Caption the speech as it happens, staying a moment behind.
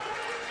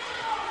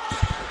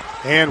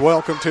And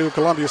welcome to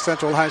Columbia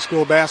Central High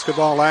School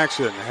basketball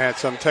action. Had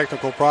some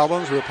technical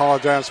problems. We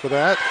apologize for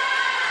that.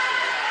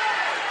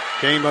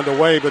 Game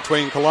underway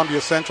between Columbia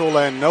Central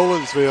and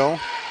Nolansville.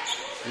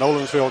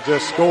 Nolansville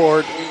just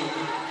scored.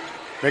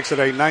 Makes it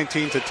a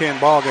 19-10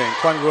 ball game.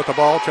 Columbia with the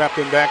ball, trapped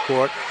in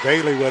backcourt.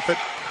 Bailey with it.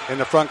 In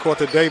the front court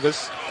to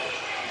Davis.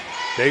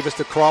 Davis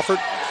to Crawford.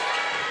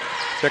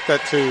 Check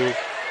that to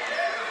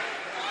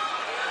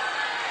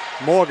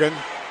Morgan.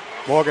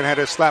 Morgan had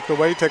it slapped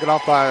away, taken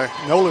off by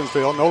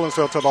Nolansville.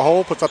 Nolansville to the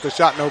hole, puts up the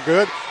shot, no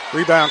good.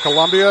 Rebound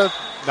Columbia,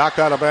 knocked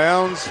out of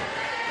bounds.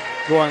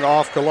 Going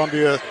off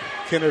Columbia,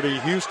 Kennedy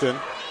Houston.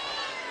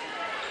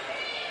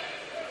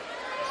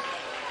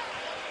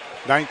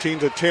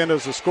 19-10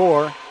 is the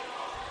score.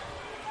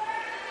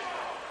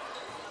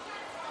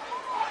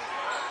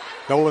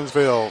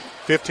 Nolansville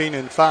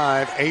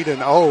 15-5,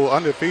 8-0,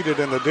 undefeated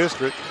in the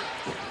district,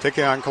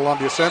 taking on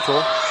Columbia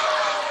Central.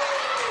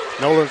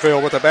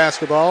 Nolansville with the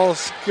basketball,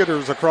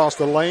 skitters across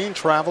the lane,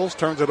 travels,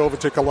 turns it over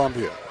to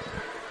Columbia.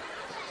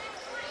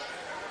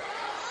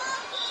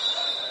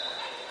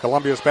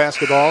 Columbia's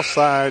basketball,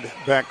 side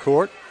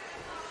backcourt.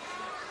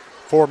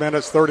 4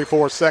 minutes,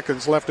 34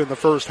 seconds left in the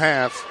first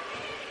half.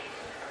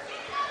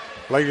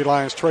 Lady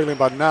Lions trailing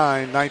by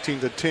 9,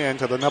 19-10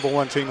 to the number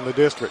one team in the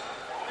district.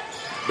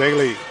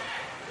 Bailey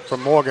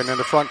from Morgan in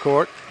the front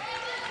court.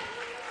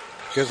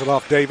 Gives it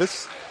off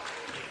Davis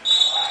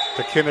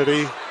to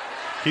Kennedy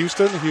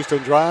Houston. Houston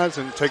drives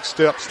and takes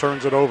steps,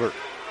 turns it over.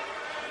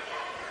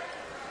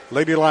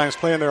 Lady Lions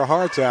playing their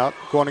hearts out,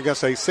 going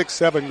against a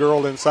 6'7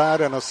 girl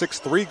inside and a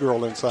 6'3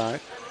 girl inside.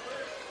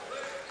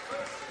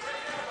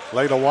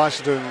 Layla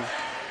Washington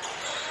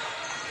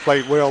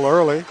played well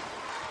early,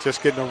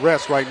 just getting a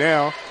rest right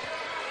now.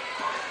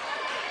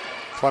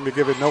 Columbia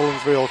giving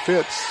Nolansville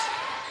fits.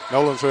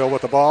 Nolansville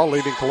with the ball,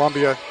 leading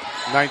Columbia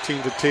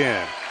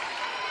 19-10.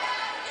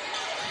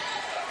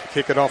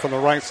 Kick it off on the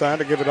right side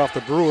to give it off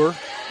to Brewer.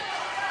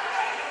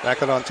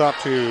 Back it on top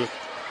to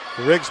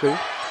Rigsby.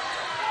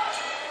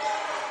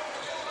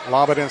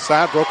 Lob it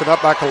inside, broken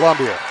up by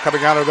Columbia.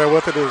 Coming out of there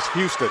with it is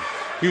Houston.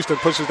 Houston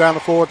pushes down the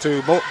floor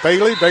to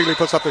Bailey. Bailey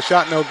puts up the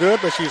shot, no good,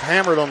 but she's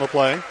hammered on the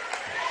play.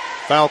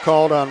 Foul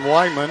called on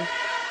Weidman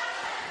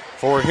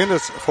for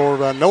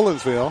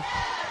Nolansville.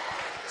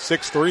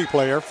 6'3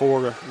 player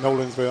for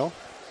Nolansville.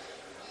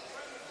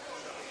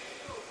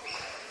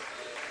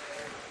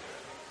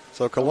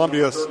 So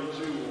Columbia's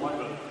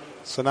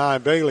Sinai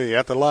Bailey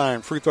at the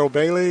line. Free throw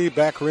Bailey,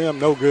 back rim,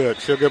 no good.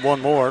 She'll get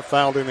one more.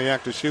 Fouled in the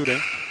act of shooting.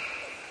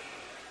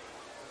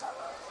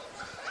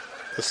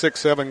 The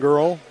 6'7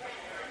 girl,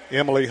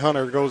 Emily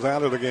Hunter, goes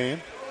out of the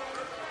game.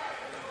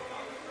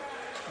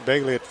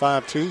 Bailey at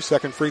 5'2".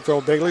 Second free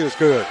throw Bailey is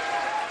good.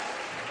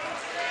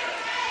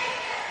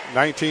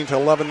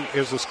 19-11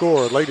 is the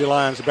score. Lady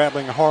Lions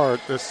battling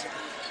hard this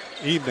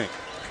evening.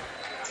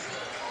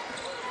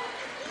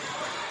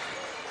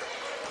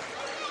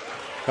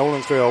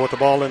 Nolansville with the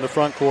ball in the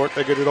front court.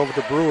 They get it over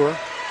to Brewer.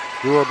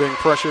 Brewer being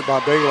pressured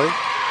by Bailey.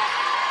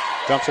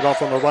 Dumps it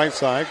off on the right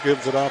side.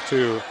 Gives it off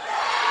to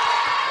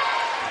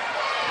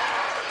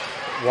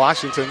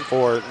Washington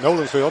for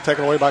Nolansville.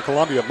 Taken away by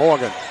Columbia.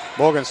 Morgan.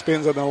 Morgan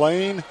spins in the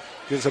lane.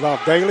 Gives it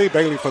off Bailey.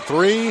 Bailey for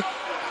three.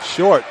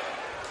 Short.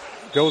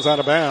 Goes out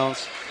of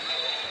bounds.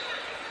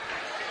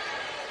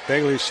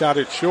 Bailey shot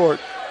it short.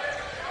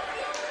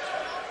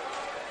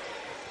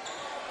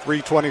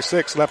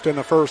 3:26 left in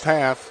the first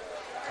half.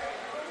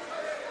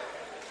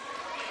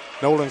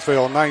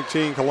 Nolansville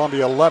 19,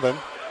 Columbia 11.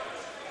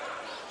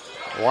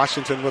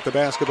 Washington with the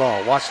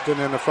basketball.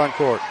 Washington in the front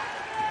court.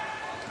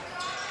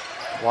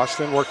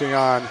 Washington working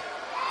on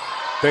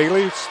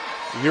Bailey's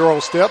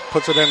Euro step,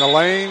 puts it in the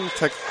lane,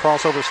 takes a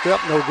crossover step,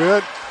 no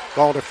good.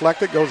 Ball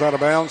deflected, goes out of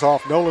bounds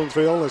off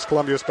Nolansville. Is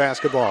Columbia's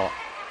basketball.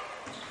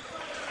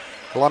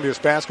 Columbia's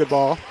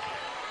basketball.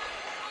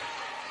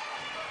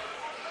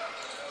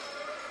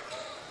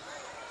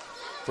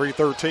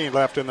 .313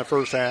 left in the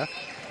first half.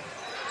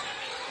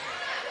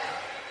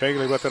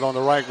 Bailey with it on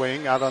the right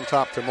wing, out on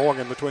top to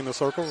Morgan between the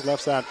circles.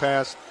 Left side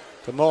pass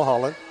to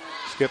Mulholland.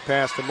 Skip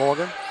pass to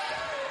Morgan.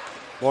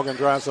 Morgan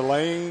drives the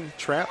lane,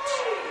 traps.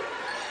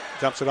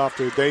 Dumps it off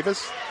to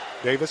Davis.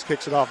 Davis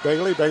kicks it off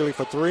Bailey. Bailey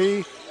for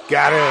three.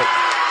 Got it.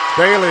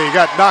 Bailey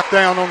got knocked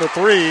down on the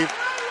three,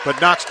 but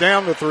knocks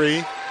down the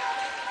three.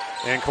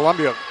 And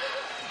Columbia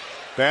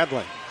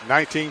battling.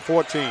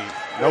 19-14.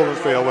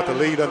 Nolansville with the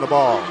lead on the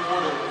ball.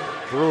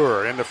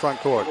 Brewer in the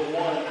front court.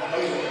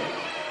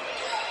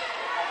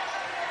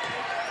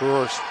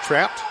 Brewer's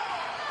trapped.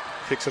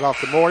 Kicks it off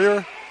to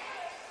Moyer.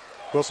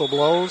 Whistle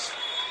blows.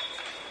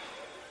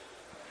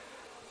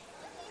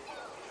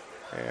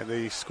 And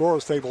the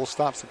scorer's table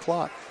stops the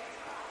clock.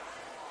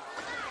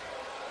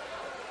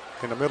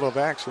 In the middle of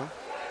action.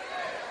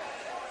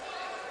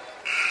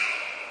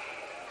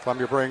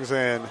 Columbia brings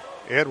in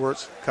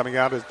Edwards. Coming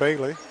out is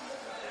Bailey.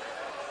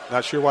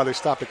 Not sure why they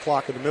stopped the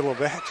clock in the middle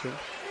of action.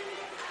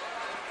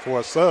 For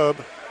a sub.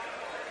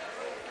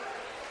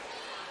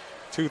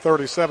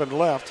 2:37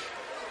 left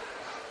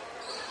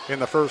in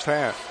the first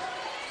half.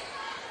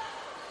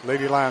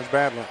 Lady Lions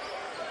battling.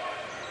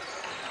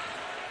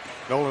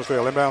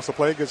 Nolansville inbounds the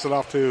play, gets it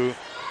off to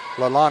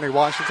Leilani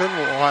Washington.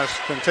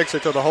 Washington takes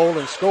it to the hole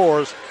and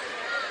scores.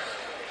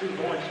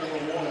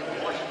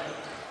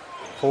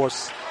 For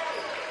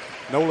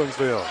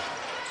Nolansville.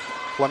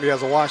 Columbia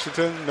has a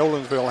Washington.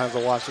 Nolansville has a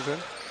Washington.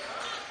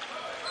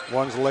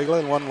 One's Layla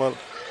and one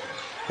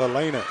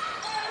Lelena.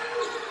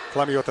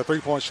 Columbia with a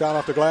three-point shot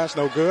off the glass.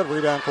 No good.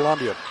 Rebound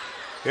Columbia.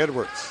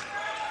 Edwards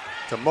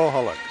to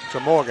Mulholland to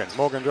Morgan.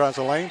 Morgan drives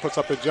the lane, puts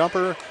up the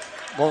jumper.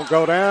 Won't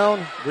go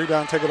down.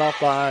 Rebound taken off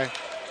by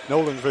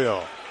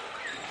Nolansville.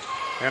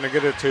 And to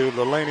get it to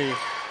Leilani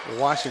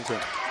Washington.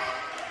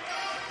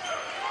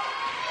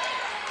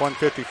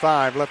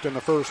 1:55 left in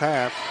the first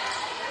half.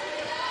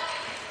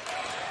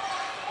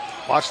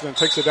 Washington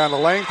takes it down the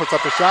lane, puts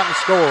up the shot and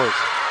scores.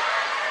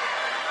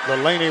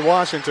 Leilani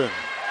Washington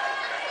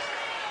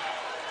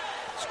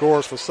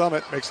scores for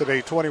Summit, makes it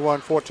a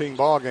 21-14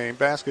 ball game.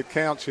 Basket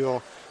counts.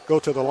 He'll go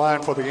to the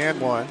line for the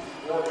and one.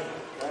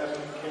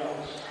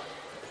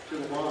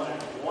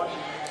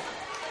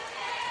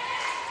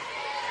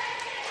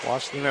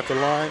 Washington at the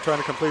line trying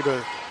to complete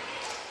a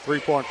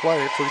three-point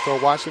play. Free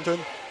throw Washington.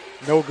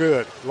 No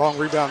good. Long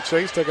rebound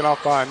chase taken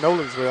off by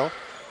Nolansville.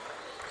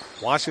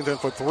 Washington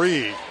for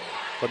three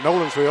for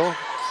Nolansville.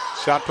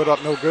 Shot put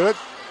up no good.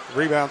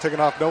 Rebound taken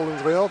off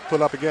Nolansville.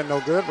 Put up again no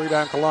good.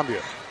 Rebound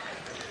Columbia.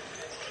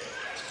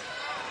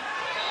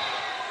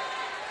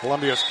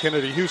 Columbia's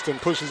Kennedy Houston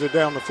pushes it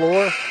down the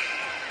floor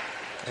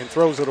and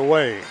throws it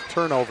away.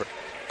 Turnover.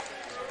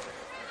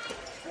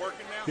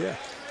 Working now? Yeah.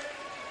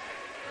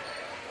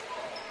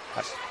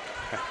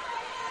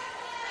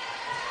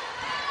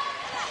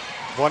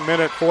 1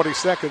 minute, 40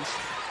 seconds.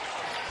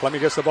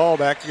 Columbia gets the ball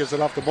back, gives it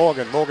off to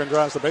Morgan. Morgan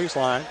drives the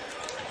baseline,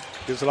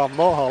 gives it off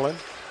Mulholland.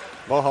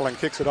 Mulholland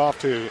kicks it off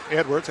to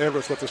Edwards.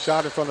 Edwards with the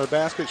shot in front of the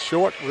basket.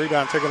 Short.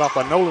 Rebound taken off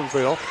by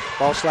Nolansville.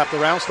 Ball slapped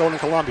around, stolen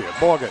Columbia.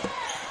 Morgan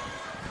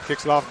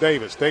kicks it off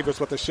Davis. Davis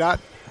with the shot.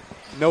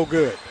 No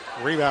good.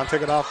 Rebound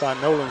taken off by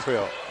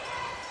Nolansville.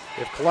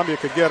 If Columbia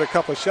could get a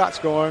couple of shots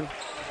going,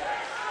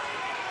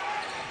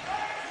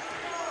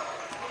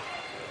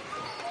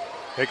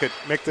 they could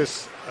make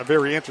this a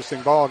very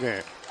interesting ball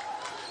game.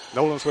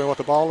 Nolansville with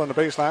the ball on the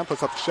baseline,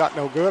 puts up the shot,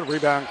 no good.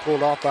 Rebound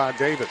pulled off by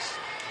Davis.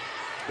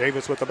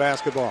 Davis with the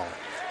basketball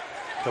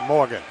to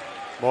Morgan.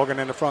 Morgan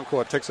in the front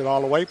court, takes it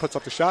all away, puts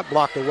up the shot,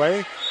 blocked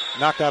away,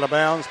 knocked out of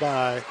bounds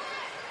by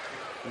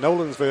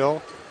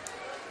Nolansville.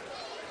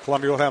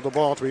 Columbia will have the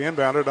ball to be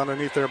inbounded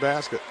underneath their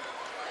basket.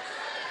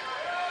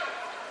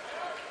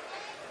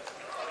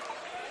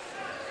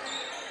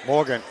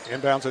 Morgan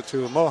inbounds it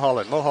to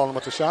Mulholland. Mulholland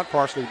with the shot,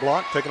 partially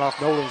blocked, taken off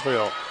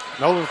Nolansville.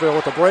 Nolansville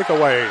with the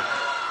breakaway.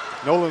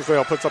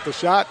 Nolansville puts up the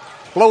shot,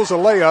 blows a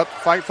layup,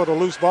 fight for the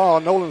loose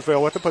ball.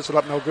 Nolansville with it, puts it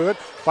up no good.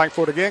 Fight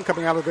for it again,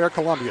 coming out of there,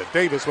 Columbia.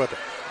 Davis with it.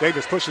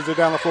 Davis pushes it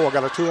down the floor,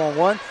 got a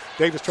 2-on-1.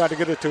 Davis tried to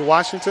get it to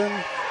Washington.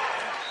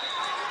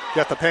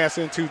 Got the pass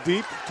in too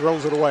deep,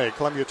 throws it away.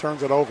 Columbia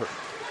turns it over.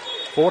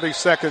 40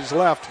 seconds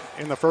left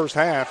in the first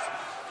half.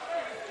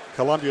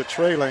 Columbia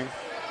trailing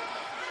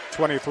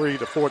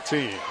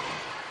 23-14.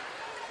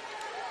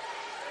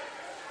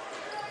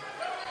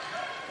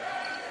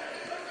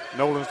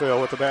 Nolansville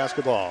with the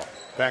basketball.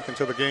 Back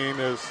into the game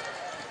is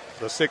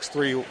the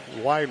 6'3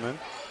 Weidman.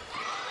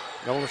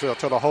 Nolansville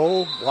to the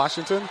hole.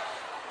 Washington.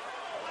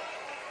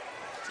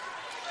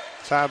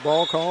 Side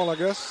ball call, I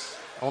guess,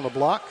 on the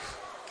block.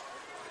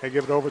 They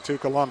give it over to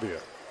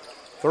Columbia.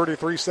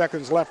 33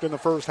 seconds left in the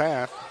first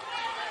half.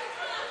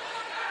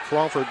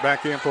 Crawford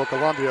back in for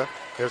Columbia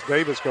as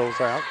Davis goes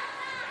out.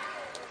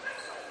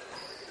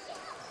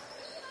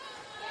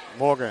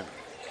 Morgan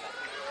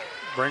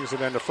brings it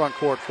into front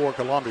court for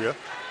Columbia.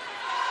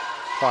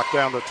 Clock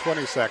down to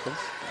 20 seconds.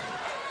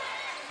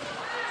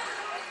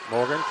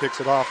 Morgan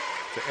kicks it off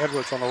to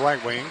Edwards on the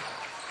right wing.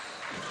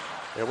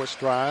 Edwards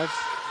drives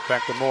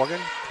back to Morgan.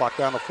 Clock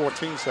down to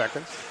 14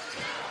 seconds.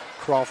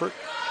 Crawford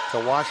to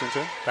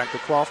Washington. Back to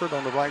Crawford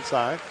on the right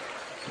side.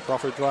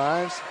 Crawford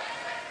drives.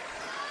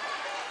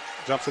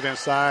 Jumps it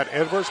inside.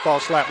 Edwards, ball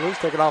slapped loose.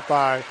 Taken off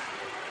by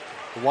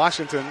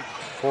Washington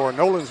for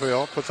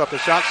Nolansville. Puts up the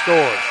shot,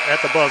 scores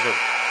at the buzzer.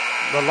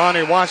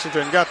 Leilani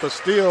Washington got the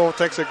steal,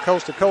 takes it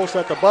coast to coast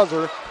at the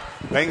buzzer,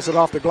 bangs it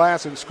off the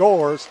glass and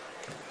scores.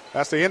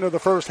 That's the end of the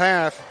first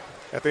half.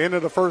 At the end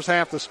of the first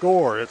half, the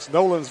score, it's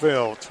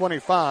Nolansville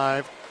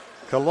 25,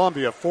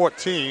 Columbia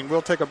 14.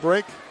 We'll take a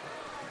break,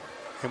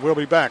 and we'll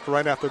be back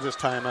right after this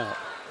timeout.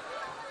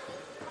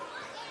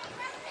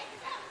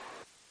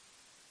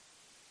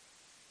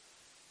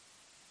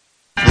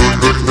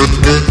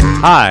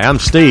 Hi, I'm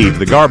Steve,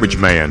 the garbage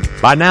man.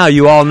 By now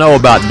you all know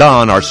about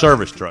Don, our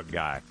service truck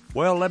guy.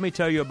 Well, let me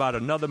tell you about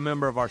another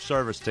member of our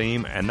service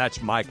team, and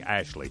that's Mike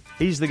Ashley.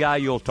 He's the guy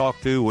you'll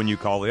talk to when you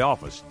call the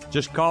office.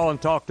 Just call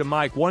and talk to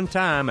Mike one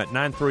time at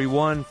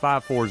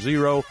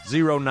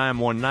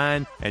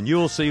 931-540-0919, and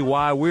you'll see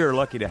why we're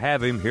lucky to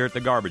have him here at the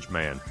Garbage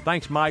Man.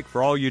 Thanks, Mike,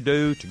 for all you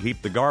do to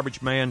keep the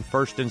Garbage Man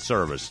first in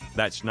service.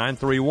 That's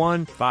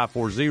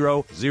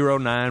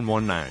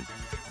 931-540-0919.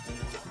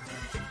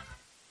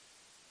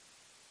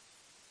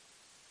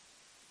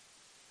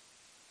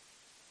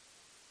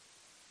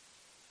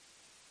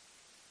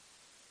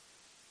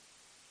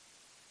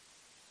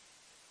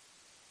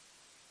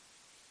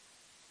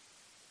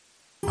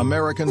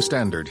 American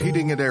Standard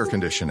Heating and Air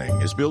Conditioning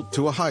is built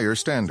to a higher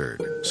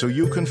standard, so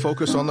you can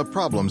focus on the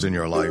problems in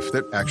your life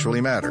that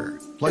actually matter,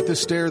 like the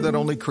stair that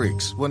only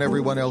creaks when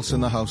everyone else in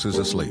the house is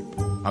asleep.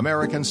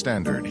 American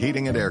Standard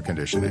Heating and Air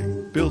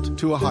Conditioning, built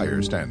to a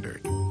higher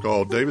standard.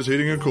 Call Davis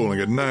Heating and Cooling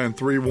at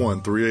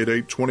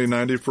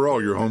 931-388-2090 for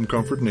all your home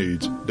comfort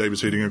needs.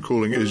 Davis Heating and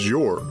Cooling is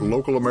your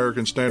local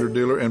American Standard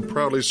dealer and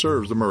proudly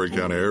serves the Murray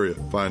County area.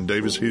 Find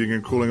Davis Heating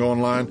and Cooling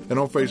online and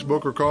on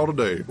Facebook or call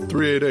today,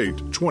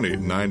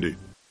 388-2090.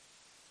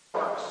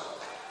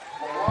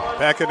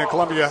 Back in the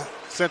Columbia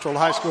Central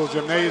High School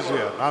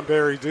Gymnasium, I'm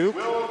Barry Duke.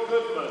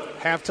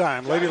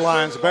 Halftime, Lady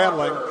Lions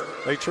battling.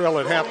 They trail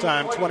at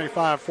halftime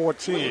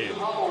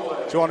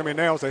 25-14. Joining me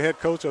now is the head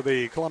coach of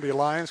the Columbia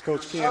Lions,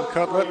 Coach Ken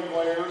Cutlet.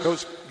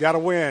 Coach got a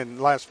win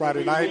last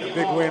Friday night, a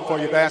big win for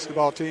your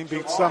basketball team.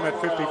 Beat Summit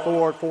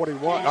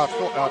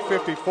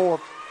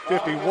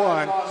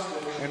 54-51,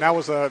 and that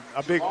was a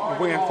big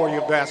win for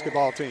your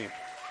basketball team.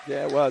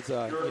 Yeah, it was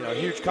a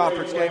huge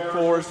conference game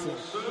for us, and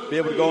be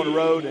able to go on the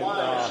road and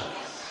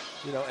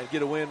and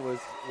get a win was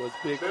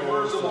big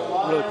for us.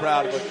 Really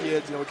proud of our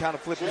kids. We kind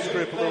of flipped the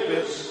script a little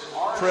bit,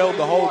 trailed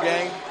the whole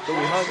game, but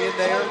we hung in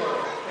there,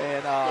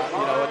 and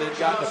and then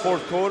got in the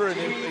fourth quarter, and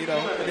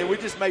then we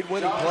just made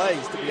winning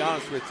plays. To be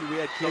honest with you, we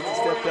had kids that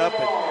stepped up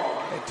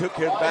and took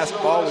care of the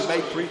basketball. We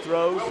made free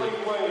throws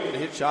and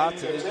hit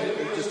shots, and it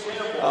just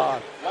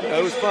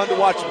it was fun to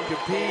watch them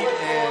compete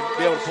and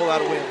be able to pull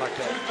out a win like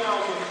that.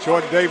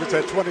 Jordan Davis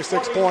had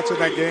 26 points in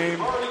that game,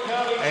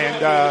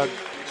 and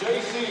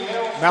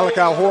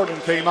Malachi Horton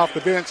came off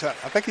the bench. I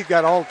think he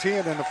got all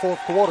 10 in the fourth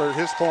quarter,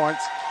 his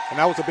points, and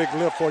that was a big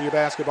lift for your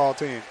basketball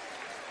team.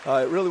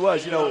 It really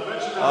was.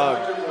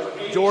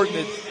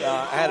 Jordan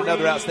had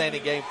another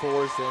outstanding game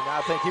for us, and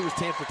I think he was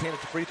 10 for 10 at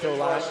the free throw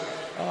line,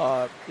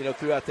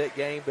 throughout that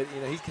game. But,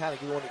 he's kind of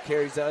the one that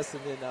carries us.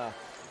 And then,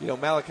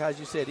 Malachi, as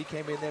you said, he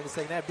came in there in the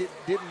second half,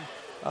 didn't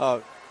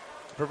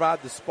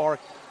provide the spark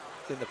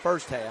in the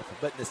first half,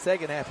 but in the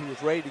second half he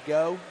was ready to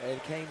go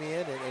and came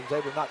in and was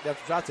able to knock down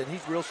some shots, and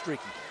he's real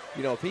streaky.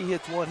 If he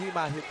hits one, he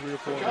might hit 3 or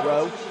 4 in a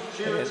row.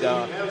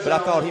 But I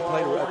thought he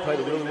played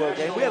a really well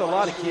game. We had a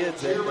lot of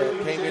kids that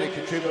came in and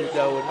contributed,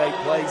 though, and made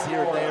plays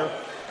here and there.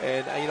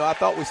 And, I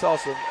thought we saw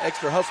some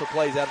extra hustle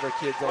plays out of our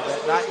kids on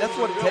that night. That's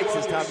what it takes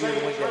this time of year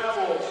to win games.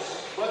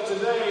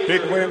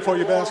 Big win for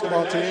your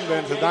basketball team.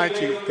 Then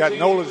tonight you got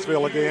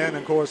Nolansville again. And,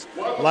 of course,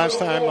 last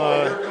time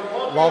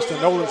lost to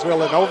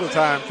Nolansville in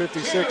overtime,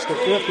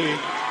 56-50.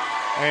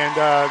 And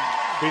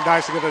be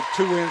nice to get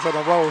 2 wins in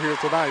a row here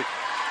tonight.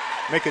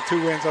 Make it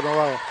 2 wins in a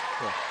row.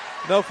 Yeah.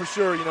 No, for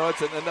sure.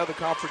 It's another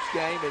conference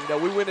game.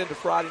 And, we went into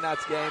Friday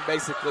night's game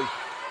basically,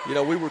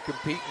 we were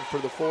competing for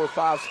the 4 or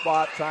 5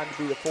 spot, trying to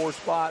be the 4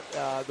 spot,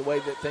 the way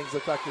that things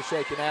look like they're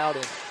shaking out.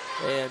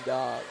 And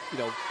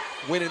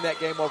winning that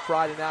game on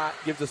Friday night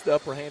gives us the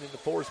upper hand in the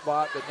 4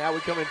 spot. But now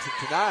we come into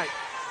tonight,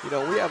 we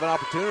have an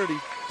opportunity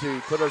to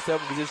put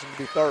ourselves in position to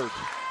be 3rd.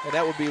 And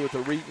that would be with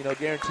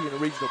guaranteeing a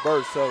regional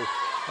berth. So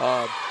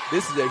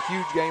this is a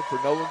huge game for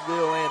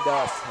Nolansville and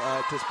us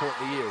at this point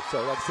in the year.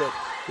 So like I said,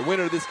 the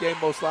winner of this game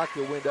most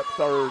likely will end up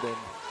 3rd and,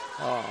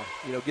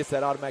 gets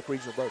that automatic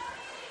regional berth.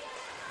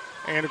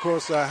 And, of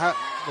course,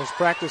 those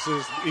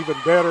practices even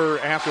better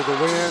after the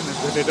win.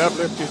 Did it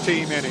uplift your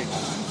team any?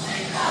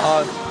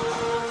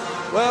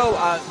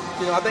 I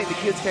think the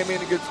kids came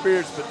in good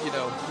spirits, but,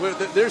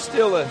 there's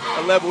still a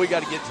level we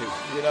got to get to.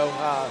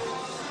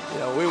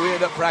 We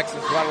ended up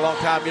practicing quite a long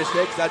time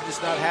yesterday because I'm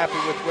just not happy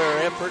with where our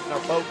effort and our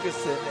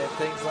focus and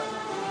things like,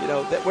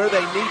 that where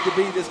they need to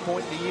be this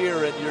point in the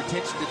year and your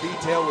attention to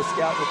detail with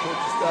scout reports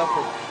and stuff.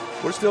 And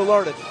we're still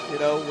learning.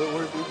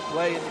 We're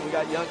playing. We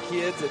got young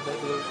kids, and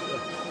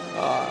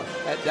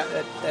at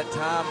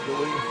times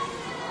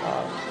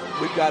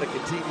we've got to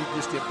continue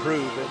just to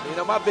improve.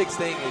 And my big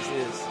thing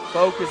is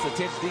focus,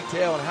 attention to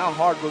detail, and how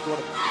hard we're going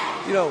to,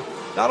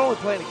 not only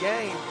playing a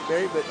game,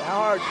 Barry, but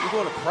how hard you're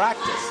going to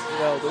practice.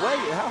 How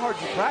hard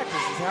you practice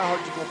is how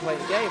hard you're going to play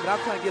the game. And I'm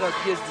trying to get our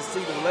kids to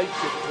see the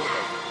relationship between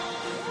them.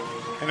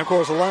 And, of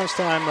course, the last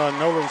time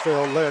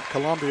Nolansville led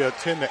Columbia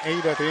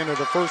 10-8 at the end of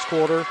the first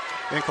quarter.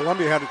 Then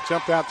Columbia had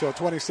jumped out to a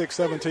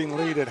 26-17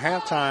 lead at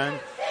halftime.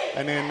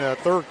 And in the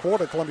third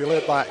quarter, Columbia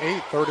led by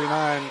 8,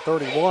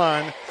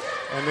 39-31.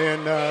 And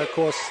then, of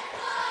course,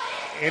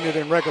 ended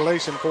in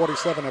regulation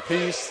 47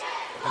 apiece.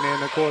 And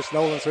then, of course,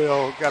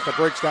 Nolansville got the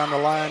breaks down the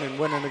line and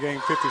winning the game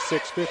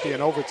 56-50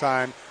 in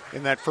overtime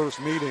in that first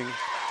meeting.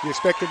 Do you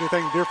expect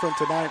anything different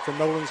tonight from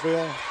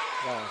Nolansville?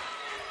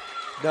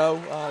 No,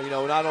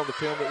 not on the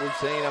film that we've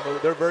seen.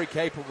 They're very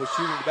capable of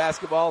shooting the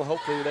basketball.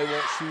 Hopefully they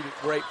won't shoot it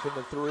great from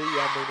the 3.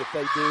 If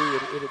they do,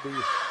 it'll be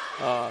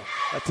a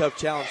tough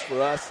challenge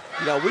for us.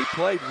 We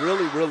played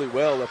really, really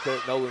well up there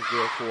at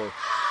Nolansville for,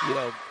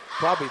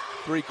 probably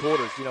 3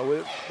 quarters. At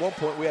one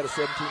point we had a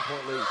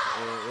 17-point lead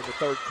in the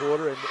third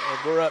quarter, and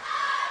we're up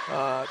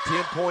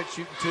 10 points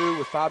shooting 2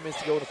 with 5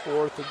 minutes to go in the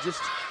fourth. And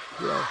just,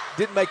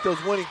 didn't make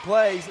those winning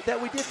plays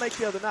that we did make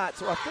the other night.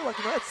 So I feel like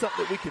that's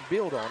something that we can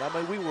build on. I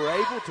mean, we were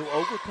able to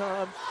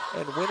overcome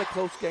and win a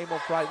close game on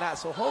Friday night.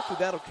 So hopefully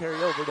that'll carry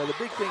over. Now the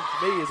big thing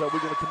for me is, are we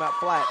going to come out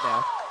flat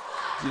now?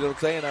 You know what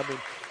I'm saying? I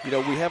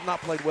mean, we have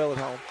not played well at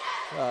home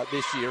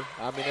this year.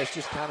 I mean, that's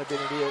just kind of been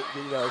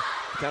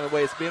kind of the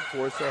way it's been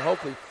for us. So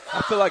hopefully,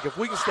 I feel like if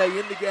we can stay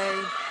in the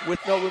game with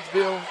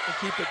Nolansville and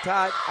keep it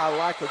tight, I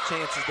like our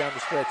chances down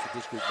the stretch with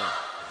this group now.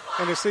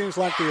 And it seems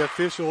like the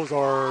officials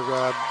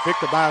are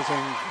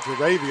victimizing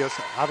Jaravius.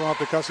 I don't know if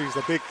because he's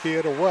a big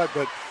kid or what,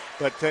 but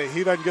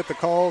he doesn't get the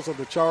calls on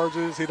the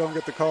charges. He don't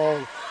get the call.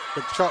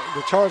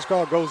 The charge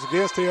call goes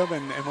against him,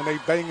 and when they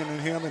banging in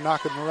him and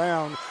knocking him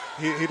around,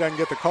 he doesn't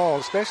get the call,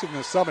 especially in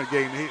the Summit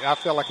game. I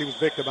felt like he was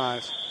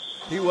victimized.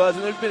 He was,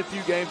 and there's been a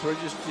few games where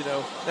just,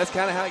 that's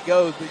kind of how it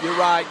goes. But you're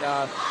right.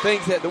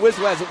 Things that the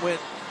whistle hasn't went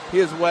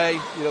his way,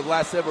 the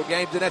last several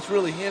games, and that's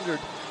really hindered,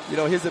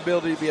 his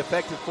ability to be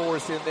effective for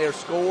us in there,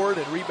 scored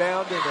and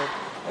rebounding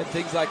and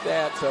things like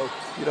that. So,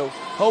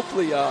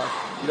 hopefully,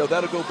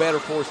 that'll go better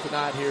for us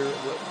tonight here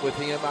with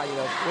him.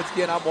 Once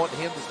again, I'm wanting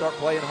him to start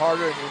playing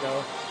harder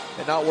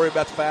and not worry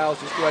about the fouls.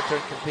 Just go out there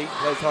and compete and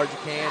play as hard as you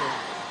can and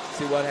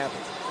see what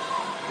happens.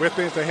 With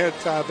me is the head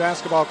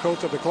basketball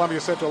coach of the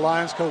Columbia Central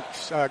Lions,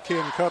 Coach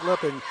Ken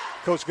Cutlip, and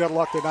Coach, good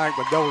luck tonight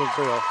with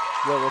Nolansville.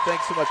 Well,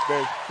 thanks so much,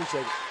 Barry.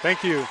 Appreciate it.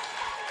 Thank you.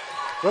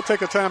 We'll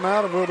take a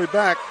timeout, and we'll be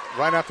back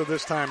right after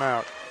this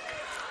timeout.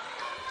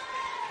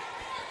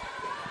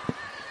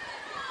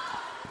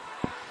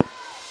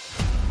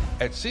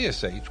 At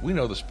CSH, we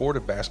know the sport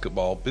of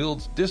basketball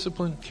builds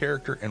discipline,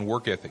 character, and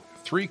work ethic,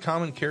 3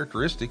 common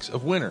characteristics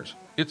of winners.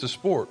 It's a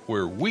sport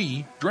where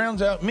we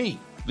drowns out me.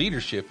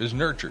 Leadership is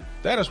nurtured.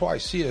 That is why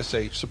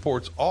CSH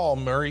supports all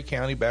Murray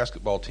County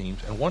basketball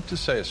teams and want to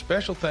say a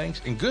special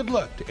thanks and good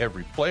luck to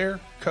every player,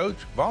 coach,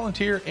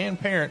 volunteer, and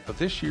parent of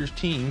this year's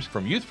teams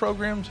from youth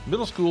programs,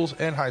 middle schools,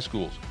 and high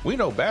schools. We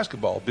know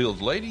basketball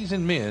builds ladies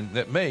and men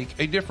that make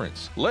a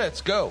difference.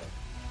 Let's go.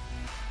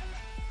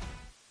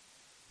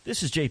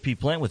 This is J.P.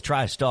 Plant with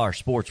TriStar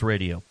Sports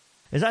Radio.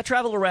 As I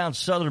travel around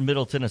southern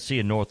Middle Tennessee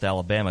and North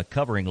Alabama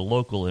covering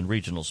local and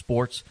regional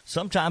sports,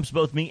 sometimes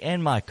both me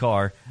and my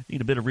car need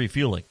a bit of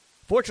refueling.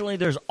 Fortunately,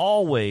 there's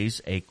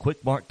always a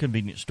Quick Mart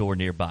convenience store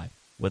nearby,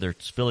 whether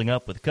it's filling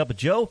up with a cup of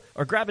joe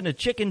or grabbing a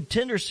chicken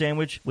tender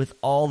sandwich with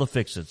all the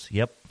fixins.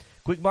 Yep,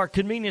 Quick Mart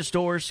convenience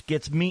stores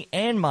gets me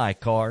and my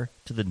car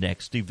to the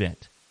next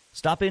event.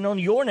 Stop in on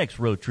your next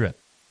road trip.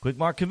 Quick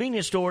Mart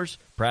convenience stores,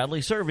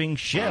 proudly serving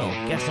Shell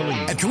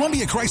gasoline. At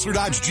Columbia Chrysler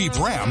Dodge Jeep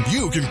Ram,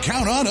 you can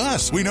count on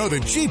us. We know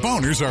that Jeep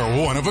owners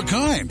are one of a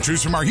kind.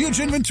 Choose from our huge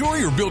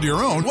inventory or build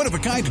your own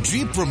one-of-a-kind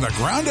Jeep from the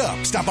ground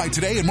up. Stop by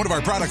today and one of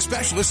our product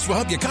specialists will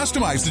help you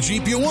customize the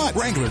Jeep you want.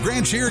 Wrangler,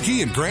 Grand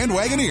Cherokee, and Grand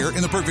Wagoneer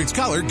in the perfect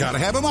color. Gotta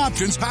have them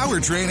options,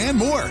 powertrain, and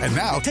more. And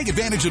now, take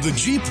advantage of the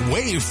Jeep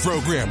Wave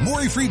program.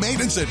 Worry-free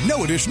maintenance at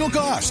no additional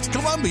cost.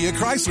 Columbia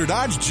Chrysler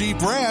Dodge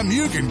Jeep Ram,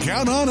 you can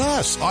count on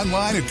us.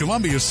 Online at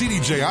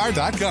ColumbiaCDJR.com.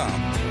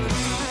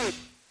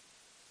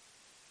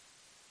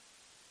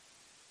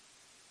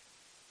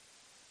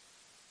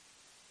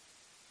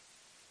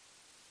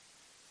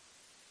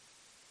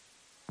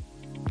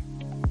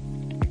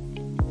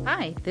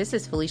 Hi, this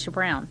is Felicia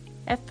Brown.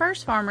 At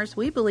First Farmers,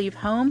 we believe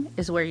home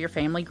is where your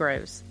family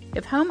grows.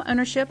 If home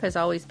ownership has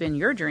always been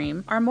your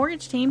dream, our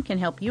mortgage team can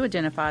help you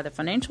identify the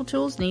financial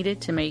tools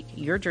needed to make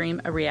your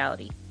dream a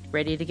reality.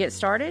 Ready to get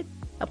started?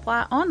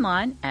 Apply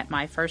online at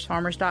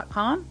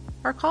myfirstfarmers.com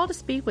or call to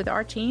speak with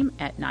our team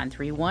at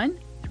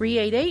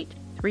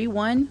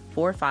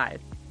 931-388-3145.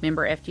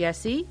 Member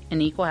FDIC,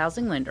 an equal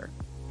housing lender.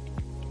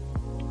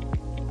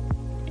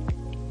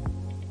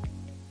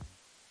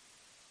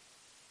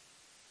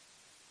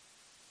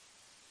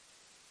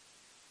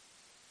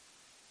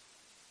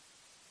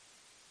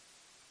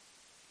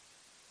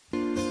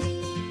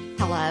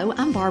 Hello,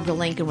 I'm Barbara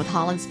Lincoln with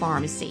Hollins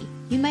Pharmacy.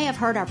 You may have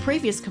heard our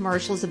previous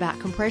commercials about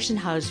compression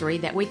hosiery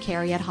that we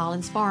carry at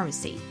Hollins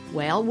Pharmacy.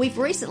 Well, we've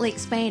recently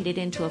expanded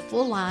into a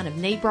full line of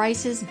knee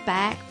braces,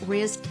 back,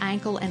 wrist,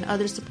 ankle, and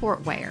other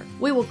support wear.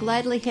 We will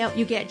gladly help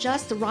you get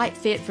just the right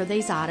fit for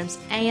these items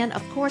and,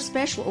 of course,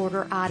 special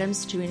order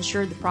items to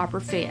ensure the proper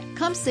fit.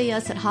 Come see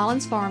us at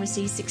Hollins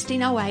Pharmacy,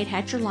 1608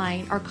 Hatcher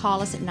Lane, or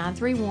call us at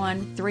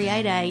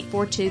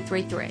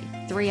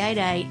 931-388-4233.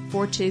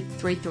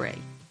 388-4233.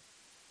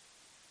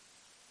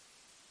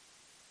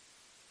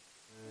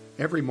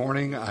 Every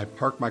morning, I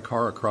park my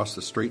car across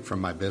the street from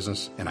my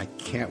business, and I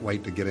can't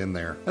wait to get in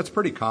there. That's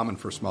pretty common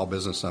for small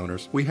business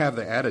owners. We have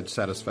the added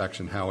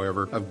satisfaction,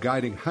 however, of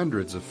guiding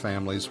hundreds of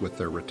families with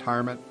their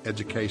retirement,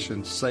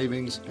 education,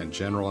 savings, and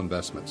general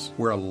investments.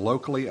 We're a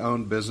locally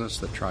owned business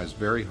that tries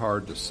very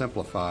hard to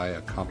simplify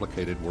a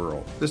complicated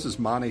world. This is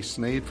Monty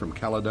Sneed from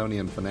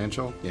Caledonian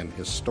Financial in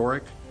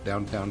historic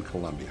downtown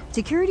Columbia.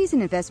 Securities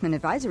and investment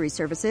advisory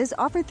services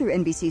offered through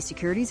NBC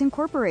Securities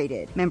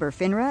Incorporated, member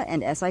FINRA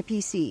and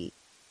SIPC.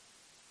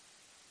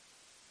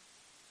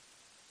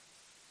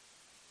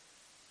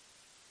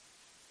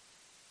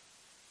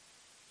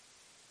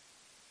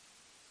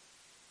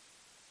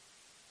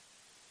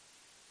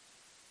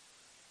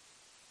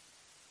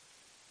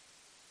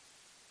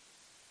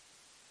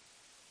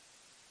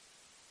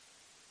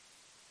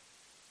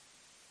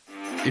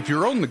 If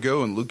you're on the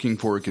go and looking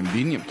for a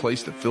convenient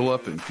place to fill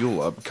up and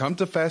fuel up, come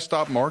to Fast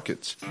Stop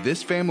Markets.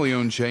 This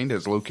family-owned chain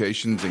has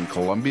locations in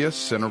Columbia,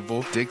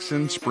 Centerville,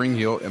 Dixon, Spring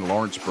Hill, and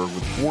Lawrenceburg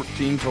with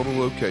 14 total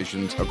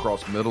locations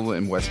across Middle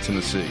and West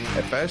Tennessee.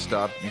 At Fast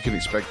Stop, you can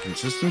expect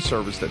consistent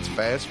service that's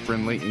fast,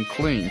 friendly, and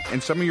clean,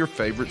 and some of your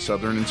favorite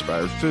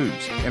Southern-inspired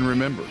foods. And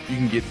remember, you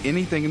can get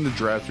anything in the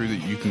drive-thru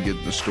that you can get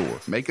in the store.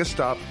 Make a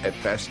stop at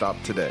Fast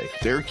Stop today.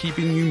 They're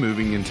keeping you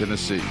moving in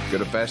Tennessee. Go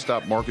to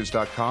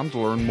FastStopMarkets.com to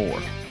learn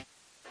more.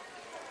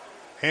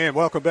 And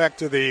welcome back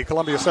to the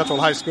Columbia Central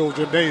High School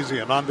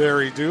Gymnasium. I'm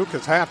Barry Duke.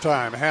 It's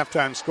halftime.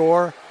 Halftime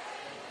score.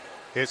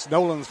 It's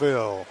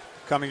Nolansville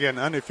coming in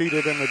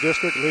undefeated in the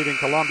district, leading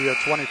Columbia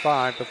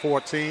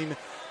 25-14.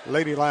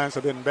 Lady Lions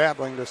have been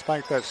battling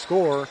despite that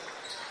score.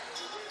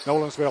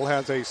 Nolansville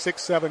has a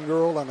 6'7"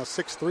 girl and a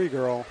 6'3"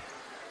 girl.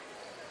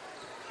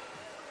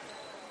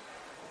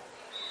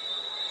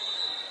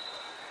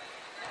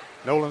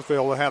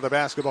 Nolansville will have the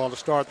basketball to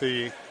start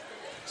the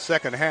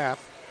second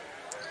half.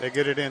 They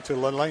get it into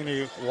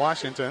Leilani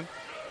Washington.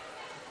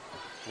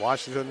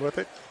 Washington with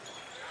it.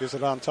 Gives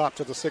it on top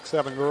to the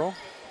 6'7" girl,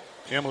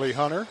 Emily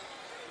Hunter.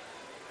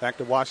 Back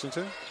to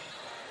Washington.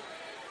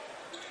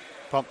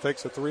 Pump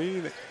takes a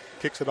three,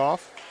 kicks it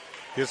off.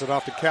 Gives it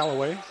off to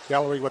Callaway.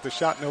 Callaway with the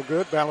shot, no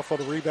good. Battle for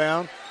the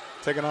rebound.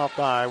 Taken off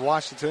by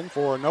Washington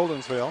for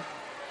Nolansville.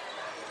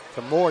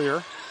 To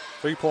Moyer.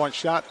 3-point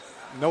shot.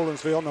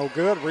 Nolansville, no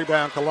good.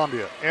 Rebound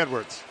Columbia.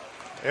 Edwards.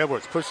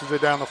 Edwards pushes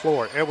it down the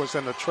floor. Edwards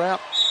in the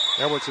trap.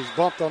 Edwards is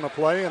bumped on the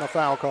play and a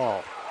foul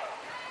call.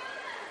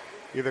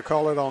 Either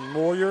call it on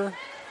Moyer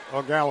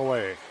or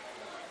Galloway.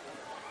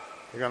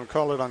 They're going to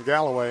call it on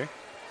Galloway.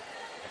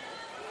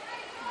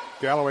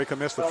 Galloway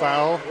commits the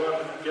foul.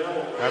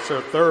 That's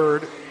her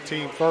third,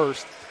 team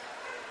first.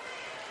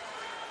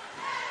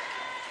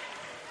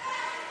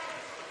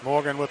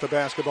 Morgan with the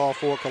basketball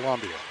for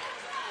Columbia.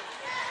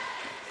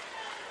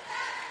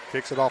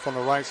 Kicks it off on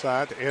the right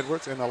side to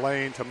Edwards in the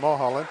lane to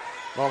Mulholland.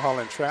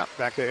 Mulholland trapped,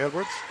 back to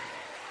Edwards.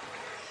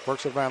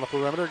 Works it around the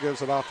perimeter,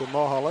 gives it off to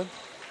Mulholland.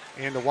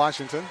 Into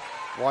Washington.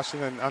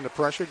 Washington under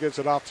pressure, gives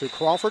it off to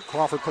Crawford.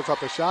 Crawford puts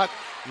up a shot.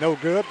 No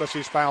good, but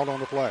she's fouled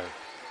on the play.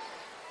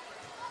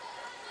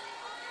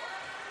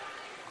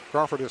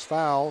 Crawford is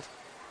fouled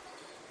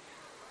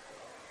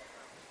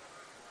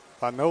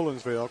by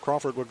Nolansville.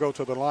 Crawford will go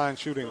to the line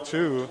shooting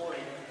two.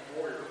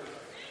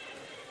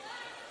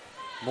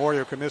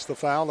 Moyer commits the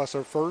foul. That's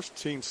her first,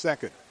 team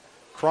second.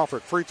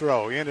 Crawford, free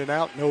throw, in and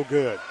out, no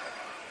good.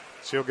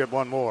 She'll get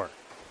one more.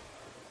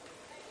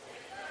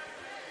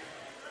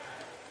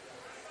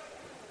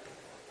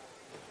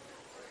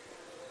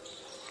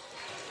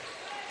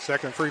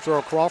 Second free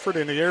throw, Crawford,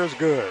 in the air is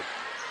good.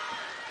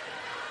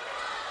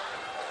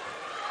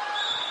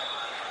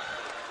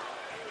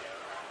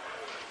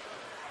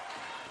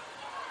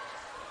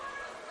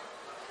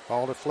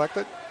 Ball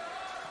deflected.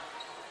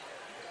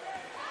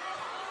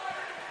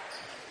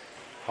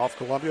 Off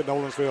Columbia,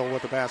 Nolansville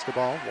with the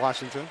basketball.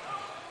 Washington.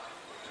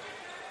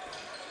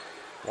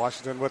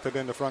 Washington with it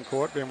in the front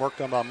court, being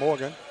worked on by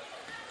Morgan.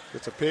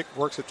 Gets a pick,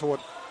 works it toward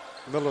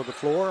the middle of the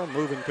floor,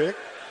 moving pick.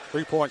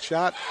 3-point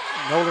shot.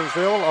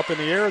 Nolansville up in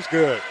the air is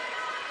good.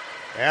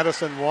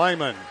 Addison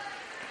Wyman.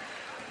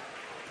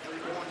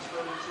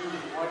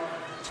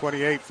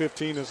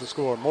 28-15 is the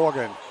score.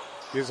 Morgan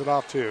gives it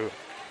off to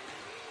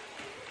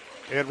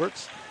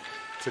Edwards,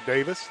 to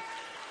Davis,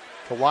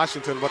 to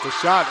Washington with the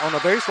shot on the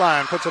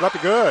baseline. Puts it up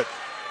good.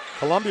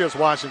 Columbia's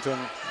Washington.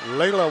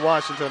 Layla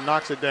Washington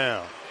knocks it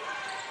down.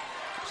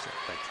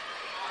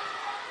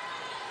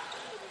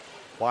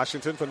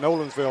 Washington for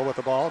Nolansville with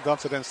the ball.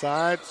 Dumps it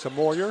inside to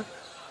Moyer.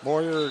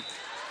 Moyer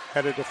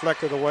had it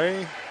deflected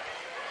away.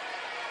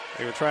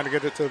 They were trying to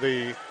get it to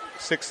the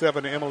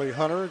 6'7" Emily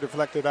Hunter.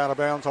 Deflected out of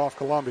bounds off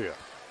Columbia.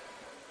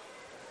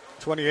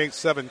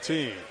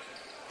 28-17,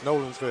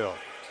 Nolansville.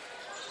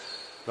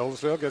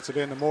 Nolansville gets it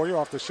into Moyer.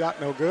 Off the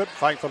shot, no good.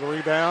 Fight for the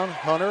rebound.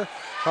 Hunter.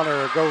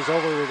 Hunter goes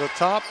over to the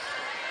top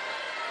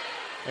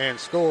and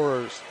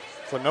scores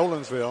for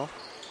Nolansville.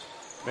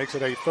 Makes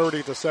it a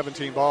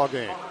 30-17 ball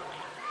game.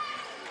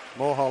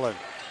 Mulholland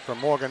from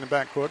Morgan in the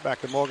backcourt.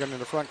 Back to Morgan in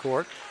the front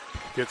court.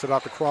 Gets it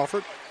off to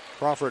Crawford.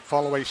 Crawford,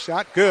 fall away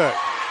shot. Good.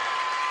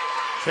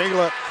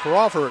 Kayla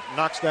Crawford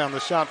knocks down the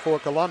shot for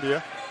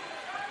Columbia.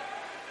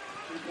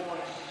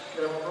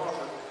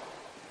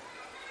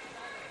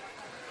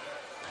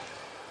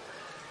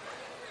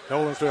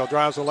 Nolansville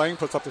drives the lane,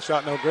 puts up the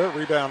shot, no good.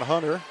 Rebound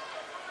Hunter.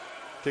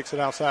 Kicks it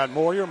outside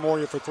Moyer.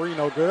 Moyer for three,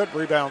 no good.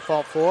 Rebound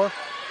fought for.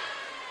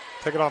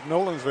 Take it off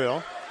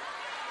Nolansville.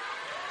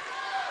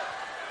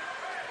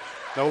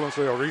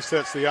 Nolansville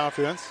resets the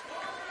offense.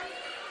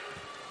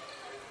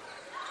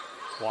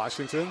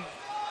 Washington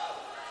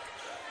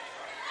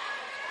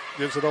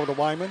gives it over to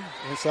Wyman.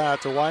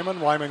 Inside to Wyman.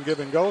 Wyman give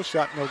and go.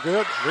 Shot no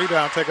good.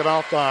 Rebound taken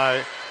off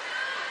by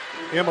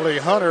Emily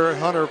Hunter.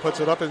 Hunter puts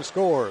it up and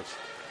scores.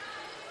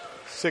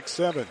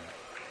 6'7".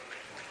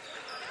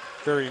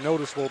 Very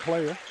noticeable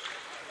player.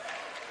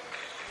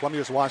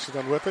 Columbia's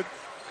Washington with it.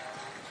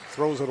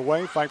 Throws it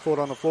away. Fight for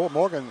it on the floor.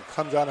 Morgan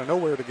comes out of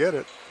nowhere to get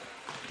it.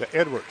 To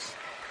Edwards.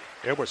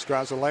 Edwards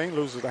drives the lane,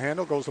 loses the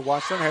handle, goes to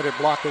Washington, had it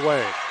blocked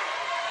away.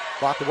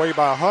 Blocked away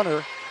by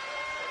Hunter.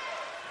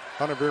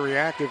 Hunter very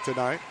active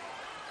tonight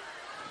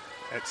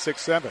at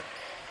 6'7".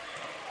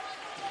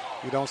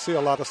 You don't see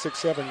a lot of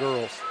 6'7"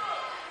 girls.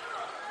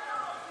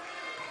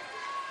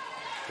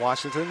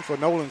 Washington for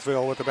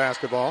Nolansville with the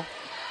basketball.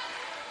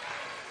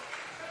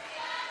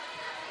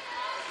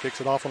 Kicks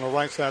it off on the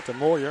right side to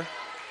Moyer.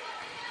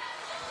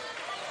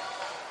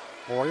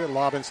 Moyer,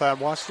 lob inside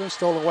Washington,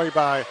 stolen away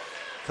by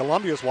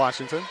Columbia's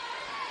Washington.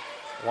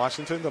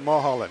 Washington to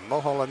Mulholland.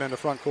 Mulholland in the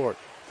front court.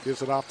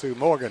 Gives it off to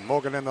Morgan.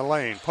 Morgan in the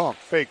lane. Pump,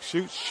 fake,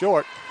 shoots,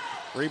 short.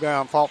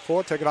 Rebound, fought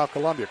for, take it off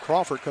Columbia.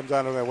 Crawford comes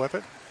out of there with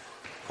it.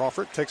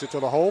 Crawford takes it to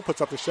the hole,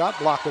 puts up the shot,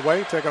 blocked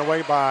away, taken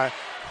away by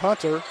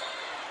Hunter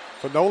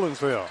for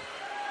Nolansville.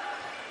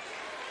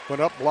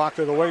 Went up, blocked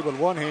it away with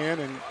one hand,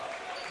 and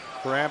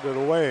grabbed it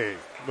away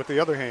with the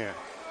other hand.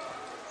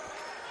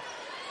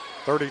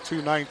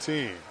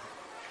 32-19.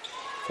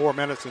 4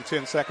 minutes and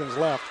 10 seconds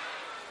left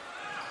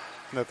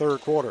in the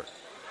third quarter.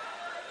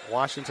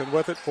 Washington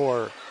with it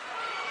for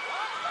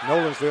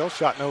Nolansville.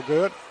 Shot no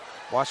good.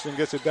 Washington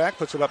gets it back,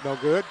 puts it up no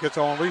good. Gets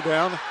on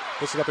rebound,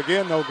 puts it up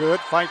again, no good.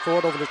 Fight for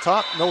it over the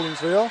top,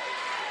 Nolansville.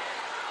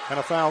 And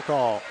a foul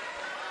call.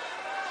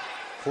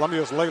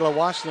 Columbia's Layla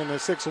Washington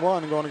is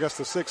 6'1", going against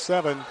the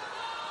 6'7",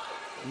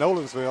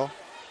 Nolansville.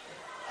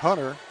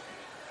 Hunter.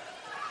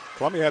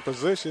 Columbia had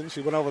position.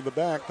 She went over the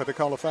back, but they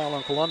call a foul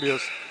on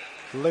Columbia's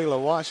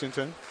Layla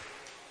Washington.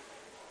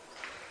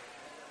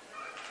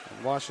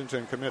 And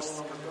Washington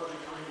commits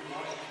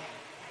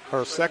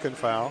her second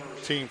foul,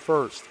 team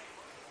first.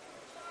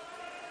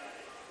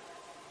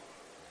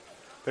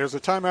 There's a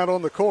timeout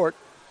on the court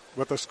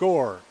with the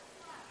score.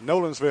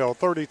 Nolansville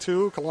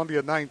 32,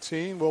 Columbia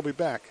 19. We'll be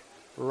back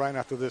right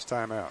after this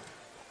timeout.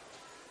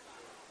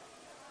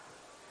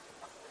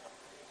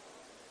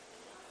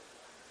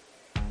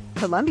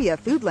 Columbia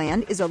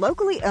Foodland is a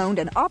locally owned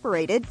and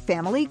operated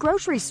family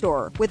grocery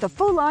store with a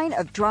full line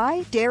of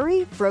dry,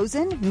 dairy,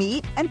 frozen,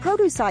 meat, and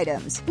produce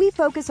items. We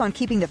focus on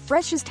keeping the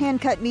freshest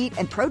hand-cut meat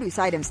and produce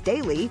items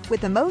daily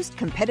with the most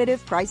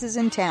competitive prices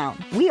in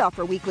town. We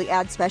offer weekly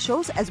ad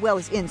specials as well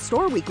as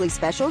in-store weekly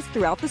specials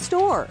throughout the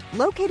store.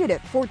 Located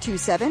at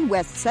 427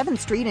 West 7th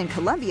Street in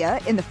Columbia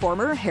in the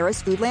former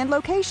Harris Foodland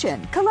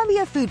location.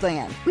 Columbia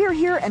Foodland. We're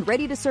here and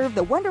ready to serve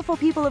the wonderful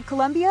people of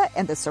Columbia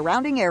and the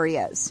surrounding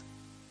areas.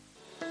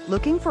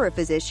 Looking for a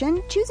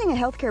physician? Choosing a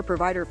healthcare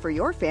provider for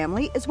your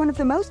family is one of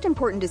the most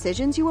important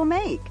decisions you will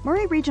make.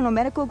 Murray Regional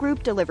Medical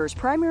Group delivers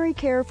primary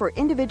care for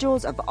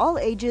individuals of all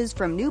ages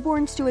from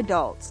newborns to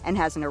adults and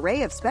has an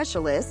array of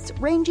specialists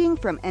ranging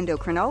from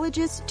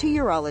endocrinologists to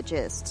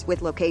urologists.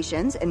 With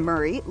locations in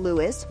Murray,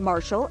 Lewis,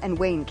 Marshall, and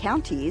Wayne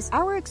counties,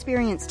 our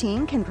experienced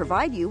team can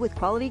provide you with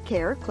quality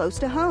care close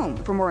to home.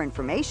 For more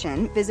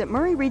information, visit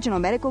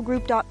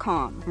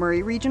murrayregionalmedicalgroup.com.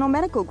 Murray Regional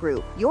Medical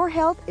Group. Your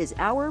health is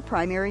our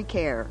primary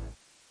care.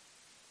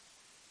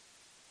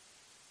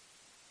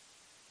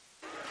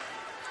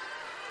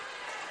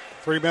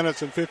 3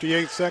 minutes and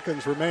 58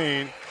 seconds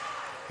remain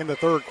in the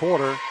third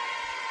quarter.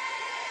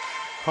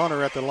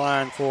 Hunter at the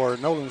line for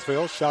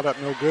Nolansville. Shot up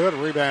no good.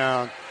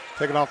 Rebound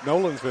taken off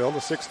Nolansville, the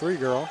 6'3"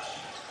 girl.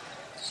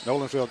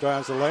 Nolansville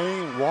drives the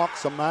lane,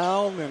 walks a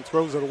mile, and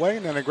throws it away,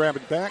 and then they grab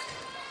it back.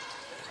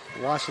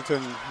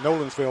 Washington,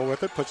 Nolansville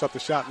with it. Puts up the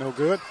shot, no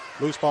good.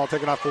 Loose ball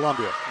taken off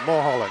Columbia.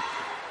 Mulholland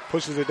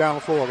pushes it down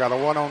the floor. Got a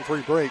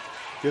 1-on-3 break.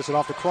 Gives it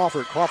off to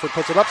Crawford. Crawford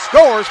puts it up.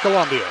 Scores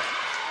Columbia.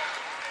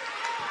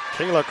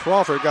 Kayla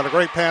Crawford got a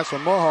great pass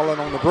from Mulholland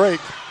on the break.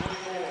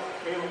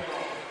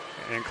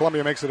 And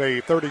Columbia makes it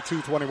a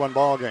 32-21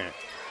 ball game.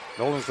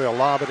 Nolansville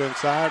lob it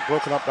inside.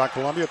 Broken up by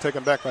Columbia.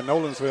 Taken back by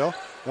Nolansville.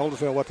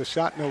 Nolansville with the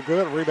shot. No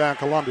good. Rebound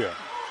Columbia.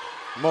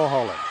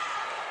 Mulholland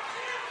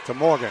to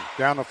Morgan.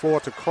 Down the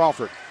floor to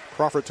Crawford.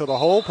 Crawford to the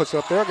hole. Puts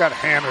up there. Got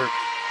hammered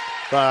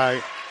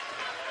by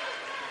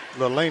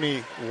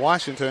Leilani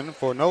Washington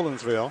for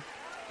Nolansville.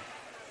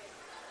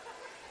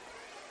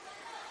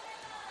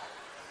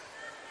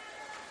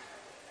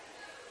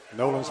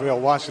 Nolansville,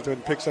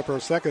 Washington picks up her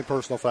second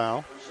personal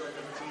foul.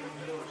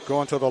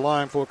 Going to the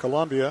line for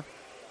Columbia.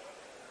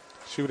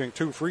 Shooting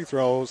 2 free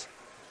throws.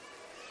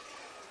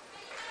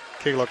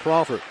 Kayla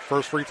Crawford.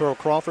 First free throw,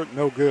 Crawford,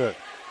 no good.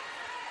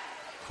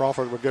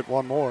 Crawford would get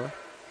one more.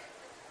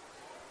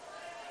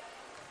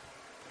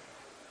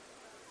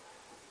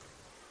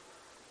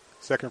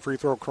 Second free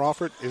throw,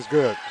 Crawford, is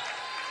good.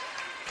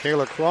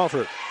 Kayla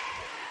Crawford,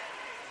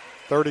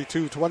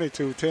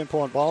 32-22,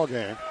 10-point ball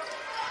game.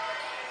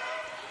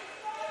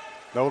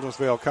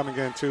 Nolansville coming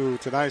into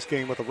tonight's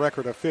game with a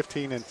record of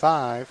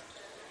 15-5.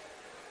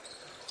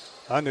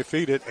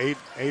 Undefeated,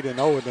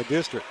 8-0 in the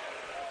district.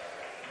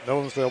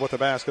 Nolansville with the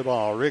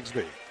basketball.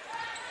 Rigsby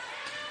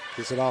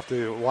gets it off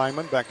to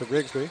Wyman. Back to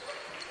Rigsby.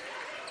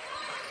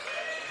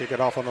 Kick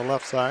it off on the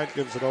left side.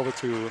 Gives it over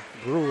to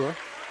Brewer.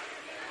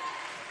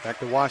 Back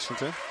to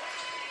Washington.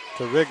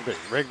 To Rigby.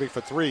 Rigby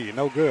for 3.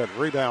 No good.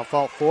 Rebound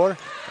fought for.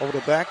 Over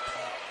the back.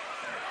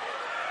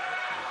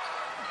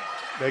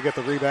 They get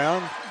the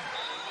rebound.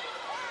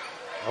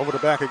 Over the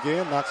back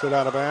again, knocks it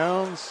out of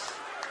bounds.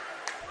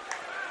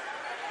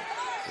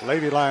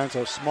 Lady Lions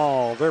are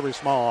small, very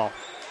small.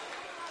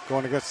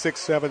 Going against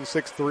 6'7",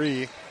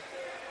 6'3".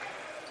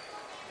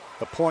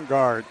 The point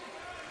guard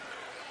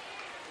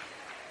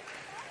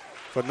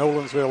for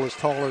Nolansville is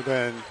taller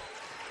than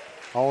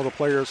all the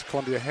players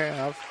Columbia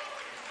have,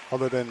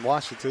 other than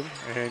Washington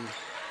and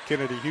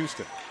Kennedy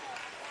Houston.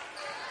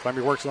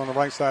 Columbia works it on the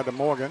right side to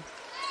Morgan.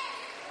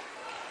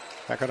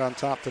 Back it on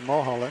top to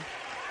Mulholland.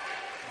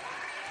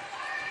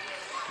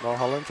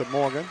 Mulholland to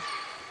Morgan.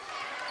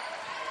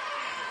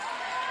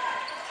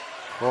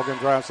 Morgan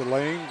drives the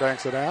lane,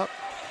 banks it out.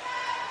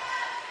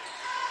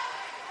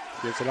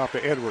 Gets it off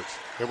to Edwards.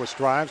 Edwards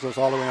drives, goes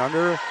all the way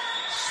under.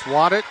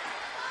 Swatted.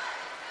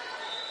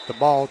 The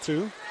ball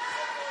too.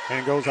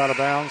 And goes out of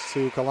bounds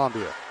to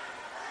Columbia.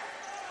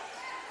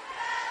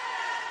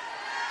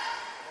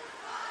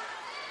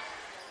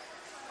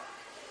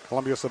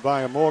 Columbia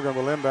Sabaya Morgan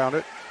will inbound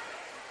it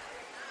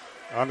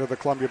under the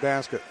Columbia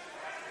basket.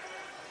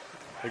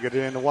 They get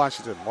it into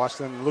Washington.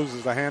 Washington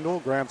loses the handle,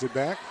 grabs it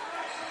back.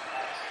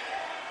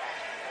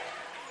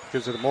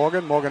 Gives it to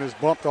Morgan. Morgan is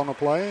bumped on the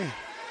play.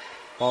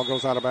 Ball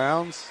goes out of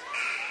bounds.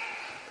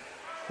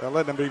 They'll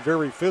let them be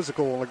very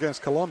physical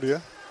against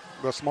Columbia,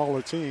 the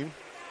smaller team.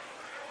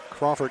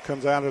 Crawford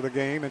comes out of the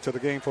game, into the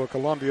game for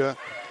Columbia.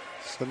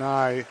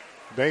 Sinai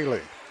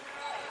Bailey.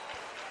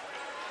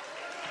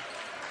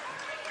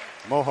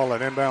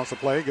 Mulholland inbounds the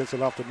play, gets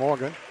it off to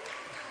Morgan.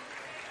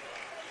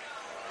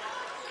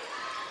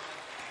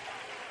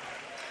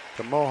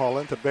 To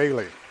Mulholland, to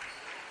Bailey.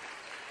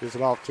 Gives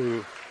it off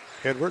to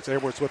Edwards.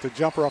 Edwards with the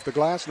jumper off the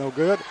glass, no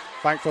good.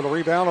 Fight for the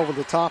rebound. Over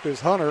the top is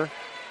Hunter.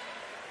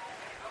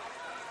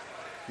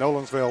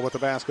 Nolansville with the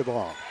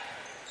basketball.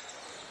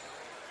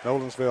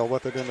 Nolansville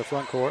with it in the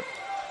front court.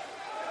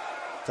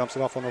 Dumps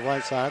it off on the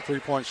right side.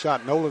 Three-point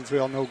shot.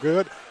 Nolansville, no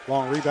good.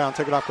 Long rebound,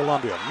 take it off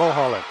Columbia.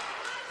 Mulholland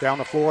down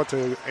the floor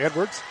to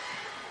Edwards.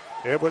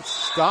 Edwards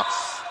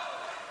stops.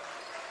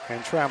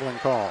 And traveling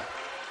call.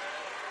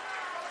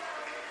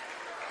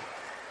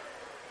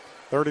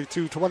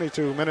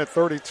 32-22, minute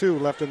 32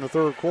 left in the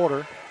third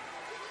quarter.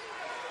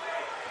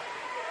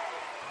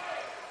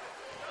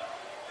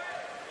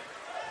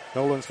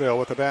 Nolansville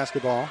with the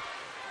basketball.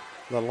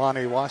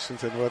 Leilani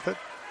Washington with it.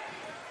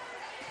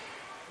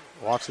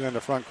 Walks it in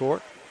the front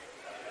court.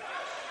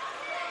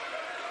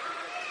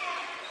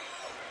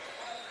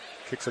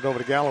 Kicks it over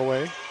to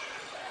Galloway.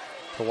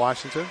 To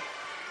Washington.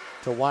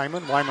 To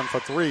Wyman. Wyman for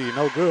three.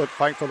 No good.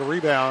 Fight for the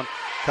rebound.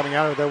 Coming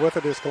out of there with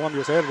it is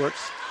Columbia's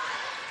Edwards.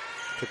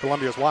 To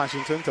Columbia's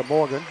Washington. To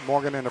Morgan.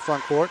 Morgan in the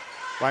front court.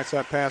 Right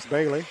side pass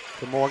Bailey.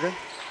 To Morgan.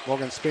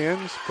 Morgan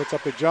spins. Puts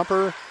up the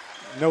jumper.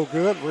 No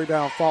good.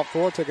 Rebound fought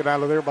for. Take it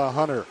out of there by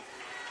Hunter.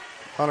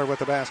 Hunter with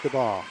the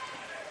basketball.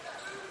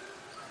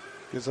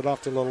 Gives it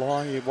off to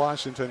Leilani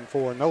Washington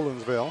for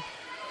Nolansville.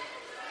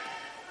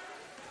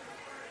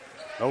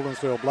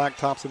 Nolansville black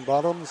tops and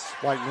bottoms,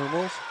 white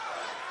numerals.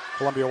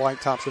 Columbia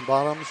white tops and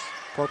bottoms,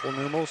 purple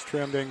numerals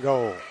trimmed in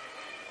gold.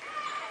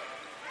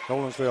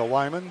 Nolansville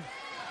Wyman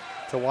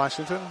to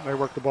Washington. They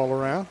work the ball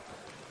around.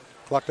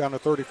 Clock down to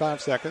 35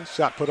 seconds.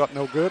 Shot put up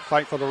no good.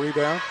 Fight for the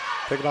rebound.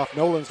 Take it off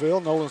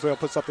Nolansville. Nolansville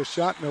puts up the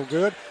shot, no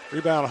good.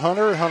 Rebound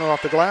Hunter. Hunter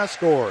off the glass,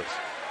 scores.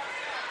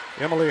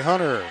 Emily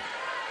Hunter.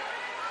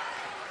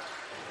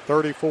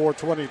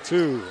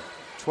 34-22.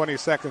 20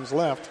 seconds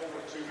left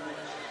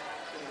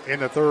in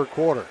the third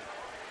quarter.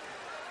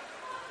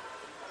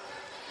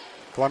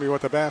 Columbia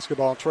with the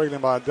basketball, trailing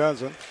by a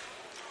dozen.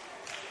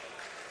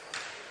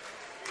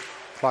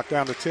 Clock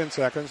down to 10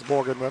 seconds.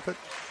 Morgan with it.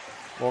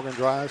 Morgan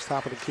drives,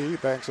 top of the key,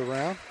 backs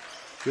around.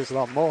 Gives it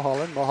off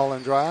Mulholland.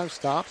 Mulholland drives,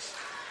 stops.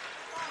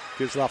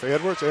 Gives it off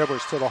Edwards.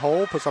 Edwards to the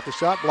hole, puts up the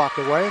shot, blocked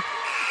away.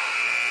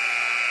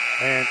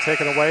 And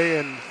taken away,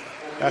 and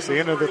that's the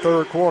end of the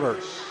third quarter.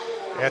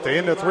 At the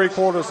end of three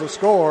quarters, the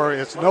score,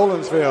 it's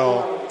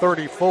Nolansville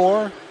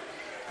 34,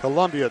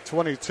 Columbia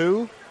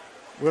 22.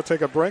 We'll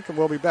take a break, and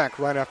we'll be back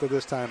right after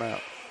this timeout.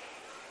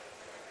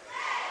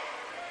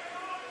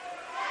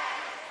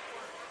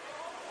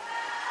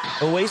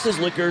 Oasis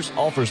Liquors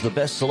offers the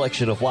best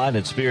selection of wine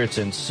and spirits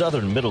in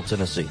southern Middle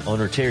Tennessee.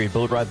 Owner Terry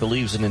Boatwright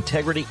believes in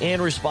integrity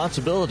and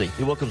responsibility.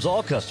 He welcomes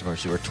all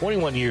customers who are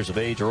 21 years of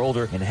age or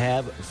older and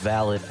have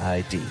valid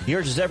ID. He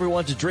urges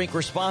everyone to drink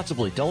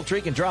responsibly. Don't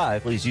drink and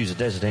drive. Please use a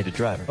designated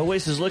driver.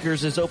 Oasis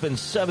Liquors is open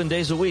 7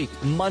 days a week,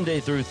 Monday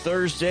through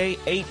Thursday,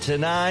 8 to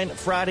 9,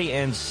 Friday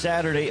and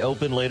Saturday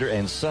open later,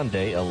 and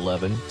Sunday,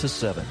 11 to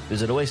 7.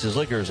 Visit Oasis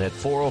Liquors at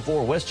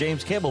 404 West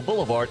James Campbell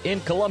Boulevard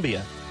in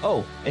Columbia.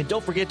 Oh, and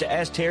don't forget to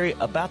ask Terry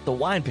about the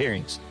wine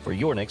pairings for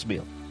your next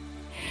meal.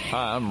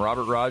 Hi, I'm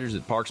Robert Rogers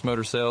at Parks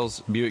Motor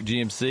Sales Buick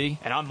GMC.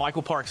 And I'm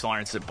Michael Parks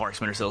Lawrence at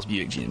Parks Motor Sales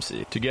Buick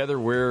GMC. Together,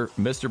 we're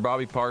Mr.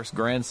 Bobby Parks'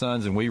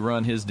 grandsons, and we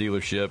run his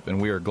dealership, and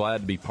we are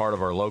glad to be part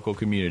of our local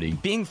community.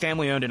 Being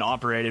family-owned and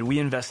operated, we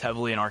invest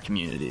heavily in our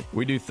community.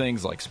 We do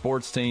things like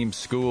sports teams,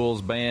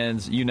 schools,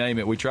 bands, you name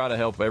it. We try to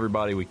help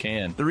everybody we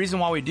can. The reason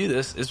why we do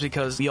this is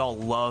because we all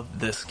love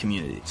this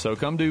community. So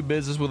come do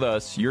business with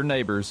us, your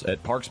neighbors,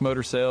 at Parks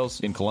Motor Sales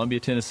in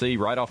Columbia, Tennessee,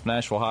 right off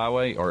Nashville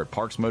Highway, or at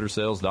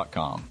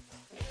parksmotorsales.com.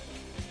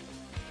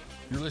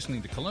 You're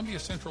listening to Columbia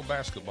Central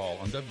Basketball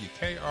on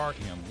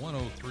WKRM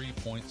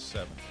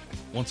 103.7.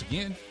 Once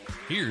again,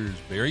 here's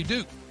Barry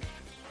Duke.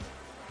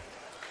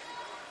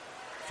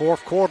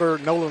 Fourth quarter,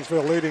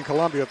 Nolansville leading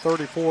Columbia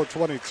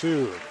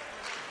 34-22.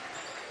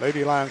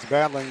 Lady Lions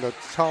battling the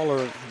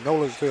taller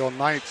Nolansville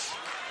Knights,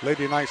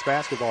 Lady Knights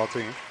basketball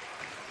team.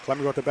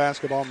 Columbia with the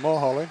basketball.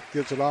 Mulholland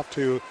gives it off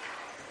to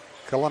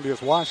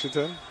Columbia's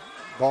Washington.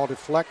 Ball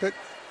deflected.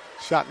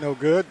 Shot no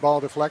good. Ball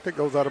deflected.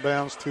 Goes out of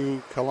bounds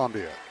to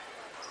Columbia.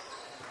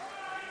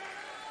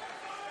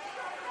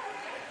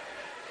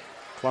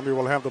 Columbia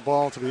will have the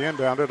ball to be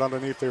inbounded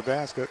underneath their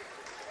basket.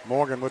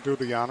 Morgan will do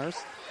the honors.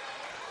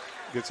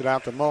 Gets it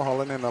out to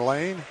Mulholland in the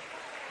lane.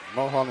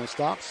 Mulholland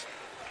stops.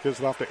 Gives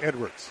it off to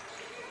Edwards.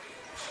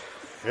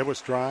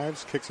 Edwards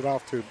drives. Kicks it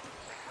off to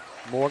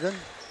Morgan.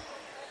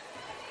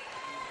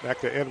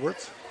 Back to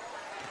Edwards.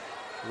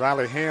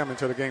 Riley Ham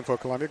into the game for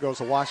Columbia. Goes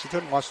to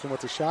Washington. Washington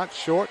with the shot.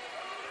 Short.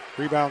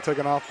 Rebound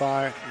taken off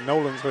by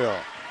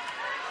Nolansville.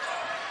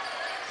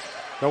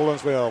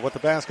 Nolansville with the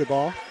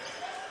basketball.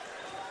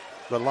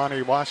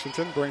 Lonnie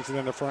Washington brings it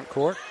in the front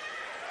court.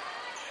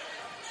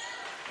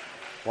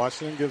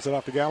 Washington gives it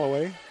off to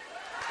Galloway.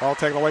 Ball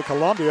taken away.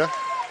 Columbia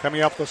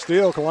coming up the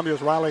steal.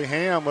 Columbia's Riley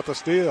Ham with the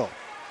steal.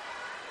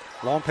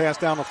 Long pass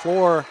down the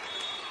floor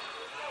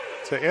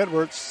to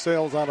Edwards.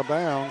 Sails out of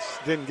bounds.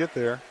 Didn't get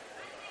there.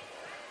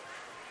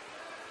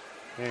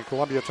 And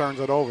Columbia turns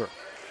it over.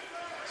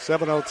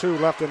 7:02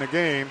 left in the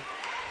game.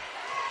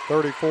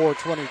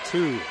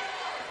 34-22.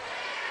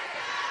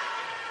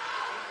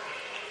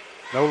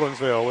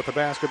 Nolansville with the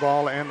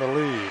basketball and the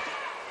lead.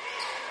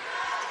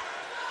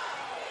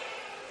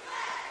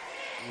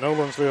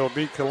 Nolansville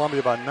beat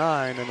Columbia by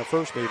 9 in the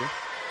first meeting.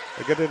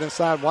 They get it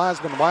inside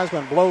Wiseman.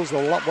 Wiseman blows the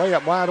way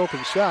up wide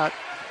open shot.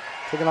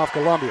 Taking off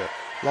Columbia.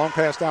 Long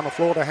pass down the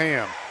floor to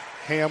Ham.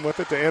 Ham with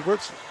it to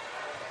Edwards.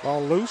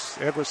 Ball loose.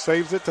 Edwards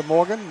saves it to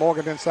Morgan.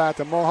 Morgan inside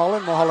to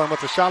Mulholland. Mulholland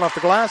with the shot off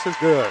the glass is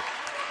good.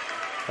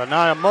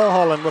 Anaya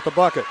Mulholland with the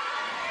bucket.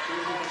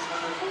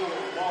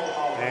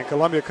 And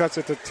Columbia cuts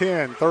it to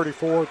 10,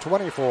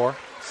 34-24.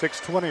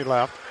 6:20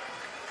 left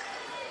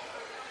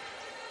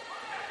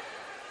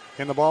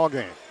in the ball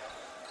game.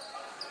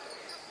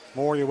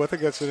 Moria with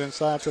it, gets it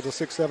inside to the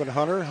 6'7"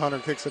 Hunter. Hunter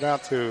kicks it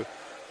out to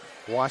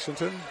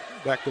Washington.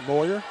 Back to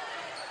Moyer.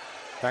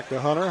 Back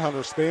to Hunter.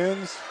 Hunter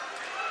spins.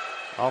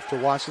 Off to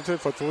Washington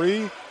for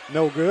three.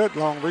 No good.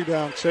 Long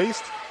rebound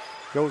chased.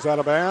 Goes out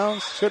of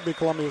bounds. Should be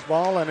Columbia's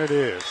ball, and it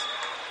is.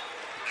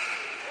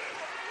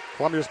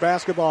 Columbia's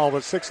basketball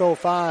with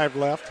 6:05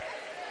 left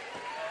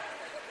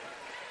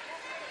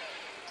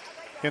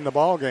in the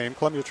ball game.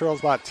 Columbia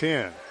trails by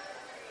 10.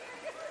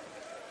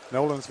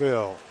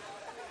 Nolansville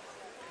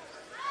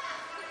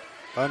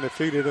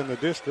undefeated in the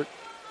district.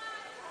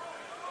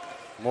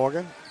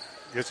 Morgan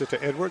gets it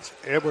to Edwards.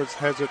 Edwards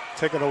has it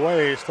taken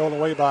away, stolen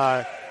away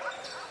by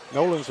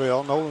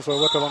Nolansville.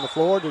 Nolansville with it on the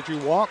floor. Did you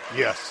walk?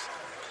 Yes.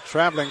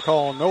 Traveling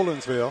call,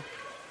 Nolansville.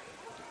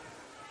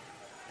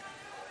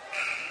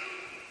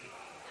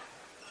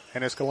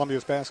 And it's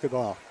Columbia's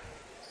basketball.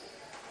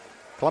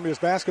 Columbia's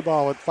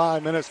basketball with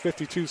 5 minutes,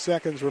 52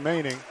 seconds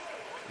remaining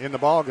in the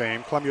ball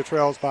game. Columbia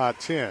trails by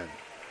 10,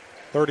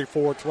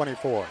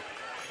 34-24.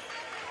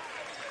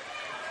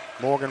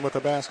 Morgan with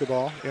the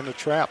basketball in the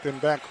trap in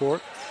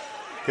backcourt.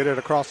 Get it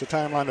across the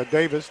timeline to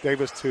Davis.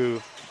 Davis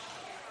to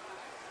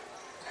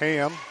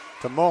Ham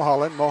to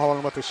Mulholland.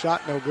 Mulholland with the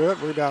shot, no good.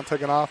 Rebound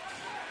taken off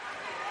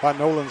by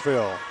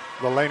Nolansville.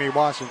 Delaney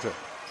Washington.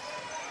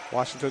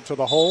 Washington to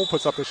the hole,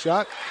 puts up the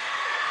shot.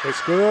 It's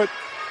good.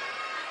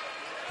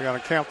 They're going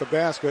to count the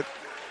basket.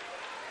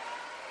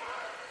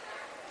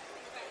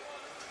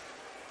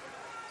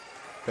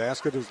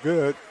 Basket is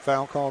good.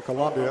 Foul call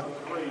Columbia.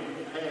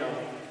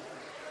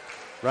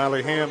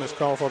 Riley Ham is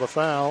called for the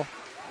foul.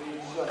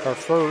 Her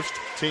first,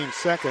 team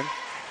second.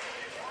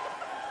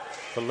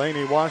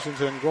 Delaney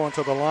Washington going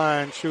to the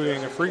line,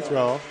 shooting a free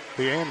throw.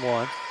 The and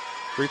one.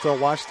 Free throw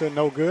Washington,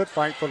 no good.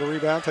 Fight for the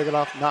rebound. Take it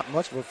off, not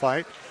much of a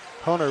fight.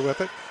 Hunter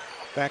with it.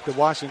 Back to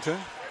Washington.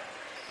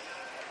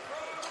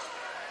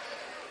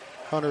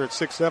 Hunter at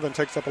 6'7",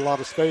 takes up a lot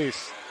of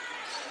space.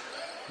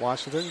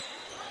 Washington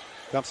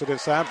dumps it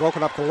inside.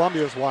 Broken up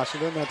Columbia's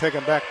Washington. Then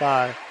taken back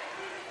by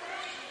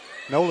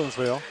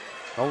Nolansville.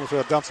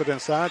 Nolansville dumps it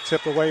inside.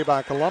 Tipped away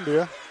by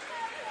Columbia.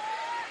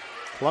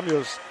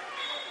 Columbia's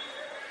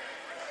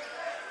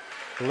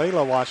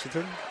Layla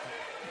Washington.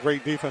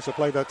 Great defensive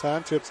play that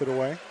time. Tips it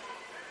away.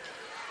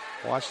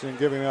 Washington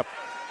giving up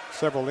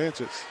several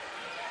inches.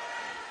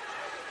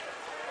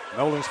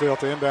 Nolansville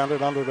to inbound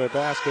it under the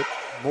basket.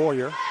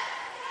 Moyer.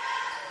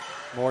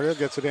 Moyer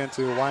gets it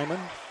into Wyman.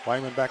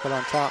 Wyman back it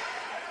on top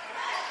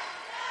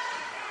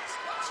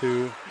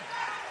to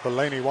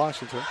Delaney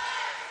Washington.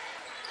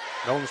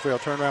 Nolansville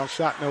turnaround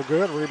shot, no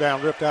good.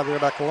 Rebound ripped out of there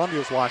by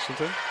Columbia's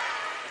Washington.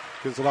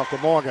 Gives it off to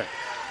Morgan.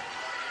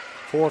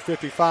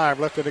 4:55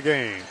 left in the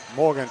game.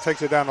 Morgan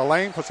takes it down the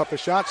lane, puts up the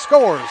shot,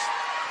 scores.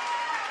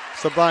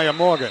 Sabaya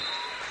Morgan.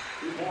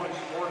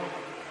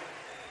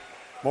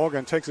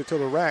 Morgan takes it to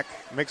the rack,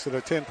 makes it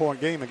a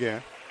 10-point game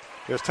again.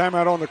 There's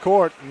timeout on the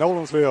court.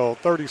 Nolansville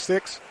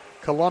 36,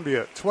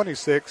 Columbia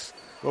 26.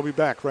 We'll be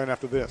back right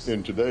after this.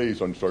 In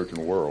today's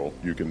uncertain world,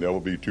 you can never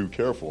be too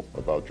careful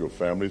about your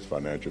family's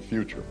financial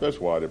future. That's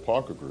why the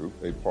Parker Group,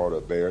 a part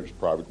of Baird's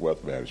Private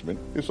Wealth Management,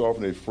 is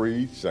offering a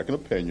free second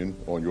opinion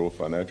on your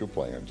financial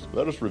plans.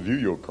 Let us review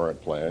your current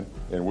plan,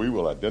 and we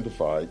will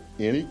identify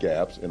any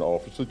gaps and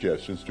offer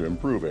suggestions to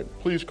improve it.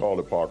 Please call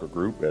the Parker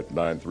Group at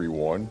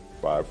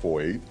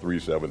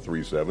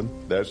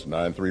 931-548-3737. That's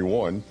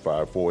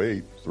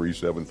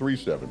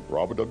 931-548-3737.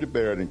 Robert W.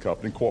 Baird and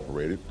Company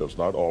Incorporated does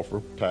not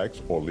offer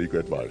tax or legal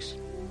advice.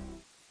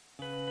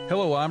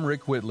 Hello, I'm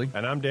Rick Whitley.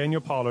 And I'm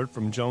Daniel Pollard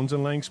from Jones &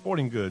 Lang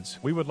Sporting Goods.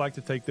 We would like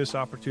to take this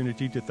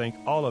opportunity to thank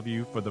all of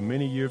you for the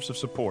many years of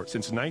support.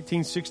 Since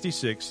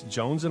 1966,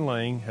 Jones &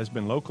 Lang has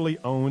been locally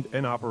owned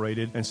and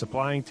operated and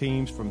supplying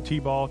teams from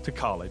T-ball to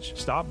college.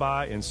 Stop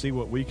by and see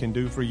what we can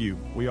do for you.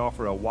 We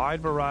offer a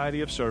wide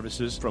variety of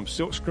services from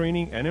silk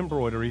screening and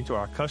embroidery to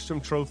our custom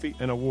trophy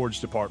and awards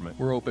department.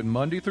 We're open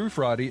Monday through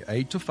Friday,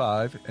 8 to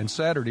 5, and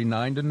Saturday,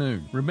 9 to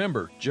noon.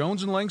 Remember,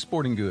 Jones & Lang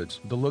Sporting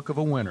Goods, the look of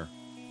a winner.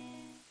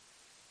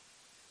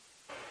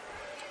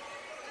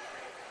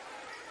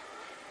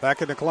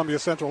 Back in the Columbia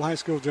Central High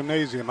School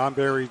Gymnasium, I'm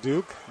Barry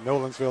Duke.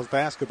 Nolansville's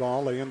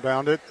basketball. They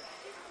inbound it.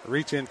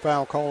 Reach-in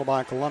foul called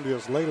by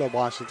Columbia's Layla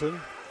Washington.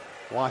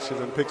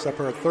 Washington picks up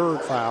her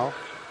third foul.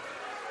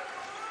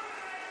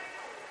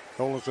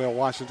 Nolansville,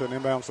 Washington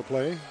inbounds the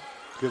play.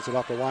 Gives it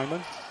off to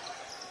Wyman.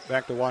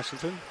 Back to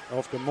Washington.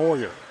 Off to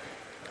Moyer.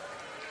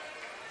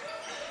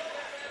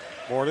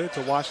 Moyer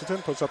to Washington.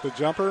 Puts up the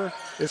jumper.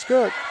 It's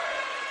good.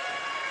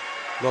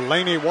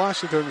 Delaney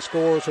Washington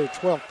scores her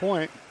 12th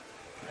point.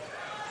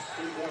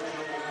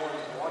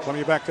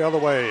 Columbia back the other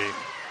way.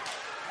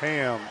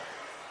 Ham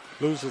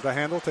loses the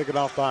handle. Taken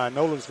off by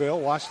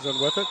Nolansville. Washington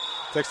with it.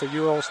 Takes the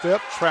Euro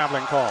step.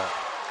 Traveling call.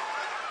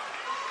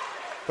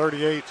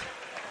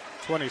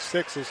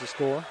 38-26 is the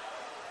score.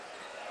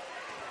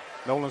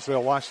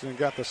 Nolansville, Washington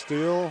got the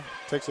steal.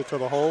 Takes it to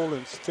the hole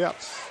and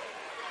steps.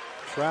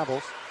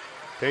 Travels.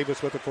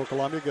 Davis with it for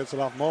Columbia. Gets it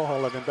off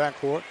Mulholland in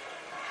backcourt.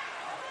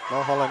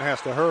 Mulholland has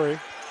to hurry.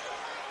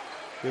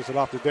 Gives it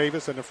off to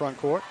Davis in the front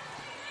court.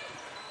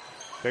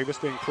 Davis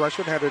being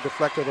pressured, had it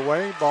deflected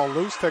away. Ball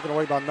loose, taken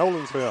away by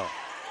Nolansville.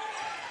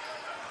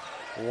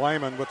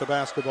 Wyman with the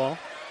basketball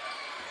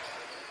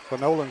for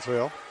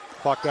Nolansville.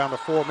 Clock down to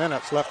 4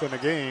 minutes left in the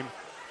game.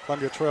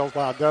 Columbia trails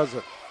by a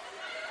dozen.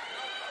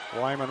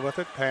 Wyman with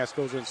it. Pass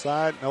goes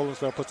inside.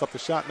 Nolansville puts up the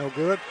shot, no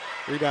good.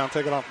 Rebound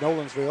taken off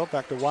Nolansville.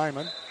 Back to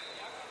Wyman.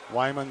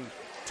 Wyman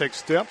takes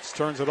steps,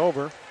 turns it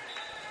over,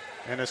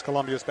 and it's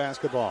Columbia's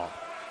basketball.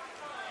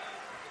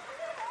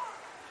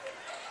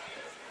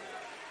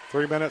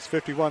 3 minutes,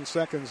 51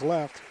 seconds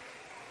left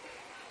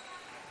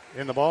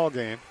in the ball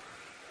game.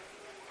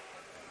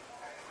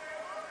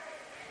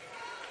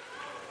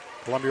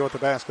 Columbia with the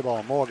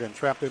basketball. Morgan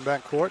trapped in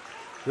backcourt.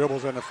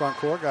 Dribbles in the front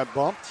court. Got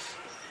bumped.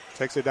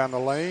 Takes it down the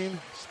lane.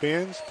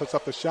 Spins. Puts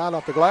up the shot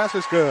off the glass.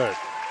 It's good.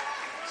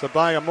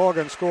 Sabaya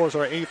Morgan scores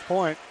her 8th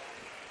point.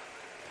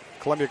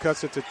 Columbia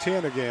cuts it to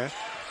 10 again.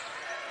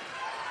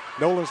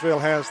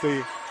 Nolansville has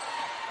the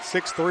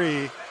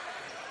 6'3"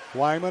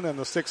 Wyman and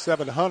the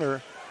 6'7"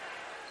 Hunter.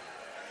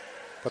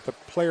 But the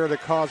player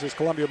that causes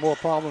Columbia more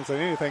problems than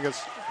anything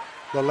is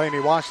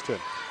Delaney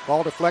Washington.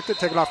 Ball deflected,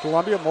 taken off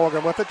Columbia.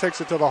 Morgan with it,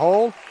 takes it to the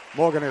hole.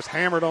 Morgan is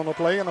hammered on the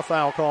play and a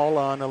foul call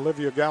on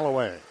Olivia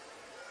Galloway.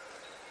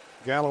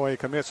 Galloway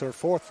commits her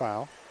 4th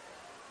foul.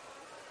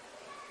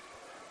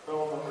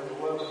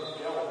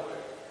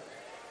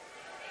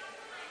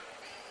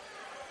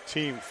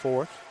 Team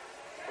 4th.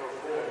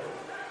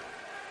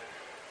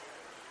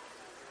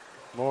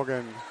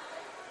 Morgan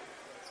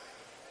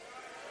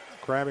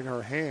grabbing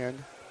her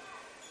hand.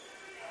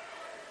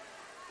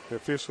 The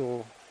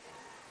official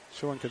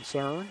showing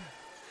concern.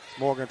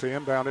 Morgan to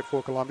inbound it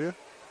for Columbia.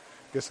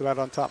 Gets it out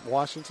on top.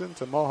 Washington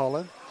to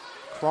Mulholland.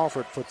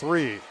 Crawford for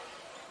 3.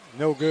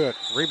 No good.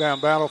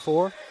 Rebound battle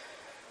for.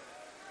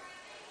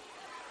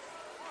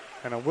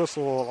 And a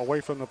whistle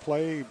away from the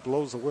play.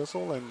 Blows the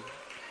whistle and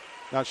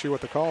not sure what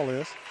the call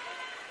is.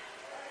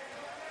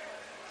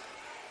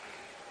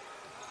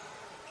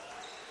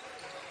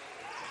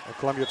 And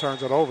Columbia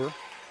turns it over.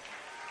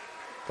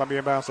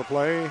 Columbia inbounds the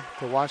play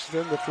to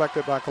Washington,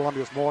 deflected by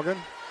Columbia's Morgan.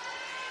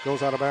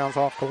 Goes out of bounds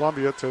off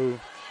Columbia to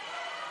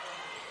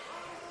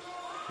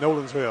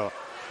Nolansville.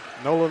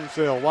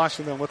 Nolansville,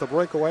 Washington with a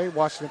breakaway.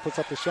 Washington puts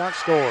up the shot,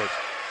 scores.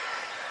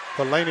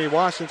 Delaney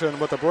Washington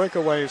with a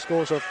breakaway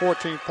scores her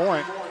 14th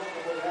point.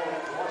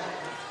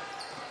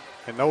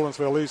 And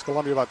Nolansville leads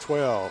Columbia by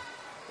 12.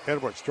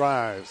 Edwards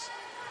drives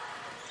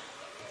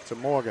to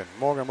Morgan.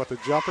 Morgan with the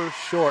jumper,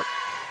 short.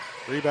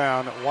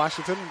 Rebound,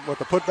 Washington with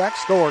the putback,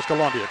 scores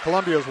Columbia.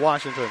 Columbia's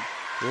Washington.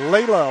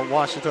 Layla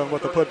Washington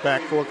with the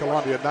putback for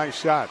Columbia. Nice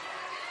shot.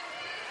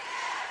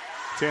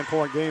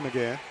 10-point game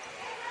again.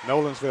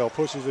 Nolansville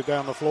pushes it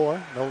down the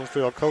floor.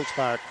 Nolansville coached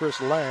by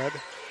Chris Ladd.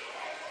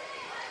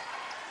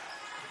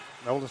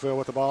 Nolansville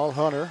with the ball.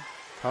 Hunter.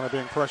 Hunter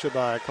being pressured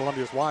by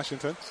Columbia's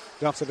Washington.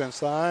 Dumps it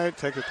inside.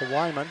 Takes it to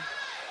Wyman.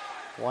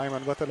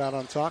 Wyman with it out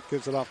on top,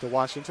 gives it off to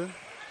Washington.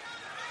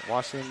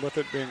 Washington with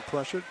it, being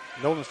pressured.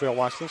 Nolansville,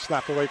 Washington,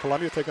 slapped away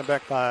Columbia, taken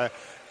back by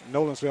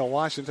Nolansville,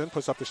 Washington.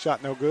 Puts up the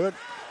shot, no good.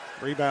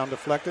 Rebound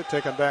deflected,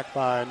 taken back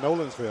by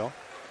Nolansville.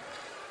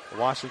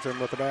 Washington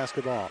with the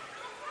basketball.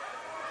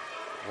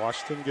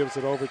 Washington gives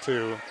it over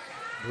to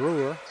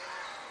Brewer.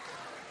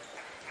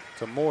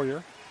 To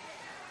Moyer.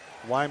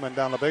 Wyman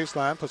down the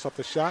baseline, puts up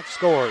the shot,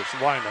 scores.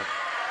 Wyman.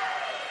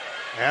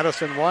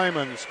 Addison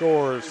Wyman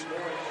scores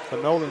for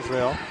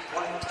Nolansville.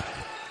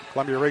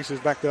 Columbia races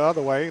back the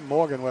other way.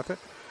 Morgan with it.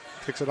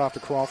 Kicks it off to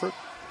Crawford.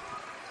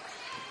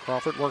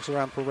 Crawford works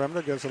around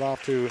perimeter, gives it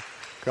off to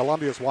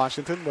Columbia's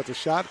Washington with the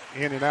shot.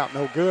 In and out,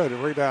 no good. A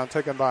rebound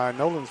taken by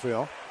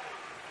Nolansville.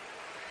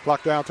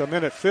 Clock down to a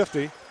minute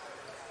 50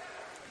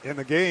 in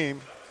the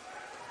game.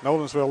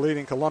 Nolansville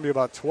leading Columbia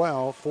by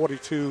 12,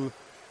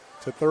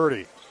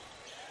 42-30.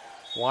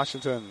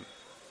 Washington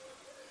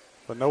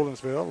for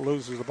Nolansville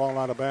loses the ball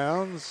out of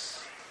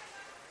bounds.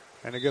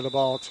 And they give the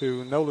ball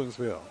to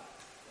Nolansville.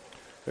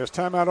 There's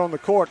timeout on the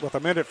court with a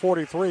minute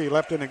 43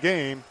 left in the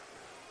game.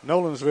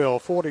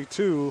 Nolansville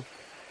 42,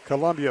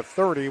 Columbia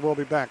 30. We'll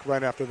be back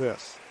right after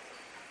this.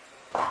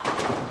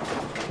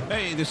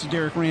 Hey, this is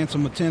Derek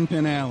Ransom with 10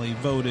 Pin Alley,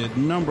 voted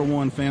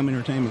 #1 family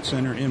entertainment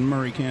center in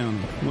Murray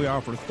County. We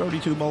offer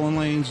 32 bowling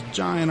lanes,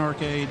 giant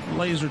arcade,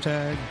 laser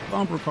tag,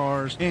 bumper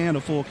cars, and a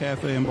full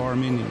cafe and bar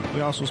menu.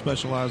 We also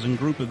specialize in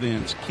group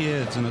events,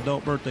 kids and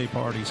adult birthday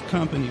parties,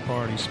 company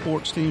parties,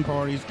 sports team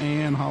parties,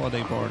 and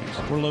holiday parties.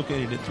 We're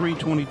located at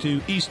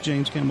 322 East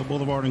James Campbell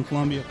Boulevard in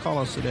Columbia. Call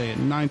us today at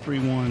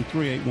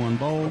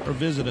 931-381-BOWL or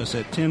visit us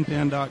at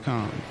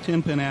 10pin.com.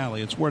 10 Pin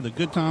Alley, it's where the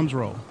good times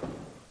roll.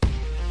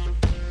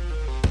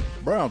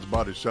 Brown's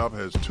Body Shop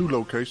has 2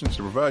 locations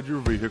to provide your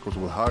vehicles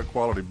with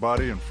high-quality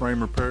body and frame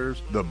repairs,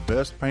 the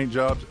best paint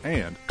jobs,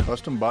 and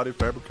custom body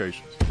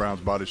fabrications. Brown's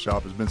Body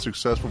Shop has been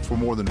successful for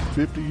more than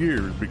 50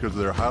 years because of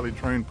their highly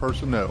trained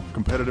personnel,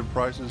 competitive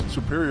prices,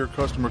 superior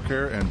customer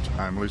care, and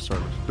timely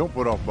service. Don't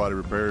put off body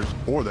repairs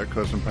or that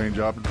custom paint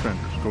job at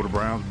Fenders. Go to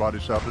Brown's Body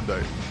Shop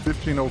today.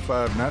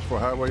 1505 Nashville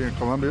Highway in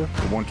Columbia,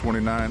 or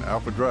 129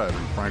 Alpha Drive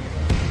in Franklin.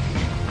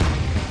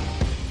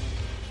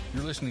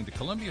 You're listening to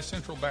Columbia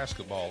Central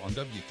Basketball on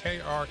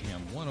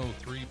WKRM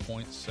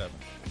 103.7.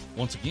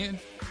 Once again,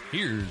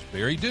 here's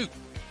Barry Duke.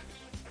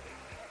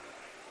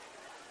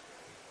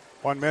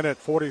 1 minute,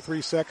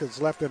 43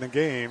 seconds left in the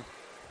game.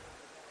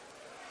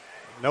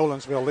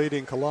 Nolansville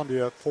leading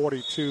Columbia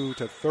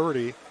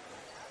 42-30.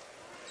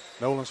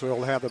 Nolansville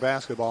will have the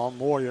basketball.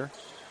 Moyer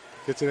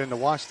gets it into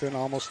Washington,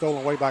 almost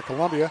stolen away by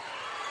Columbia.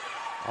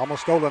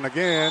 Almost stolen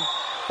again.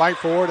 Fight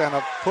for it and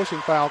a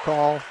pushing foul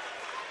call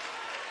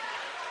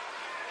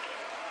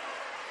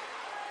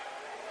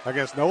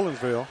against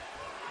Nolansville.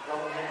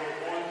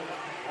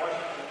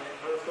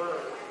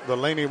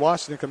 Delaney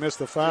Washington commits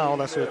the foul.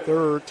 That's her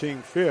third,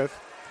 team fifth.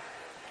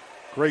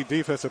 Great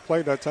defensive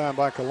play that time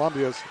by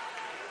Columbia's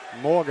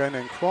Morgan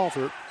and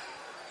Crawford.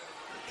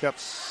 Kept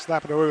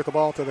slapping away with the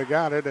ball till they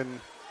got it, and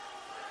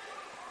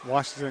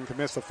Washington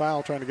commits the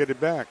foul trying to get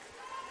it back.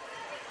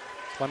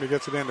 Columbia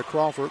gets it into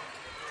Crawford.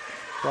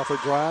 Crawford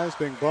drives,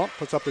 being bumped,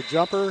 puts up the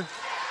jumper.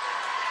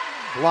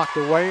 Blocked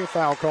away,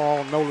 foul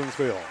call,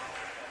 Nolansville.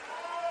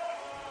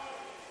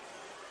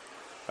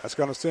 That's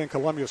going to send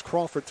Columbia's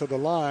Crawford to the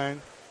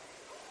line.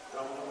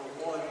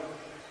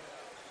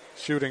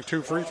 Shooting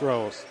 2 free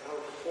throws.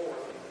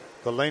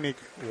 Delaney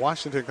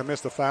Washington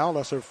commits the foul.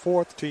 That's her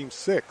fourth, team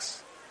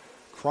 6.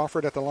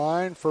 Crawford at the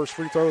line. First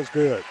free throw is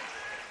good.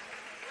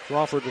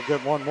 Crawford will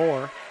get one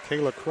more.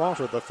 Kayla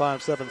Crawford, the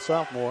 5'7"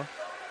 sophomore.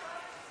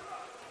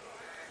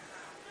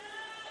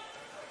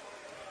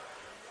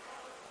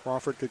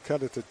 Crawford could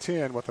cut it to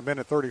 10 with a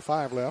minute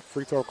 35 left.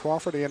 Free throw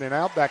Crawford in and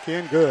out. Back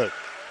in, good.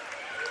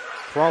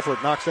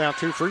 Crawford knocks down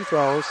 2 free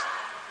throws,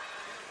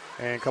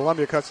 and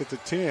Columbia cuts it to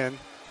 10.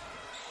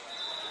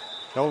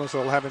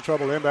 Nolansville having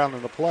trouble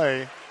inbounding the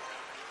play,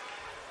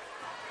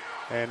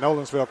 and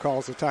Nolansville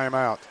calls the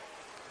timeout.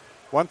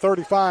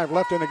 1:35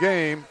 left in the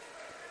game.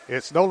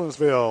 It's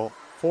Nolansville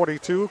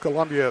 42,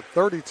 Columbia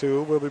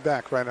 32. We'll be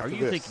back right after this.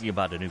 Are you thinking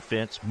about a new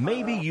fence?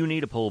 Maybe you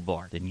need a pole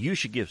barn. Then you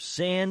should give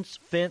Sands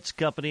Fence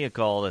Company a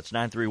call. That's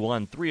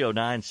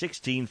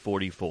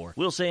 931-309-1644.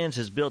 Will Sands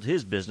has built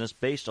his business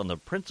based on the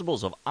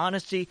principles of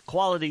honesty,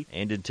 quality,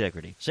 and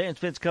integrity. Sands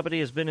Fence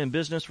Company has been in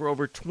business for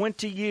over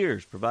 20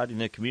 years, providing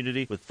the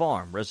community with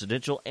farm,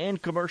 residential,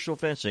 and commercial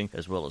fencing,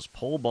 as well as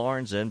pole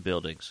barns and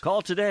buildings.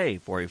 Call today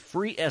for a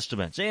free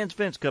estimate. Sands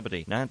Fence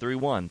Company,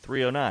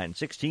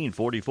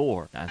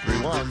 931-309-1644.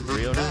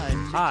 931-309.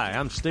 Hi,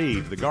 I'm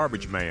Steve, the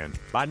garbage man.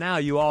 By now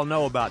you all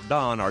know about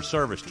Don, our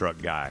service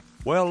truck guy.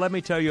 Well, let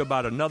me tell you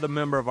about another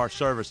member of our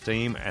service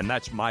team, and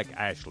that's Mike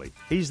Ashley.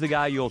 He's the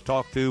guy you'll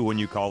talk to when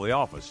you call the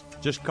office.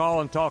 Just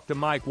call and talk to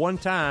Mike one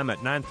time at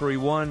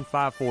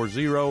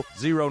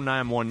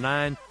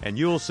 931-540-0919, and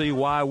you'll see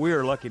why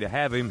we're lucky to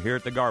have him here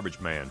at the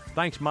Garbage Man.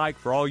 Thanks, Mike,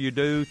 for all you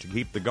do to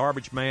keep the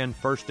Garbage Man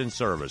first in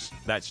service.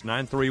 That's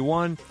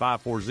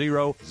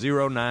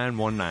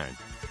 931-540-0919.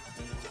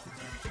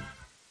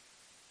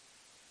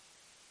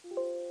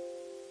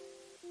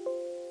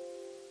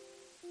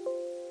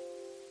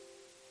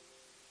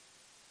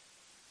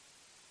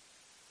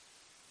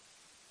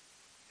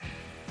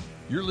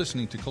 You're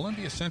listening to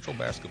Columbia Central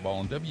Basketball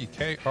on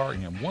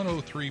WKRM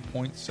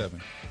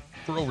 103.7.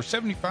 For over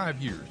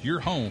 75 years, you're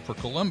home for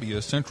Columbia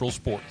Central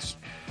Sports.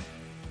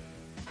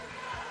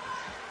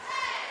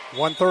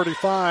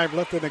 1:35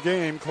 left in the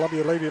game.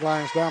 Columbia Lady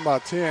Lions down by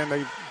 10.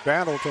 They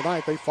battled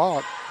tonight. They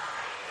fought.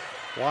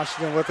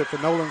 Washington with it for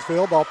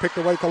Nolansville. Ball picked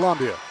away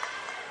Columbia.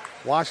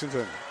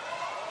 Washington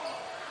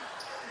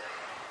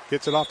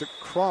gets it off to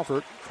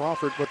Crawford.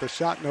 Crawford with the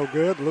shot, no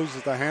good.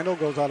 Loses the handle,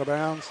 goes out of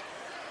bounds.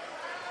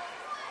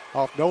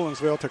 Off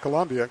Nolansville to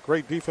Columbia.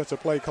 Great defensive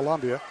play,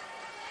 Columbia.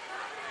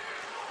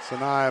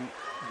 Sanaa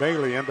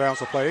Bailey inbounds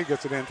the play.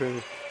 Gets it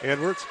into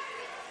Edwards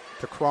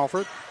to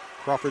Crawford.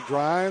 Crawford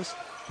drives.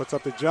 Puts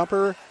up the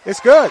jumper. It's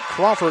good.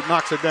 Crawford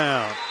knocks it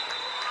down.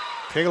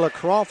 Kayla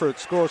Crawford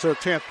scores her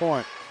 10th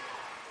point.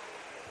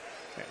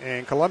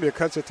 And Columbia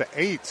cuts it to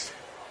 8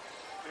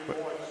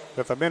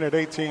 with a minute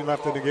 18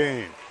 left in the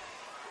game.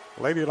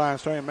 Lady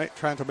Lions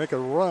trying to make a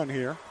run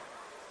here.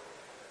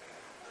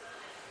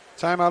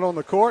 Timeout on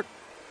the court.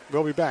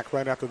 We'll be back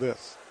right after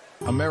this.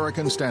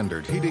 American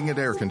Standard Heating and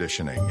Air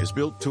Conditioning is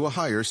built to a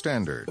higher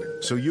standard,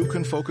 so you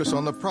can focus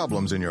on the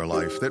problems in your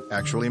life that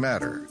actually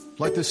matter,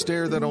 like the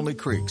stair that only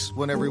creaks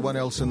when everyone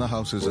else in the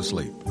house is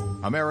asleep.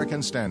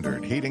 American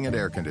Standard Heating and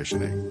Air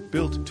Conditioning,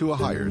 built to a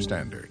higher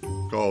standard.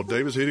 Call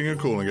Davis Heating and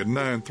Cooling at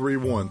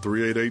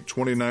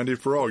 931-388-2090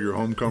 for all your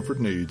home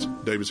comfort needs.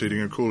 Davis Heating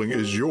and Cooling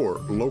is your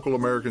local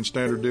American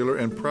Standard dealer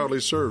and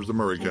proudly serves the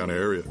Murray County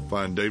area.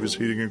 Find Davis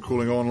Heating and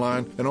Cooling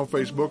online and on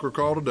Facebook or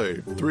call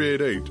today,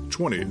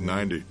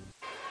 388-2090.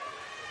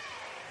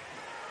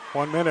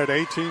 1 minute,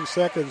 18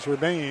 seconds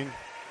remain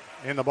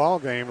in the ball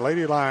game.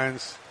 Lady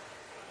Lions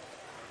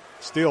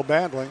still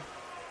battling,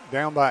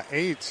 down by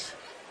 8,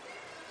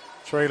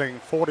 trailing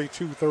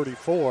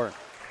 42-34.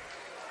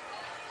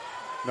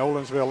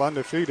 Nolansville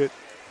undefeated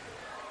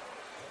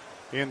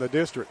in the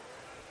district.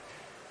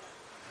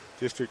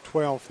 District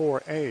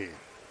 12-4A.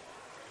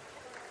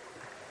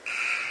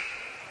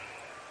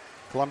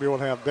 Columbia will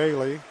have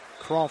Bailey,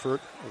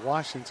 Crawford,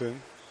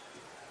 Washington,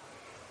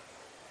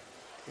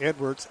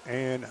 Edwards,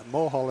 and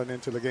Mulholland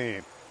into the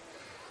game.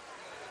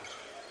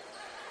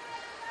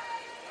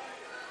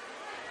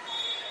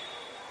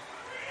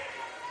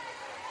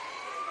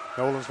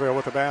 Nolansville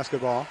with the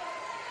basketball.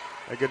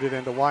 They get it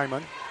into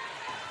Wyman.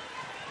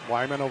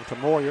 Wyman over to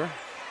Moyer.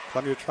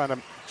 Columbia trying to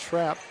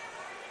trap.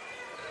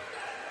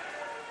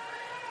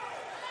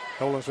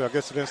 Nolansville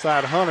gets it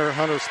inside Hunter.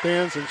 Hunter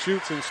spins and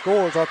shoots and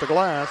scores off the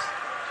glass.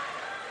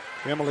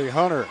 Emily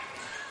Hunter.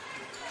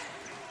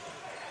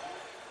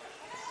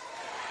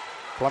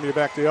 Columbia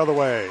back the other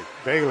way.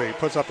 Bailey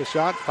puts up the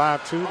shot.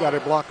 5-2. Got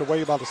it blocked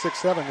away by the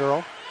 6'7"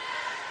 girl.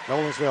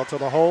 Nolansville to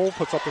the hole.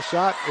 Puts up the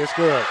shot. It's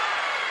good.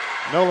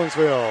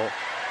 Nolansville.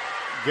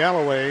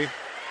 Galloway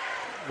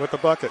with the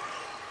bucket.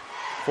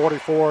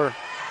 44-34.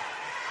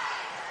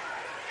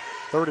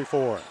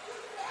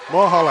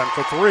 Mulholland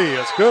for 3.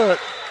 It's good.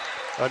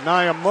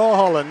 Anaya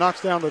Mulholland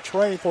knocks down the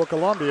tray for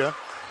Columbia.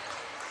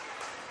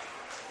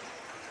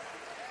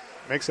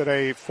 Makes it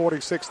a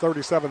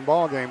 46-37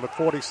 ball game with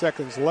 40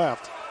 seconds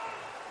left.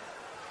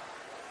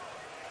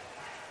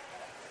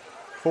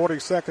 40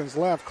 seconds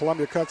left.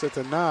 Columbia cuts it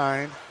to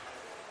 9.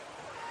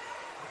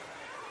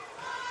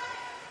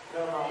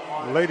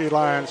 Lady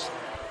Lions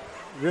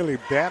really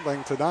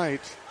battling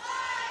tonight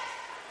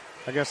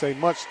against a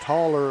much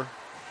taller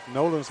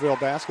Nolansville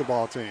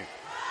basketball team.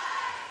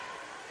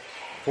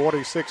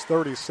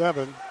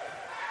 46-37.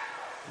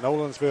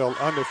 Nolansville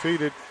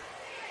undefeated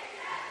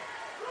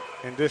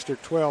in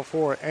District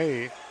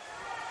 12-4A.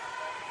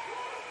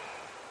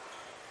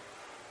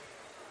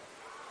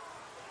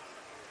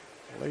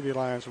 Lady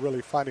Lions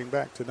really fighting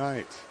back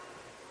tonight.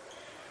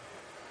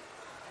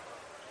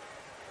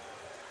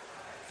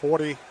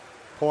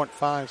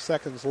 40.5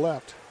 seconds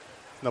left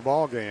in the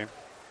ball game.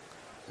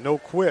 No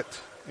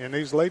quit in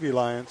these Lady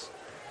Lions,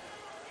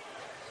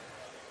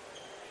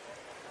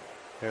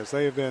 as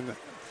they have been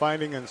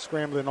fighting and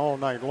scrambling all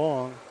night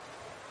long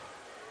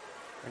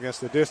against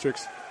the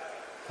district's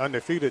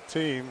undefeated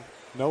team,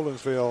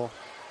 Nolansville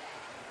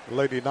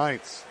Lady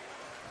Knights.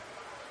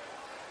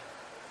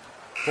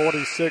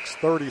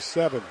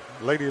 46-37.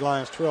 Lady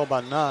Lions trail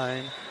by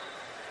 9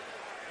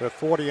 with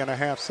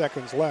 40.5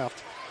 seconds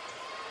left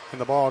in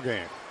the ball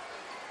game.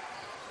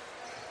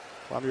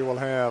 Columbia will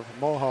have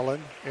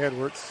Mulholland,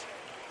 Edwards,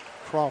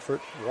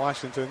 Crawford,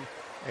 Washington,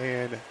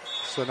 and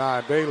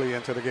Sanaa Bailey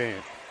into the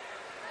game.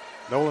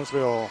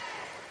 Nolansville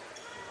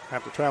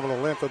have to travel the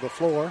length of the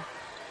floor,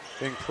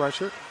 being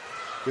pressured.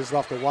 Gives it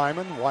off to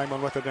Wyman.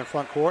 Wyman with it in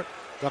front court.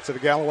 Dumps it to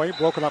Galloway.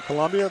 Broken up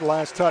Columbia. The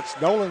last touch.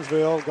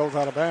 Nolansville goes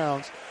out of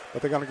bounds,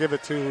 but they're going to give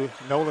it to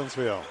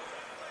Nolansville.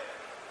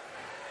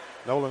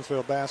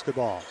 Nolansville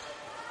basketball.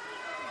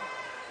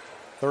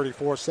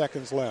 34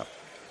 seconds left.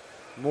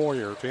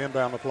 Moyer to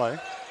inbound the play.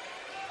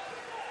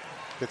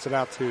 Gets it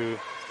out to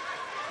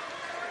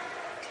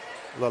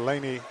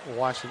Leilani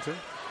Washington.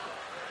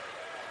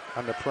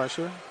 Under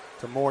pressure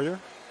to Moyer.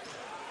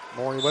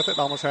 Moyer with it.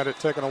 Almost had it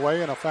taken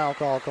away, and a foul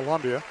call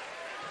Columbia.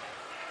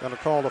 Going to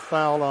call the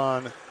foul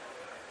on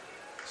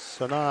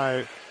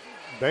Sanaa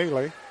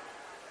Bailey.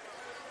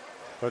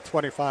 With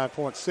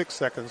 25.6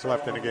 seconds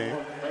left in the game.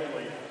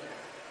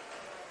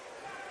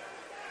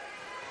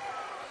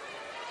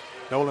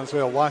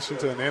 Nolansville,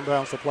 Washington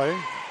inbounds the play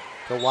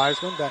to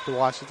Wiseman. Back to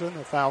Washington.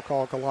 A foul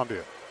called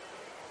Columbia.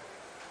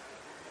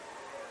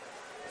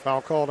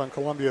 Foul called on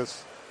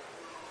Columbia's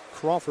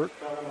Crawford.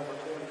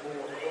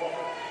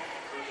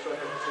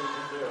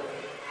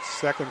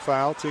 Second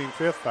foul, team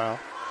fifth foul.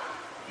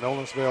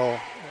 Nolansville,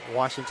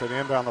 Washington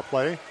inbound the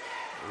play.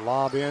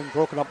 Lob in,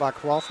 broken up by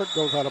Crawford,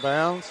 goes out of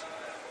bounds.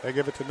 They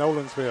give it to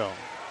Nolansville.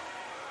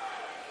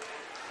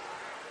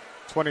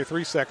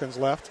 23 seconds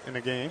left in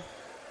the game.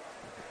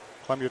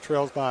 Columbia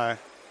trails by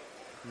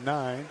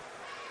 9.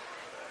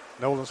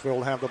 Nolansville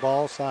will have the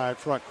ball side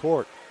front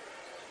court.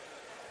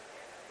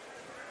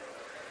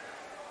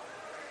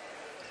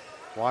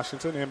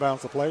 Washington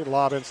inbounds the play.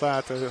 Lob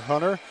inside to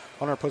Hunter.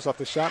 Hunter puts up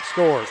the shot,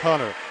 scores.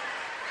 Hunter.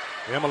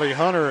 Emily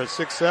Hunter at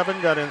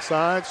 6'7", got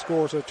inside,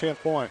 scores her 10th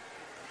point.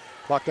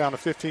 Clock down to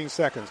 15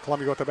 seconds.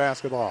 Columbia with the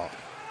basketball.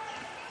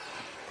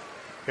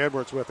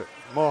 Edwards with it.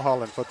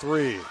 Mulholland for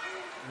three.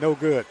 No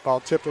good. Ball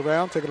tipped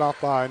around, taken off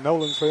by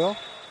Nolansville.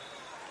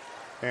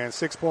 And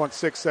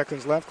 6.6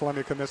 seconds left.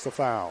 Columbia commits the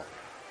foul.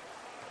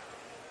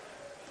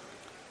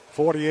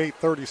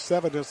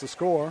 48-37 is the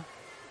score.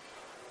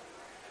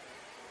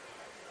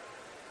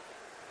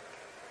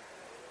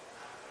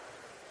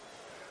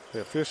 The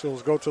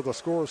officials go to the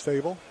scores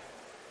table.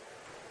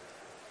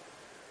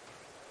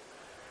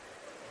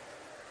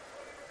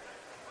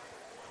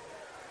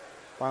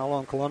 Foul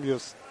on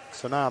Columbia's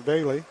Sanaa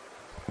Bailey.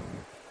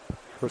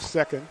 Her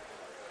second.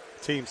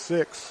 Team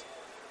 6.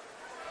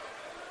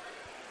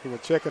 We were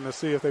checking to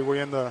see if they were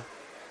in the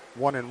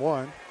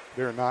 1-and-1.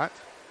 They're not.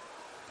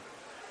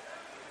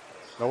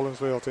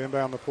 Nolansville to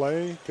inbound the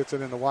play. Gets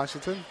it into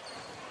Washington.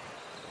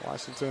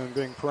 Washington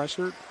being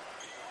pressured.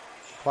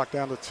 Clock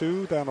down to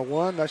 2, down to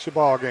 1. That's your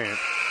ball game.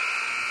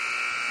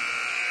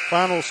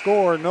 Final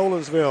score,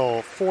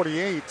 Nolansville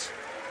 48.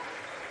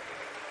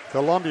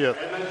 Columbia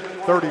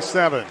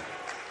 37.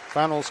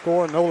 Final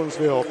score,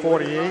 Nolansville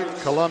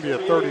 48. Columbia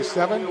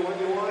 37.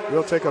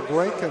 We'll take a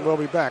break and we'll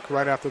be back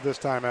right after this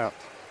timeout.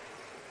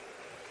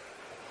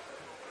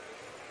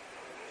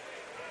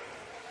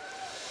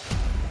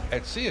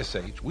 At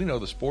CSH, we know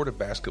the sport of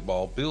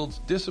basketball builds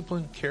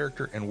discipline,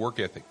 character, and work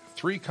ethic.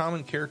 3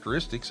 common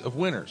characteristics of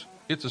winners.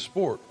 It's a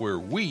sport where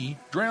we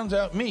drowns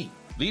out me.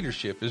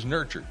 Leadership is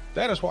nurtured.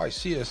 That is why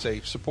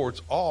CSH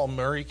supports all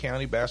Murray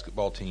County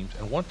basketball teams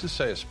and want to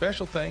say a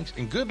special thanks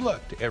and good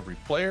luck to every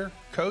player,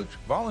 coach,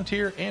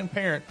 volunteer, and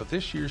parent of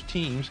this year's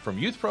teams from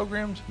youth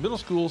programs, middle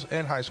schools,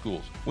 and high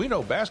schools. We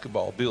know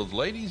basketball builds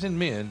ladies and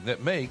men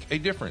that make a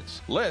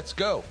difference. Let's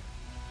go.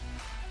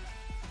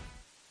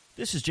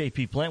 This is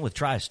JP Plant with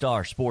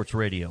TriStar Sports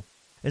Radio.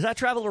 As I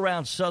travel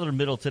around southern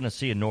Middle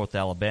Tennessee and North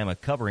Alabama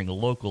covering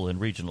local and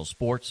regional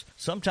sports,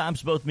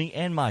 sometimes both me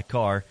and my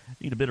car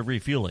need a bit of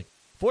refueling.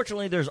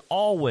 Fortunately, there's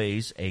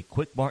always a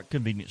Quick Mart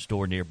convenience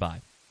store nearby,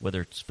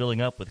 whether it's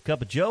filling up with a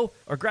cup of joe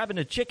or grabbing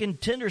a chicken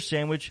tender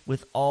sandwich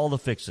with all the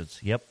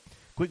fixins. Yep,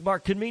 Quick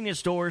Mart convenience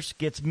stores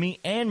gets me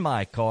and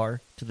my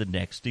car to the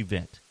next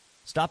event.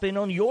 Stop in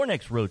on your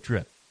next road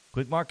trip.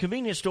 Quick Mart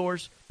convenience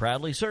stores,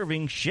 proudly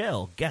serving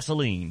Shell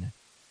gasoline.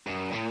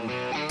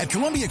 At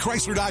Columbia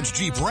Chrysler Dodge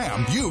Jeep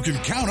Ram, you can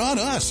count on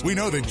us. We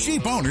know that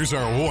Jeep owners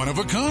are one of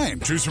a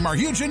kind. Choose from our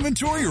huge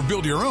inventory or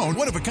build your own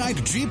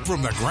one-of-a-kind Jeep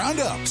from the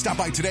ground up. Stop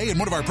by today and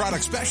one of our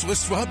product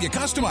specialists will help you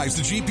customize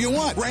the Jeep you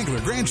want.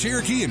 Wrangler, Grand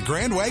Cherokee, and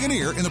Grand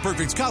Wagoneer in the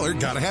perfect color.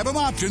 Gotta have them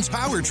options,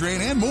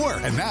 powertrain, and more.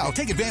 And now,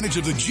 take advantage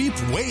of the Jeep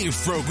Wave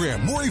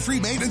program.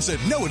 Worry-free maintenance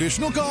at no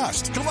additional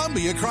cost.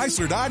 Columbia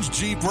Chrysler Dodge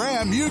Jeep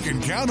Ram, you can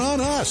count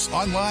on us.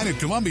 Online at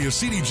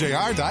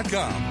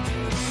ColumbiaCDJR.com.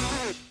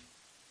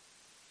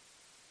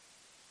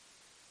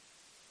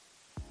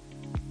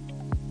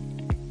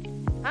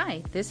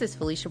 Hi, this is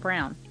Felicia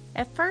Brown.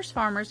 At First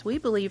Farmers, we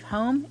believe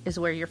home is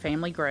where your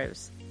family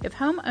grows. If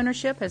home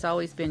ownership has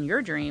always been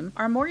your dream,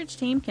 our mortgage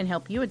team can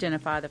help you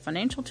identify the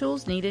financial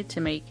tools needed to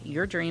make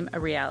your dream a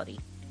reality.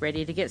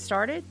 Ready to get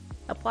started?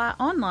 Apply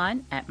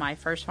online at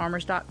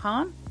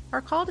myfirstfarmers.com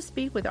or call to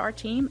speak with our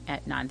team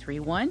at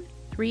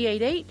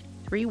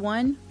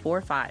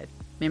 931-388-3145.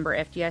 Member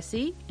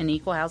FDIC, an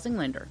equal housing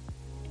lender.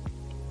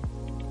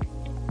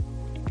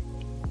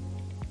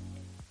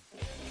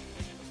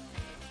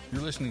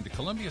 You're listening to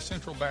Columbia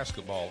Central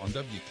Basketball on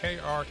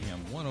WKRM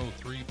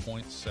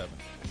 103.7.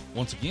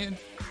 Once again,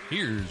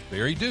 here's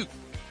Barry Duke.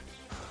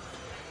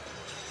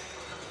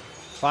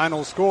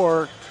 Final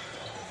score,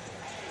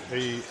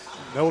 the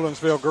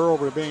Nolansville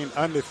girls remain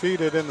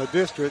undefeated in the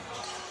district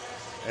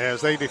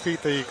as they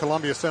defeat the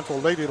Columbia Central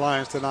Lady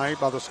Lions tonight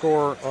by the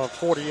score of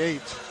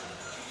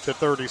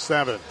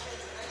 48-37.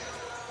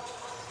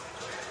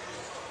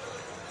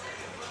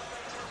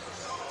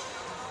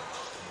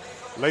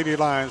 Lady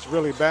Lions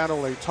really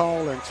battle a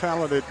tall and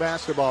talented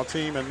basketball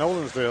team in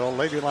Nolansville.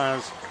 Lady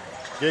Lions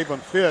gave them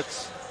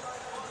fits,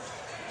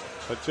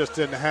 but just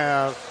didn't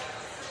have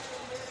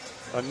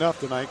enough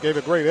tonight. Gave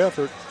a great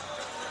effort,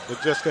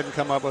 but just couldn't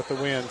come up with the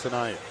win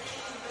tonight.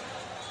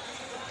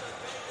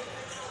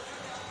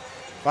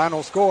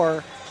 Final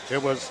score,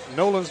 it was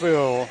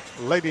Nolansville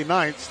Lady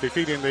Knights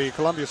defeating the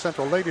Columbia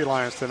Central Lady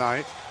Lions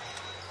tonight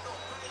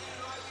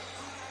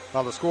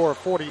by the score of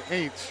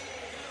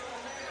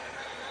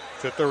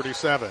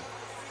 48-37.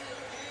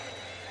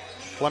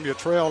 Columbia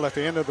trailed at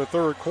the end of the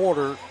third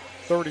quarter,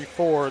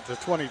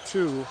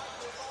 34-22.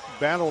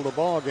 Battled the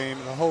ball game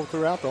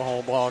throughout the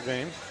whole ball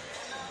game.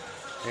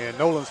 And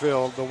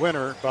Nolansville, the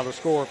winner, by the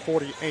score of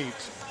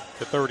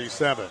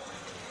 48-37.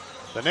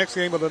 The next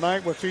game of the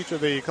night will feature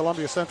the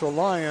Columbia Central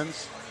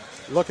Lions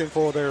looking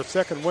for their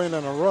second win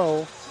in a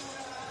row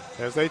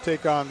as they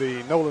take on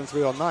the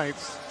Nolansville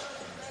Knights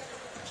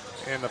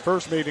in the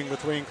first meeting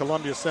between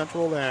Columbia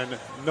Central and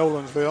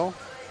Nolansville.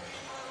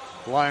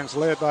 Lions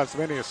led by as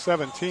many as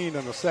 17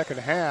 in the second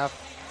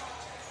half.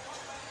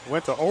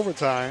 Went to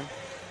overtime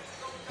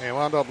and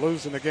wound up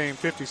losing the game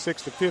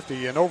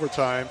 56-50 in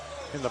overtime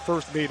in the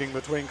first meeting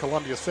between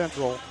Columbia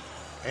Central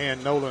and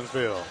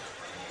Nolansville.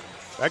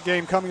 That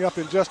game coming up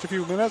in just a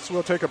few minutes.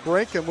 We'll take a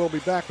break and we'll be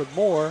back with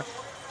more.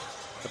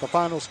 At the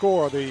final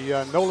score, the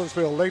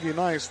Nolansville Lady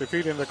Knights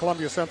defeating the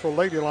Columbia Central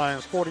Lady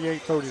Lions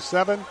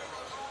 48-37.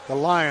 The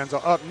Lions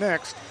are up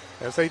next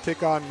as they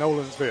take on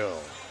Nolansville.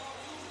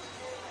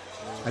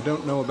 I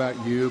don't know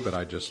about you, but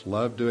I just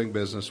love doing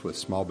business with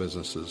small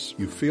businesses.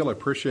 You feel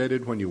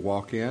appreciated when you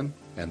walk in,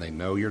 and they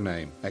know your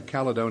name. At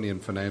Caledonian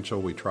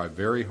Financial, we try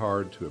very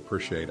hard to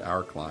appreciate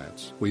our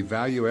clients. We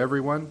value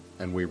everyone,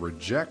 and we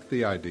reject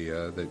the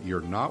idea that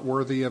you're not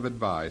worthy of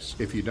advice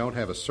if you don't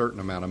have a certain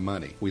amount of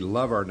money. We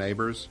love our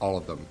neighbors, all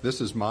of them. This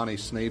is Monty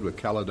Sneed with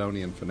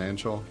Caledonian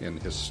Financial in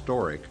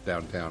historic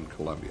downtown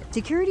Columbia.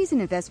 Securities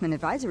and investment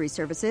advisory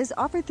services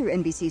offered through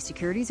NBC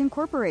Securities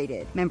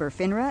Incorporated, member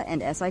FINRA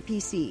and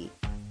SIPC.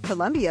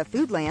 Columbia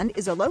Foodland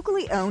is a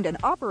locally owned and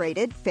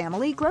operated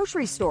family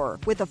grocery store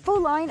with a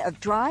full line of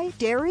dry,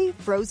 dairy,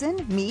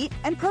 frozen, meat,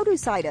 and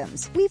produce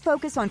items. We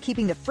focus on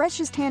keeping the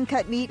freshest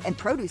hand-cut meat and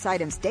produce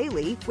items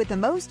daily with the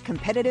most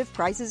competitive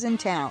prices in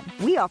town.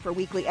 We offer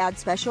weekly ad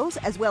specials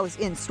as well as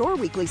in-store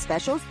weekly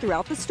specials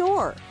throughout the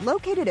store.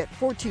 Located at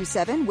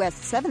 427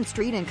 West 7th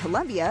Street in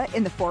Columbia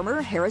in the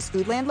former Harris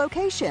Foodland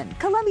location.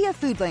 Columbia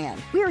Foodland.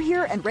 We are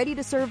here and ready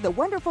to serve the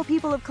wonderful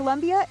people of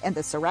Columbia and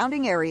the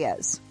surrounding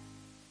areas.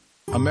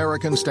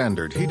 American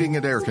Standard Heating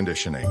and Air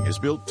Conditioning is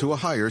built to a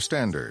higher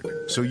standard,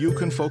 so you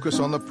can focus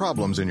on the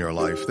problems in your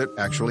life that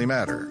actually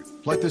matter,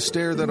 like the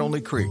stair that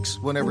only creaks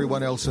when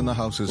everyone else in the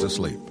house is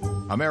asleep.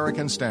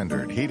 American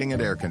Standard Heating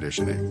and Air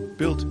Conditioning,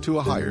 built to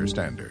a higher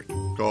standard.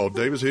 Call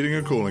Davis Heating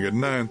and Cooling at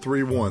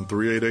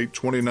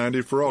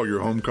 931-388-2090 for all your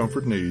home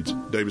comfort needs.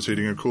 Davis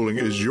Heating and Cooling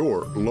is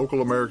your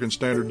local American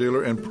Standard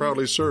dealer and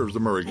proudly serves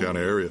the Murray County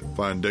area.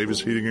 Find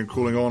Davis Heating and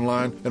Cooling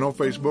online and on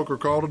Facebook or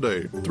call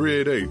today,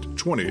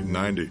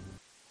 388-2090.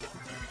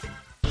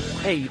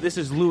 Hey, this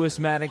is Lewis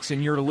Maddox,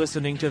 and you're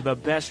listening to the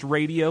best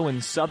radio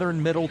in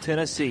southern Middle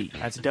Tennessee.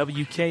 That's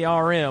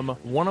WKRM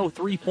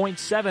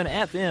 103.7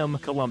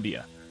 FM,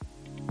 Columbia.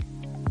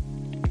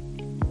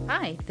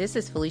 Hi, this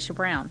is Felicia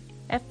Brown.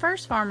 At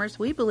First Farmers,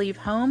 we believe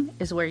home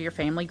is where your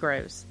family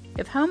grows.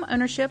 If home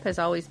ownership has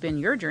always been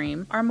your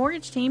dream, our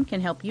mortgage team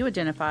can help you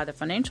identify the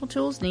financial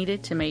tools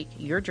needed to make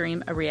your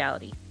dream a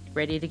reality.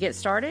 Ready to get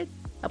started?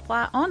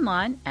 Apply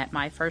online at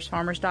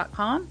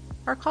myfirstfarmers.com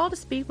or call to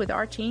speak with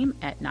our team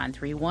at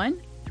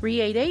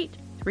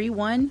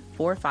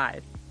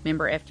 931-388-3145.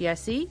 Member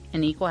FDIC,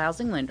 an equal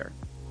housing lender.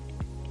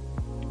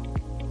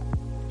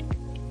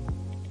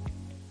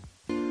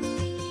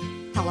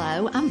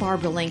 Hello, I'm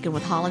Barbara Lincoln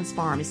with Hollins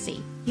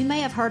Pharmacy. You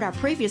may have heard our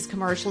previous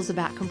commercials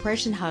about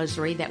compression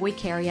hosiery that we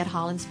carry at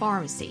Hollins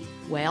Pharmacy.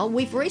 Well,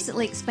 we've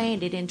recently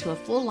expanded into a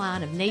full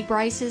line of knee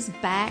braces,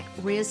 back,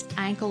 wrist,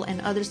 ankle, and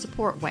other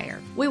support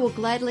wear. We will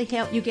gladly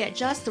help you get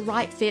just the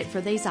right fit for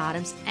these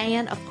items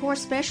and, of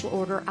course, special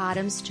order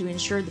items to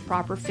ensure the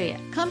proper fit.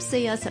 Come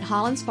see us at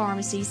Hollins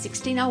Pharmacy,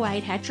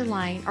 1608 Hatcher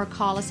Lane, or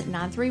call us at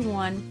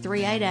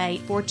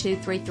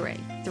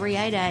 931-388-4233.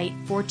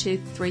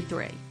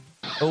 388-4233.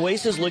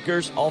 Oasis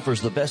Liquors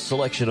offers the best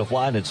selection of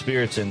wine and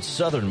spirits in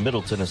southern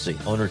Middle Tennessee.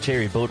 Owner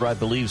Terry Boatwright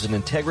believes in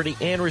integrity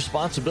and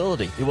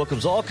responsibility. He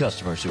welcomes all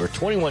customers who are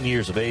 21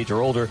 years of age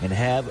or older and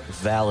have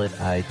valid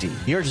ID.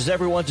 He urges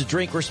everyone to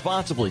drink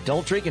responsibly.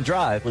 Don't drink and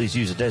drive. Please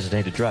use a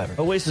designated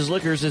driver. Oasis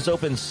Liquors is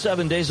open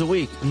 7 days a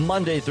week,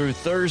 Monday through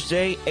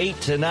Thursday,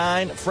 8 to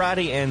 9,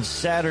 Friday and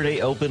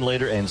Saturday open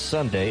later, and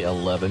Sunday,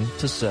 11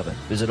 to 7.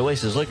 Visit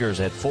Oasis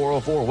Liquors at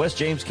 404 West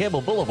James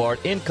Campbell Boulevard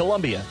in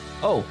Columbia.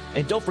 Oh,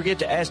 and don't forget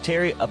to ask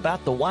Terry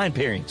about the wine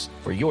pairings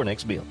for your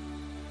next meal.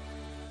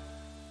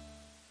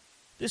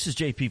 This is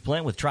J.P.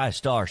 Plant with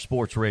TriStar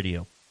Sports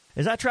Radio.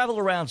 As I travel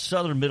around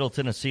southern Middle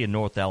Tennessee and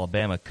North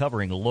Alabama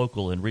covering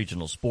local and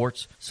regional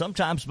sports,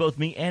 sometimes both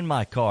me and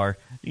my car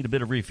need a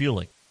bit of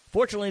refueling.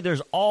 Fortunately,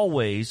 there's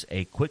always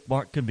a Quick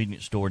Mart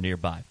convenience store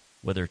nearby.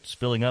 Whether it's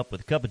filling up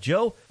with a cup of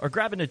joe or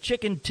grabbing a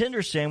chicken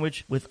tender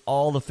sandwich with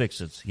all the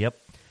fixins. Yep.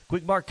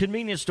 Quick Mart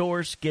Convenience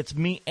Stores gets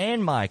me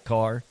and my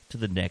car to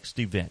the next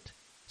event.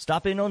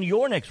 Stop in on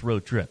your next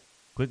road trip.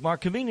 Quick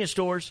Mart Convenience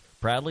Stores,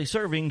 proudly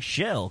serving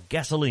Shell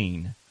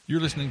gasoline. You're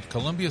listening to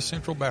Columbia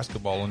Central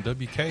Basketball on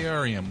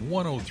WKRM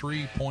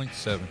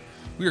 103.7.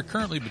 We are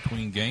currently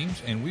between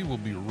games, and we will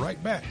be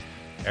right back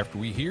after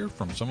we hear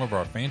from some of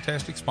our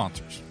fantastic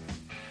sponsors.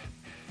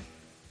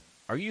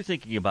 Are you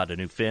thinking about a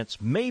new fence?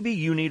 Maybe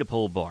you need a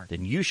pole barn.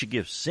 Then you should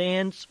give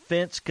Sands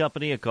Fence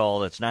Company a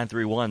call. That's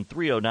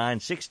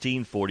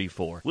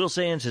 931-309-1644. Will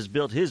Sands has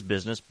built his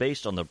business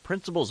based on the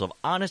principles of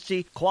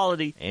honesty,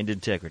 quality, and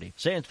integrity.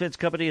 Sands Fence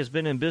Company has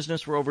been in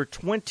business for over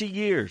 20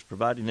 years,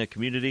 providing the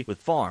community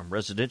with farm,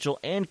 residential,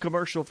 and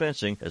commercial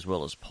fencing, as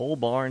well as pole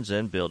barns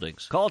and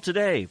buildings. Call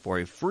today for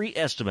a free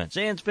estimate.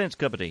 Sands Fence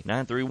Company,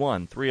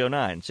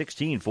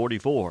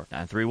 931-309-1644.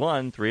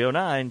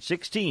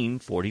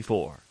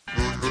 931-309-1644.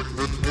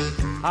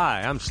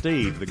 Hi, I'm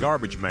Steve, the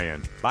garbage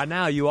man. By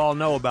now you all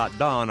know about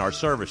Don, our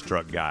service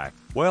truck guy.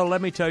 Well,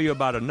 let me tell you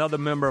about another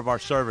member of our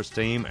service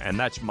team, and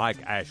that's Mike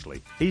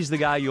Ashley. He's the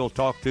guy you'll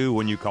talk to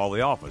when you call the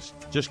office.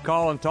 Just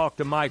call and talk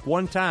to Mike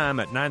one time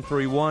at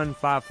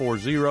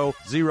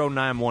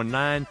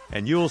 931-540-0919,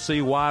 and you'll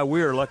see why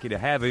we're lucky to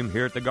have him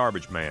here at the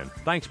Garbage Man.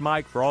 Thanks,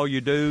 Mike, for all you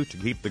do to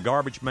keep the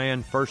Garbage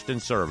Man first in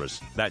service.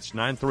 That's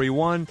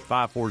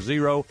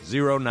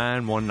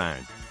 931-540-0919.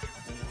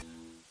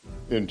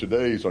 In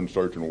today's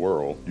uncertain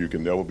world, you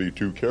can never be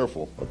too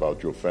careful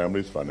about your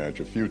family's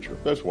financial future.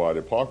 That's why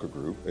the Parker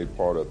Group, a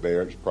part of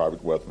Baird's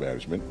Private Wealth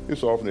Management,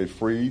 is offering a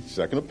free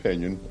second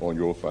opinion on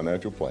your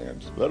financial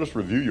plans. Let us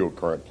review your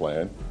current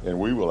plan, and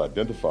we will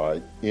identify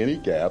any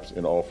gaps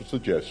and offer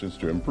suggestions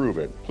to improve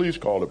it. Please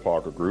call the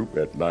Parker Group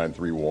at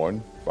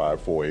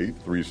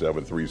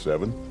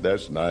 931-548-3737.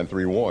 That's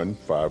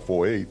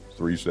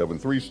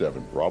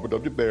 931-548-3737. Robert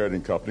W.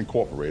 Baird & Company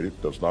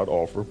Incorporated does not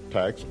offer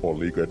tax or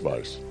legal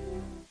advice.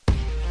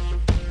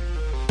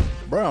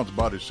 Brown's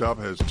Body Shop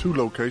has 2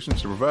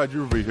 locations to provide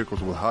your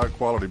vehicles with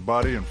high-quality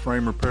body and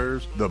frame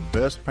repairs, the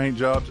best paint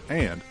jobs,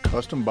 and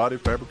custom body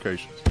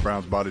fabrications.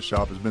 Brown's Body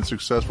Shop has been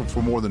successful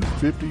for more than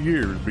 50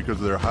 years because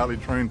of their highly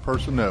trained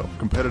personnel,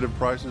 competitive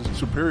prices,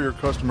 superior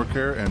customer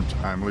care, and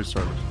timely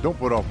service. Don't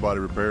put off body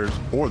repairs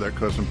or that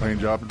custom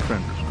paint job at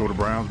Fenders. Go to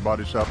Brown's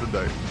Body Shop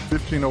today.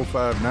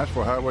 1505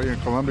 Nashville Highway in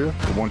Columbia,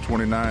 or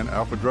 129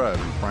 Alpha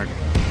Drive in Franklin.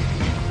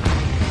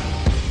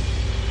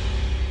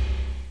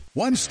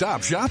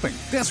 One-stop shopping.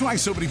 That's why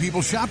so many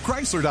people shop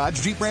Chrysler,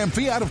 Dodge, Jeep, Ram,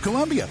 Fiat of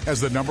Columbia. As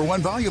the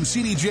 #1 volume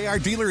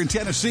CDJR dealer in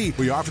Tennessee,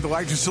 we offer the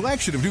largest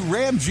selection of new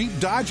Ram, Jeep,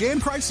 Dodge,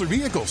 and Chrysler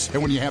vehicles.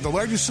 And when you have the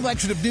largest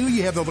selection of new,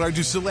 you have the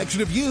largest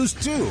selection of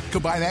used, too.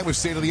 Combine that with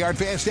state-of-the-art,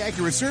 fast,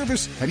 accurate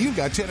service, and you've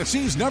got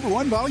Tennessee's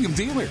 #1 volume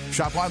dealer.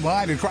 Shop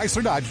online at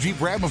Chrysler, Dodge, Jeep,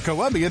 Ram of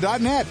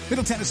Columbia.net.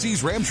 Middle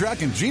Tennessee's Ram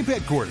Truck and Jeep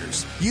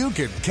headquarters. You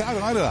can count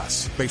on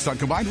us. Based on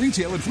combined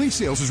retail and fleet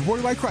sales as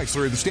reported by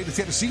Chrysler in the state of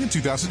Tennessee in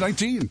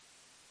 2019.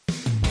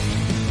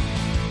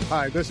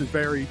 Hi, this is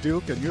Barry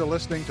Duke, and you're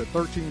listening to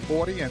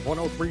 1340 and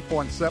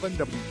 103.7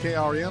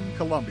 WKRM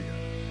Columbia.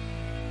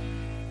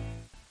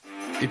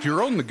 If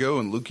you're on the go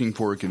and looking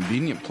for a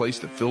convenient place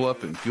to fill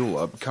up and fuel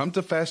up, come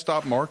to Fast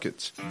Stop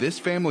Markets. This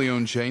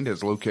family-owned chain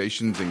has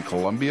locations in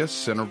Columbia,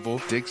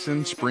 Centerville,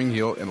 Dixon, Spring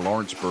Hill, and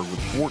Lawrenceburg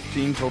with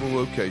 14 total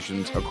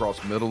locations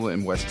across Middle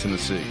and West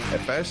Tennessee. At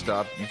Fast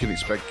Stop, you can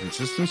expect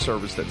consistent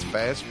service that's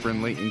fast,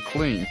 friendly, and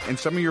clean, and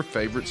some of your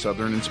favorite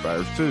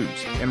Southern-inspired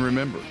foods. And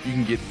remember, you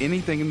can get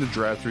anything in the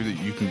drive-thru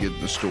that you can get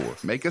in the store.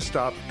 Make a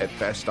stop at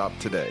Fast Stop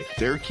today.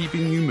 They're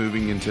keeping you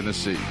moving in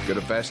Tennessee. Go to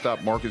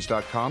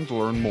FastStopMarkets.com to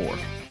learn more.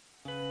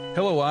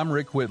 Hello, I'm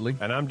Rick Whitley.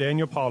 And I'm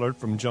Daniel Pollard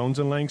from Jones &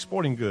 Lang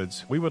Sporting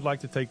Goods. We would like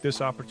to take this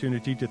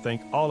opportunity to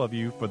thank all of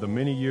you for the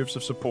many years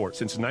of support.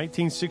 Since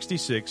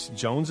 1966,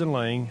 Jones &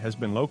 Lang has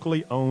been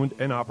locally owned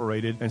and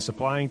operated and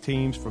supplying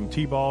teams from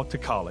T-ball to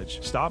college.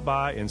 Stop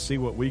by and see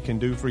what we can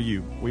do for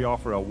you. We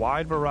offer a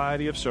wide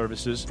variety of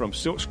services from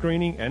silk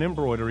screening and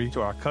embroidery to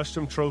our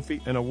custom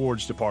trophy and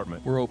awards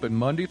department. We're open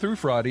Monday through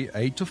Friday,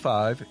 8 to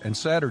 5, and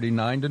Saturday,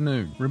 9 to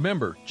noon.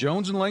 Remember,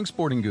 Jones & Lang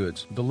Sporting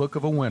Goods, the look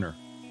of a winner.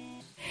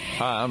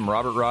 Hi, I'm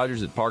Robert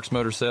Rogers at Parks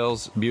Motor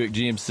Sales Buick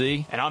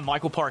GMC. And I'm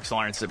Michael Parks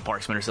Lawrence at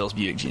Parks Motor Sales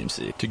Buick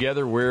GMC.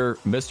 Together, we're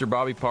Mr.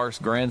 Bobby Parks'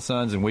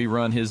 grandsons, and we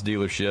run his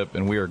dealership,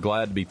 and we are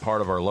glad to be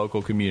part of our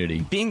local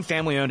community. Being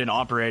family-owned and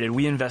operated,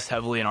 we invest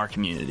heavily in our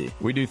community.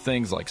 We do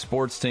things like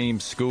sports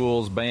teams,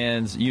 schools,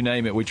 bands, you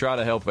name it. We try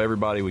to help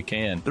everybody we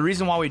can. The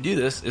reason why we do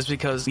this is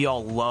because we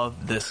all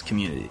love this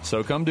community.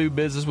 So come do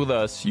business with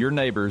us, your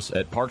neighbors,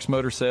 at Parks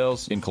Motor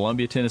Sales in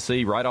Columbia,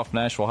 Tennessee, right off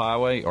Nashville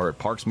Highway, or at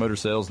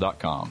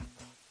parksmotorsales.com.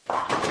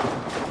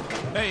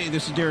 Hey,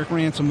 this is Derek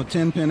Ransom with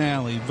 10 Pin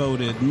Alley,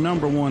 voted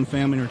 #1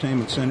 family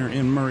entertainment center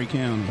in Murray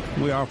County.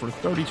 We offer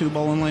 32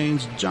 bowling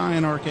lanes,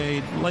 giant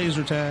arcade,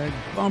 laser tag,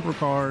 bumper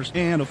cars,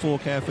 and a full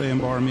cafe and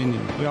bar menu.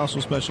 We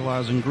also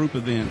specialize in group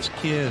events,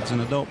 kids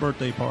and adult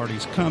birthday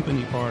parties,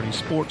 company parties,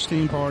 sports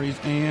team parties,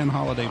 and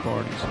holiday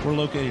parties. We're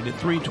located at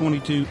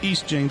 322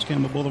 East James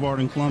Campbell Boulevard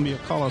in Columbia.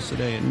 Call us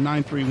today at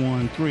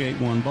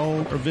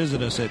 931-381-BOWL or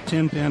visit us at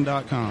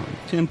 10pin.com.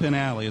 10 Pin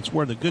Alley, it's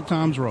where the good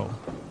times roll.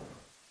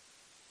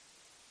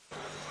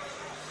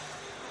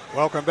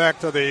 Welcome back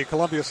to the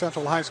Columbia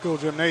Central High School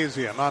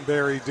Gymnasium. I'm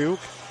Barry Duke.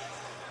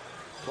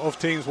 Both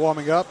teams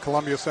warming up.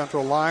 Columbia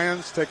Central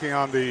Lions taking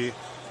on the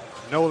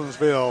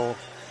Nolansville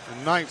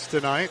Knights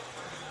tonight.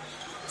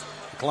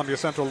 The Columbia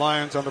Central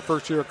Lions under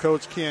first-year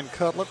coach Ken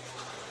Cutlip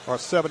are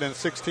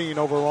 7-16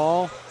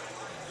 overall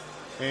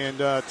and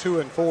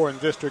 2-4 in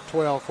District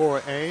 12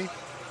 4A.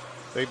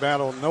 They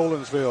battle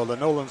Nolansville, the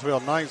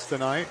Nolansville Knights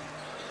tonight.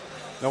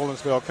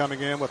 Nolansville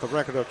coming in with a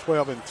record of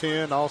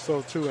 12-10,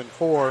 also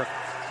 2-4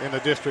 in the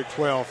District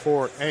 12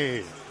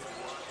 4A.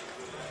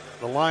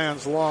 The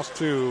Lions lost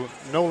to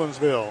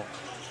Nolansville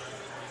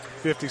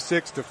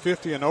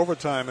 56-50 in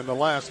overtime in the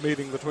last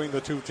meeting between the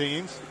two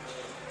teams.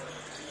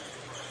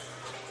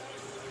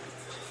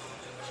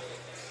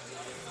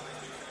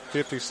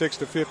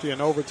 (56-50)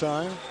 in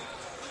overtime.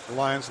 The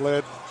Lions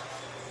led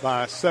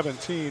by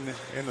 17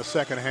 in the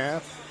second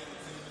half,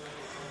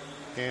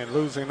 and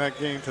losing that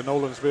game to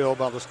Nolansville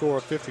by the score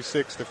of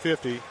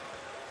 56-50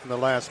 in the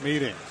last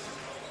meeting.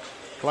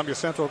 Columbia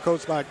Central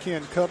coached by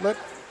Ken Cutlip,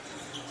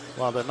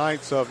 while the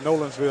Knights of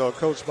Nolansville,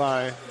 coached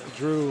by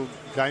Drew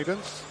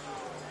Guidance,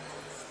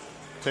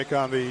 take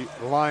on the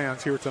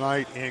Lions here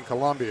tonight in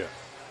Columbia.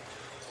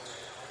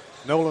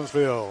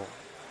 Nolansville,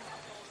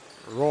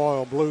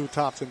 royal blue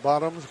tops and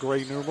bottoms,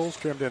 gray numerals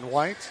trimmed in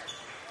white.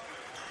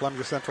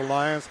 Columbia Central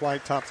Lions,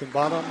 white tops and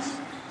bottoms,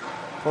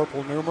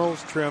 purple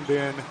numerals trimmed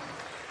in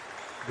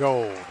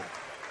gold.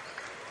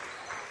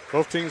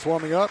 Both teams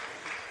warming up.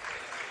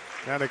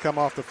 Now they come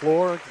off the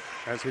floor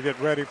as we get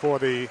ready for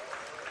the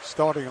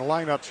starting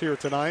lineups here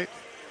tonight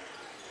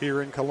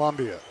here in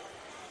Columbia.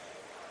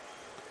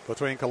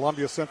 Between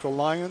Columbia Central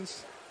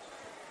Lions,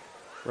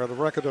 who have a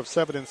record of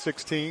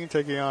 7-16,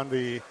 taking on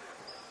the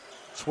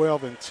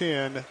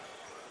 12-10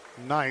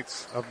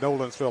 Knights of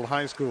Nolansville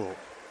High School.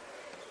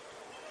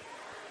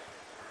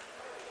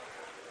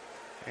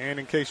 And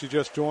in case you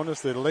just joined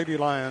us, the Lady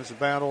Lions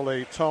battle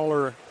a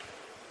taller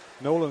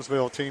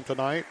Nolansville team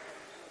tonight.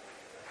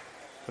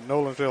 But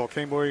Nolansville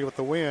came away with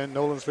the win.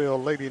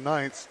 Nolansville Lady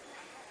Knights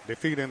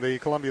defeating the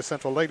Columbia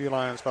Central Lady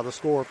Lions by the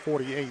score of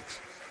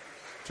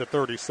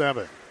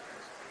 48-37.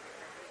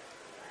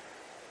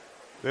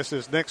 This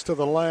is next to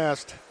the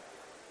last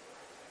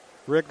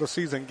regular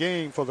season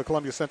game for the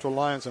Columbia Central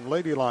Lions and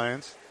Lady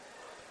Lions.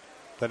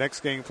 The next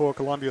game for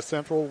Columbia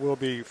Central will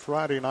be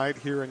Friday night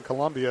here in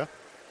Columbia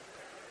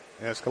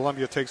as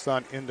Columbia takes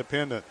on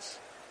Independence.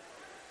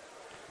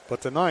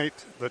 But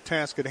tonight, the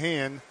task at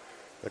hand,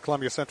 the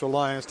Columbia Central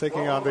Lions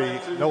taking on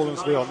the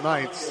Nolansville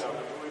Knights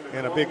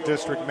in a big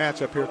district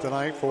matchup here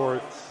tonight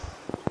for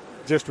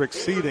district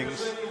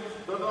seedings.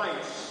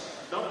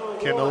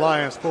 Can the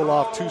Lions pull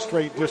off 2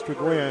 straight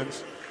district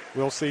wins?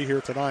 We'll see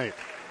here tonight.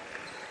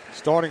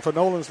 Starting for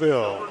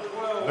Nolansville,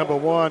 number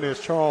 1 is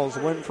Charles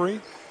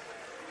Winfrey.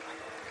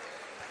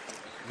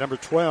 Number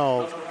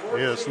 12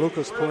 is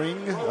Lucas Pring,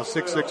 a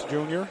 6'6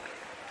 junior.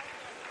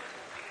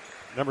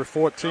 Number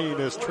 14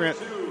 is Trent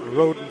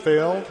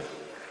Rodenfeld.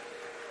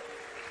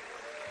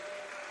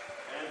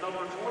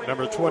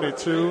 Number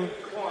 22,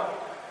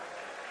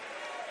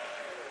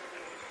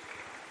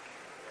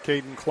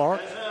 Caden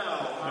Clark.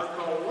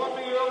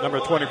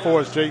 Number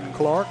 24 is Jaden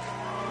Clark.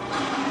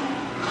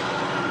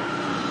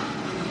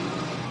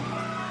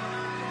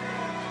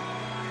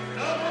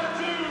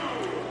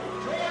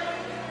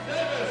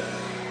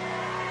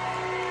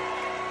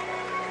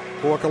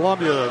 For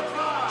Columbia,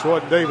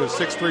 Jordan Davis,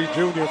 6'3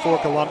 junior for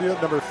Columbia.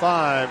 Number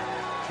 5,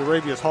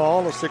 Jaravius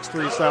Hall, a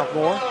 6'3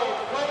 sophomore.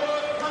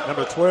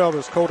 Number 12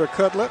 is Coder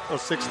Cutlet, a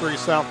 6'3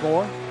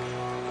 sophomore.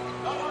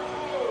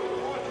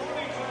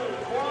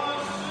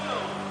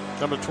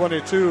 Number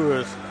 22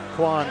 is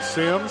Quan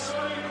Sims.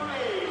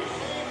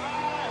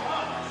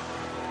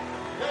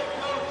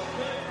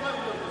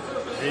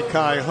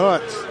 Akai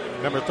Hunt,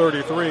 number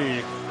 33,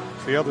 is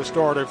the other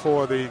starter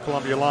for the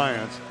Columbia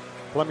Lions.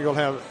 Columbia will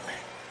have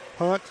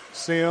Hunt,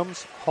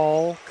 Sims,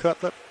 Hall,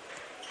 Cutlet,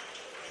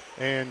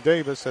 and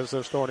Davis as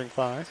their starting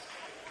 5.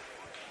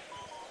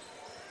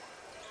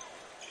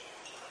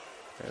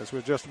 As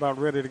we're just about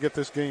ready to get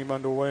this game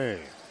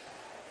underway.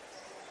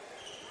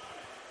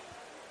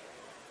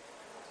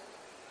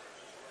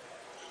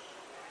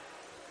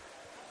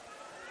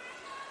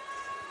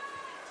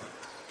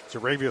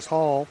 Jaravius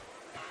Hall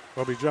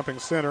will be jumping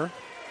center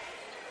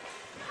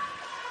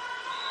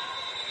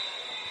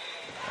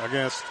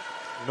against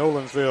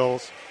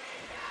Nolansville's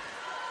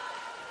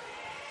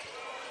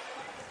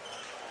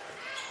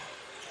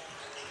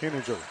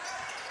Henninger.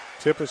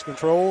 Tip is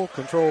controlled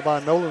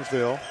by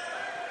Nolansville.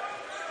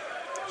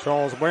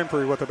 Charles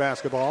Winfrey with the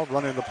basketball,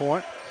 running the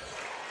point.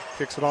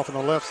 Kicks it off on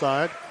the left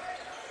side.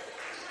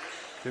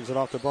 Gives it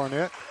off to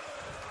Barnett.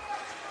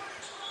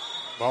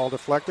 Ball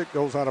deflected,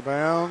 goes out of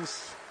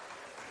bounds.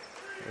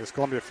 As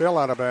Columbia fell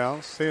out of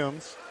bounds,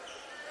 Sims.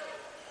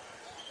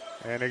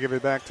 And they give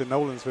it back to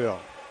Nolansville.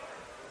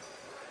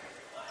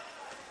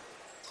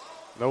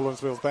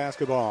 Nolansville's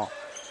basketball.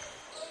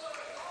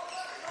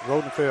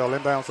 Rodenfeld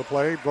inbounds the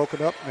play,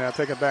 broken up, now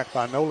taken back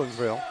by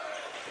Nolansville.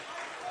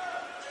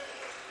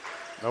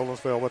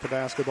 Nolansville with the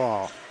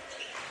basketball.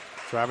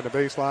 Driving the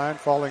baseline,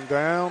 falling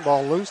down,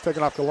 ball loose,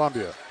 taken off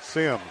Columbia.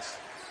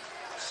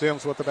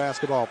 Sims with the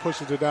basketball,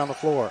 pushes it down the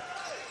floor.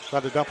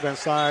 Tried to dump it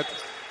inside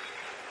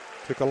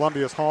to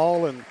Columbia's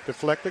Hall and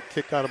deflected.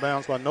 Kicked out of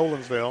bounds by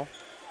Nolansville.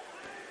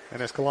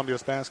 And it's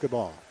Columbia's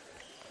basketball.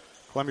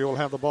 Columbia will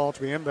have the ball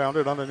to be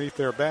inbounded underneath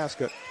their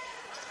basket.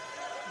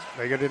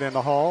 They get it in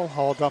the Hall.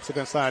 Hall dumps it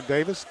inside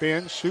Davis.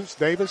 Spins, shoots.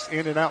 Davis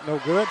in and out, no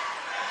good.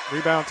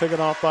 Rebound taken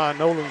off by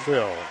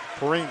Nolansville.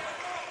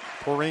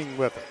 Perrine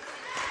with it.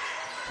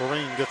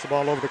 Perrine gets the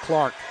ball over to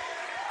Clark.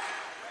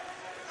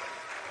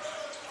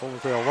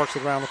 Nolansville works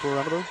it around the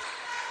perimeter.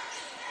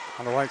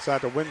 On the right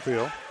side to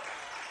Winfield.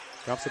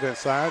 Dumps it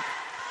inside.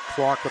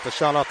 Clark with the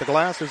shot off the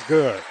glass is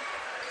good.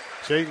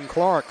 Jaden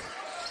Clark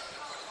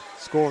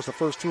scores the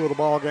first two of the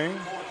ball game.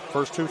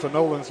 First two for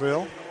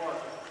Nolansville.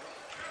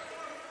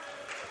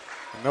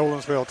 And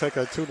Nolansville take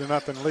a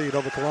 2-0 lead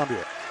over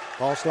Columbia.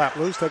 Ball slapped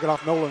loose, take it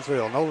off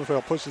Nolansville.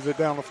 Nolansville pushes it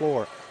down the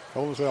floor.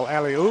 Nolansville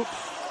alley-oop.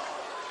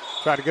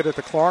 Try to get it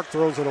to Clark,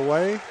 throws it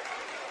away.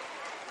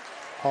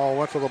 Hall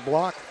went for the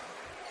block.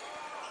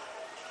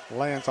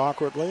 Lands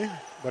awkwardly,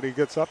 but he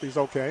gets up, he's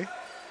okay.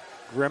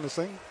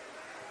 Grimacing.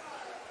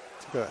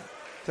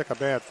 Took a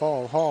bad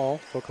fall. Hall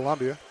for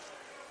Columbia.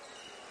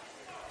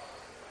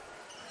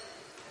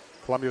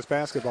 Columbia's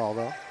basketball,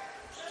 though.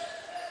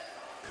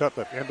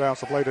 Cutlet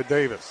inbounds the play to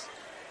Davis.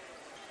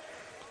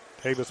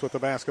 Davis with the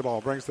basketball.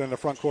 Brings it in the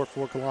front court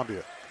for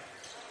Columbia.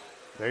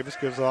 Davis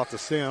gives it off to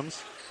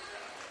Sims.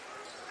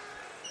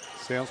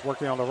 Sims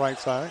working on the right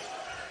side.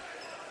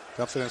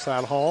 Dumps it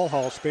inside Hall.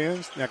 Hall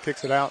spins. Now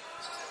kicks it out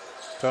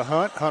to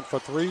Hunt. Hunt for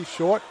three.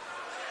 Short.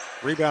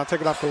 Rebound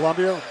taken off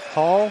Columbia.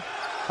 Hall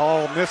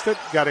missed it.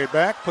 Got it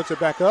back. Puts it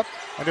back up.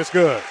 And it's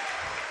good.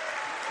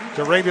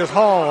 Jaravius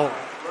Hall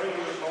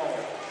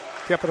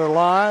kept it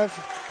alive.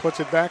 Puts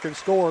it back and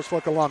scores for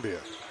Columbia.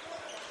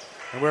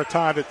 And we're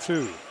tied at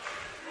 2.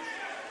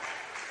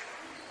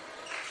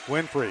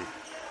 Winfrey.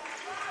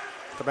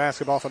 The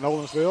basketball for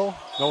Nolansville.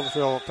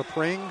 Nolansville to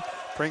Pring.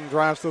 Pring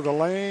drives through the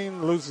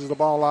lane, loses the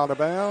ball out of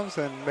bounds,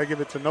 and they give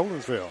it to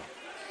Nolansville.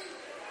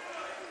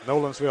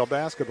 Nolansville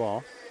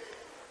basketball.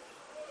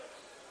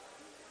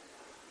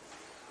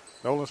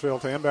 Nolansville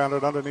to inbound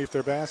it underneath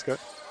their basket.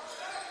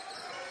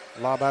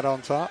 Lob out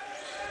on top.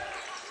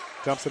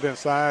 Dumps it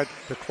inside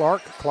to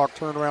Clark. Clark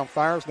turnaround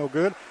fires, no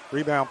good.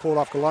 Rebound pulled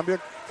off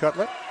Columbia.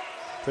 Cutlet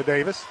to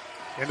Davis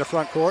in the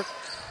front court.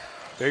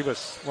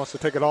 Davis wants to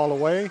take it all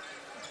away.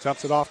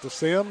 Jumps it off to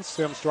Sims.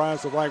 Sims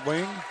drives the right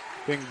wing.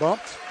 Being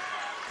bumped.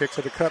 Kicks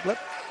it to Cutlet.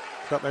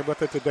 Cutlet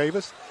with it to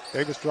Davis.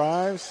 Davis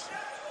drives.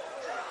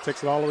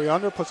 Takes it all the way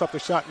under. Puts up the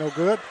shot, no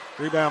good.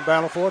 Rebound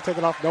battle for it.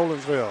 Taken off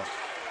Nolansville.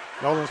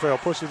 Nolansville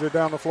pushes it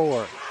down the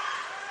floor.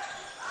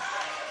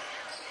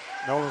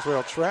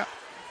 Nolansville trap.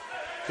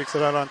 Kicks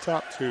it out on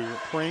top to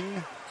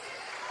Pring.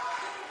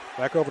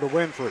 Back over to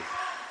Winfrey.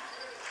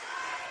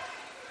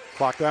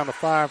 Clock down to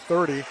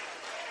 5:30.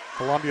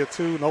 Columbia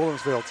 2,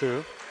 Nolansville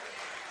 2.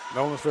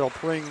 Nolansville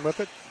Pring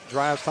with it.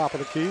 Drives top of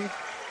the key.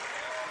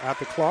 Out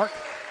to Clark.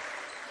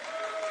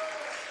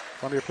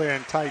 Columbia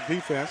playing tight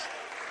defense.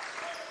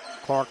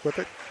 Clark with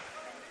it.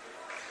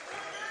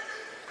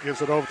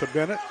 Gives it over to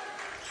Bennett.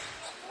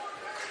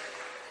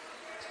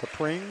 To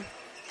Pring.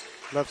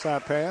 Left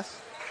side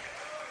pass.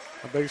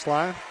 A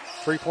baseline.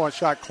 3-point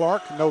shot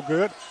Clark. No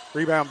good.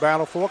 Rebound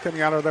battle for.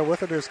 Coming out of there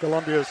with it is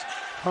Columbia's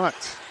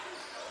Hunt.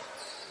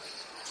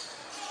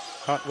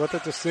 Hunt with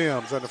it to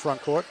Sims in the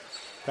front court.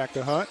 Back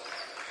to Hunt.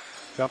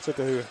 Dumps it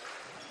to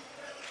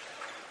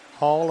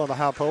Hall on the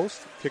high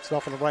post. Kicks it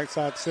off on the right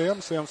side.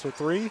 Sims for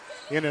three.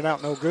 In and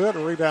out, no good. A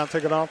rebound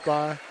taken off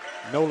by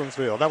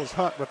Nolansville. That was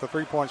Hunt with the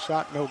 3-point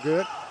shot. No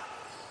good.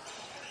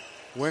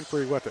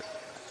 Winfrey with it.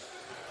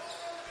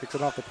 Kicks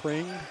it off to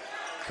Pring.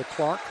 To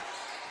Clark.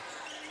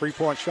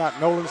 3-point shot.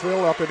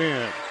 Nolansville up and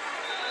in.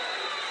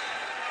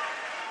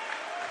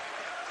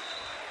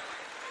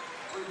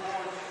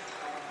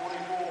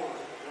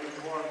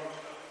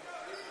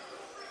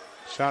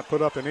 Shot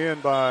put up and in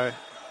by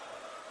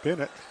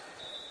Bennett.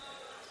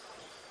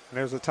 And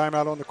there's a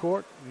timeout on the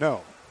court?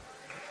 No.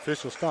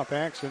 Official stop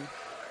action.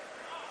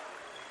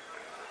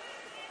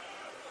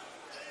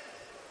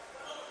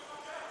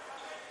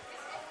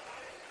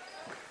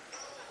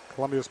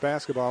 Columbia's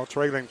basketball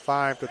trailing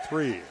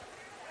 5-3.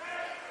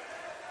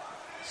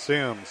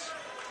 Sims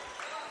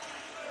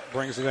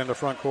brings it into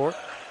front court.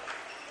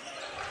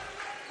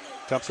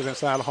 Dumps it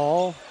inside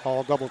Hall.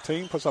 Hall double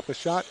team, puts up the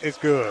shot. It's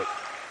good.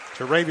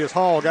 Jaravius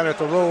Hall got it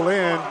to roll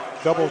in.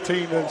 Double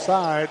teamed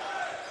inside.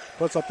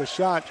 Puts up the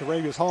shot.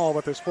 Jaravius Hall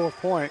with his 4th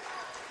point.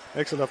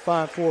 Makes it a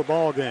 5-4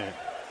 ball game.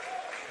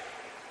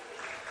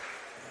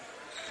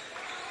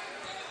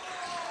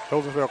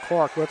 Nolansville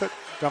Clark with it.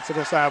 Dumps it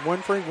inside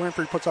Winfrey.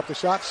 Winfrey puts up the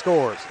shot.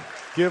 Scores.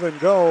 Give and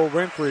go.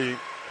 Winfrey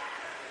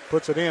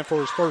puts it in for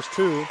his first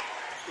 2.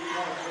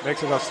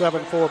 Makes it a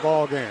 7-4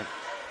 ball game.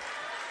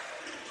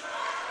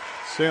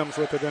 Sims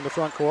with it in the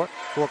front court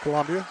for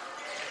Columbia.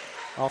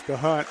 Off to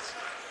Hunt.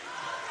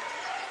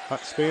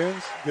 Hunt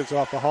spins, gives it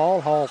off to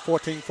Hall. Hall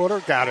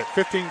 14-footer, got it.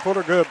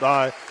 15-footer, good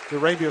by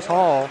Jaravius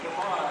Hall.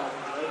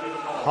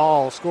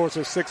 Hall scores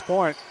his 6th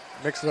point,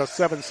 makes it a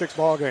 7-6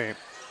 ball game.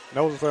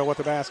 Nolansville with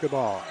the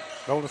basketball.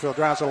 Nolansville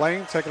drives the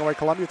lane, taken away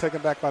Columbia,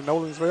 taken back by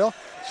Nolansville.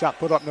 Shot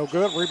put up no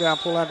good. Rebound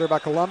pulled out there by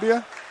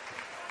Columbia.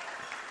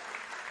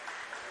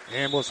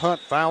 And was Hunt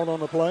fouled on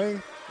the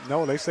play?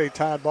 No, they say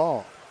tied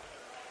ball.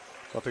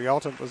 But the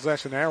alternate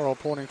possession arrow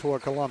pointing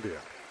toward Columbia.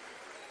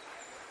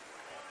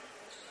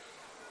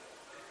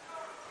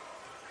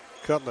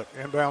 Cutlet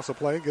inbounds the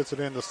play, gets it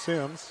into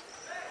Sims.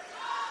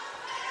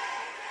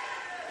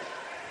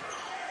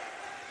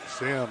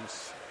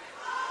 Sims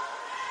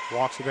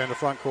walks it into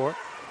front court.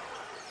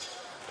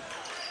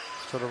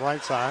 To the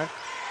right side,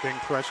 being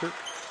pressured.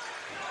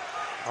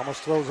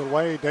 Almost throws it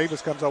away.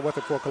 Davis comes up with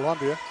it for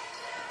Columbia.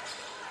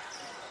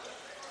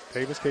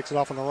 Davis kicks it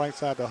off on the right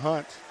side to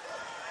Hunt.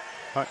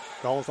 Hunt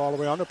goes all the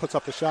way under, puts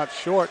up the shot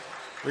short.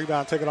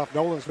 Rebound taken off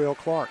Nolansville.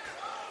 Clark.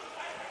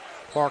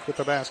 Clark with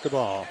the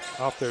basketball.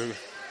 Off to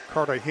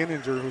Carter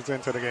Henninger, who's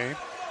into the game.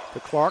 To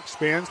Clark,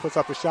 spins, puts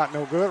up the shot,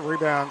 no good.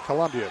 Rebound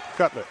Columbia.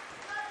 Cutlet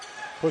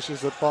pushes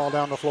the ball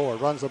down the floor,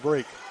 runs the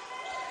break.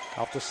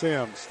 Off to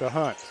Sims, to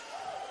Hunt.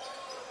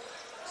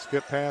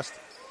 Skip past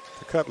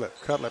to Cutlet.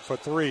 Cutlet for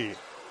three.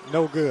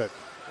 No good.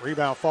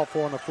 Rebound fought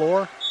for on the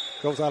floor.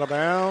 Goes out of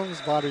bounds.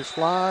 Bodies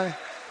fly.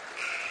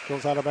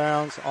 Goes out of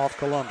bounds off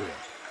Columbia.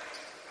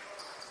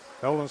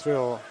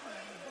 Nolansville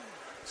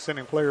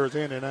sending players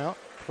in and out.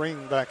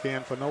 Pring back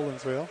in for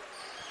Nolansville.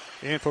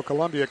 In for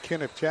Columbia,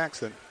 Kenneth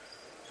Jackson.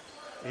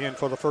 In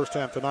for the first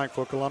time tonight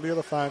for Columbia,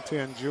 the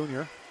 5'10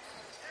 junior.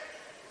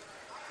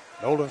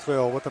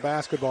 Nolansville with the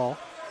basketball.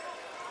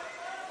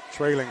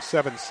 Trailing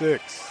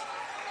 7-6.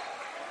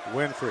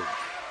 Winfrey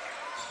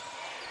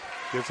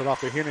gives it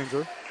off to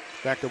Henninger.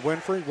 Back to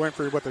Winfrey.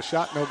 Winfrey with the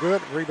shot, no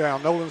good.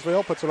 Rebound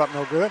Nolansville, puts it up,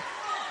 no good.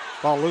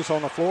 Ball loose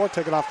on the floor,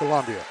 take it off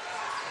Columbia.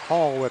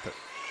 Hall with it.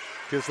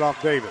 Gives it off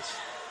Davis.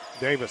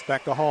 Davis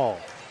back to Hall.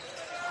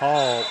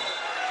 Hall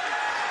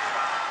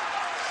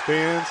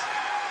spins.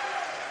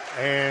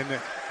 And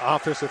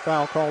offensive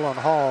foul call on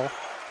Hall.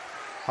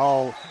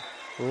 Hall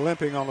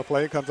limping on the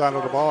play, comes out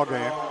of the ball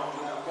game.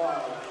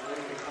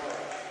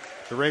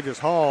 DeRavius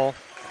Hall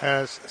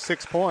has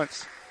 6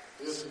 points.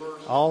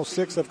 All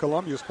 6 of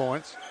Columbia's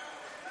points.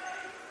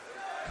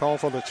 Call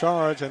for the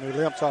charge, and he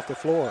limps off the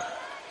floor.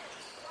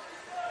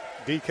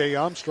 D.K.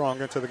 Armstrong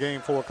into the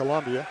game for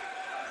Columbia.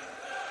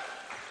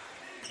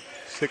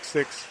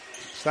 6'6"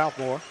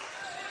 sophomore.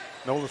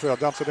 Nolansville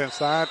dumps it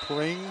inside.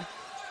 Pring.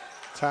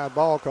 Tied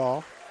ball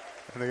call.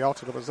 And the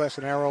alternate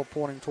possession arrow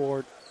pointing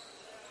toward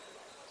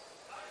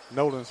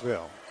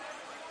Nolansville.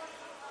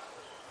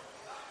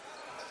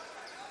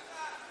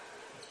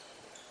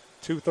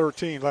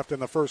 2:13 left in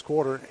the first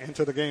quarter.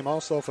 Into the game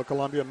also for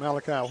Columbia,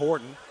 Malachi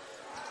Horton.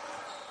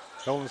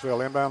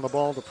 Nolansville inbound the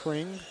ball to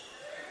Pring.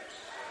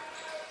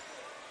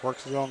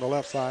 Works it on the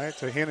left side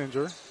to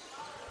Henninger.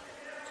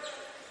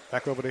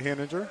 Back over to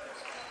Henninger.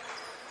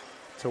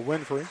 To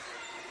Winfrey.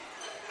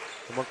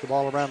 To work the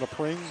ball around to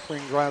Pring.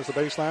 Pring drives the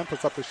baseline,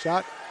 puts up the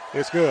shot.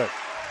 It's good.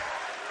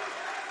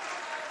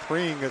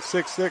 Pring at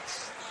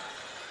 6'6".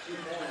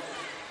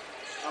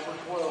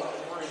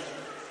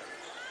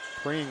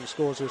 Pring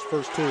scores his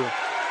first 2.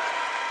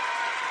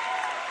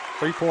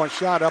 3-point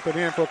shot up and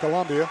in for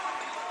Columbia.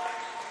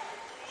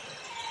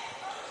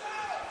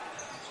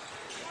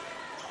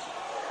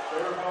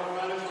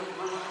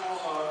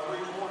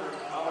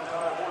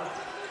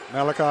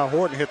 Malachi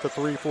Horton hit the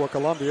 3 for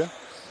Columbia.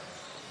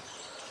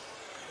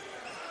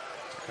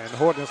 And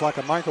Horton is like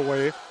a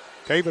microwave.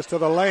 Davis to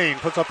the lane,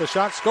 puts up the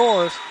shot,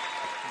 scores.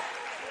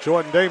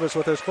 Jordan Davis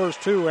with his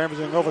first 2,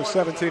 averaging over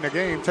 17 a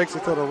game, takes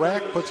it to the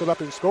rack, puts it up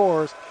and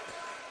scores.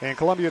 And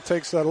Columbia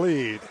takes the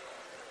lead.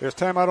 There's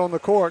timeout on the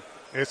court.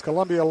 It's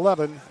Columbia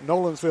 11,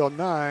 Nolansville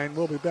 9.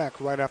 We'll be back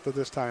right after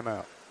this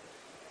timeout.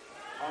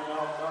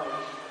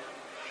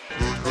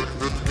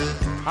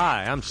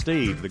 Hi, I'm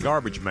Steve, the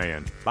garbage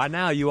man. By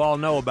now you all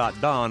know about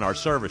Don, our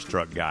service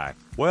truck guy.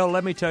 Well,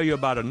 let me tell you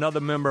about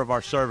another member of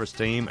our service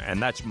team, and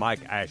that's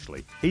Mike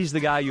Ashley. He's the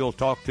guy you'll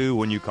talk to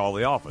when you call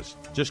the office.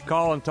 Just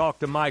call and talk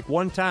to Mike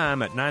one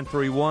time at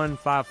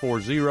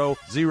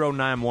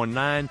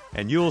 931-540-0919,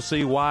 and you'll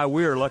see why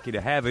we're lucky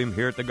to have him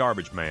here at the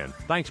Garbage Man.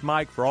 Thanks,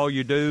 Mike, for all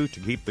you do to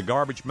keep the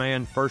Garbage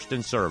Man first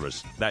in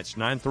service. That's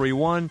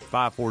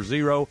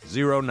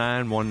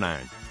 931-540-0919.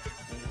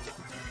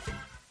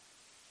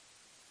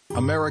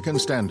 American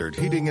Standard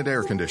Heating and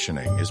Air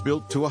Conditioning is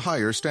built to a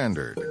higher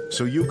standard,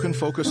 so you can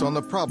focus on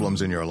the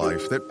problems in your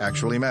life that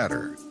actually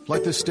matter,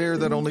 like the stair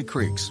that only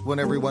creaks when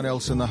everyone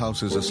else in the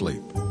house is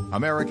asleep.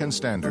 American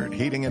Standard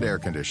Heating and Air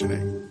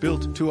Conditioning,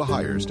 built to a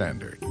higher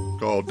standard.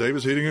 Call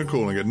Davis Heating and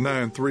Cooling at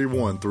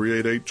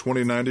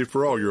 931-388-2090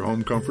 for all your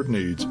home comfort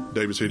needs.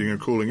 Davis Heating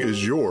and Cooling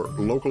is your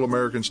local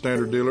American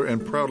Standard dealer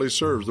and proudly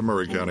serves the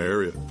Murray County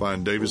area.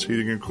 Find Davis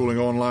Heating and Cooling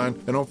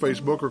online and on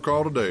Facebook or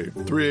call today,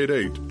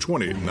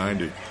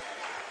 388-2090.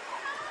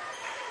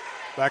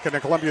 Back in the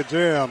Columbia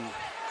gym.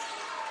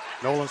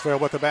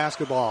 Nolansville with the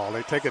basketball.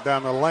 They take it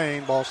down the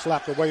lane. Ball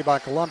slapped away by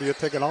Columbia.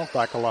 Taken off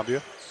by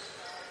Columbia.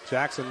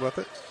 Jackson with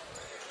it.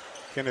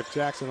 Kenneth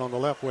Jackson on the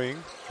left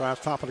wing.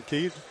 Drives top of the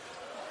key.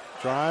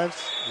 Drives.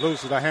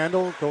 Loses the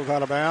handle. Goes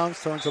out of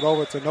bounds. Turns it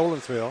over to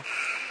Nolansville.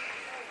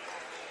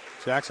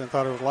 Jackson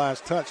thought it was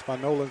last touch by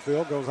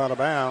Nolansville. Goes out of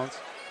bounds.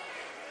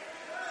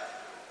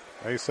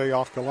 They say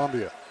off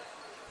Columbia.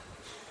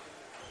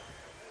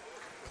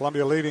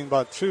 Columbia leading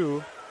by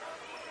 2.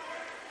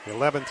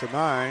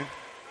 11-9.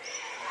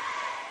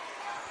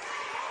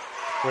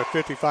 With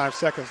 55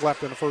 seconds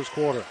left in the first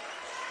quarter.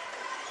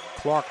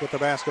 Clark with the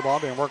basketball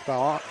being worked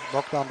on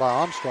by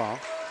Armstrong.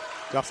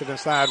 Jumps it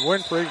inside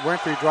Winfrey.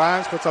 Winfrey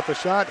drives, puts up the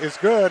shot. It's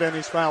good, and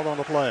he's fouled on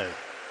the play.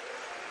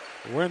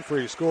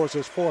 Winfrey scores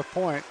his 4th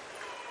point.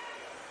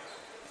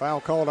 Foul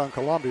called on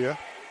Columbia.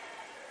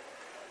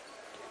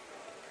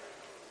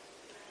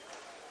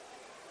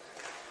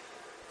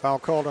 Foul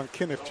called on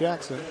Kenneth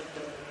Jackson.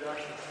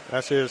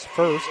 That's his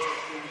first,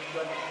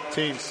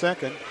 team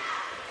second.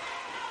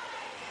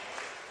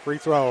 Free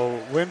throw,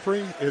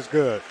 Winfrey is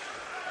good.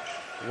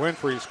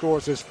 Winfrey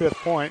scores his 5th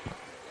point.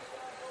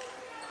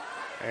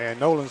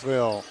 And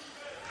Nolansville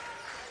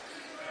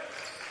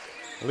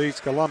leads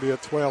Columbia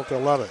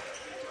 12-11.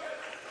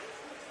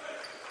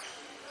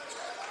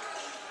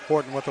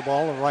 Horton with the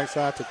ball on the right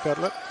side to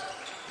Cutlet.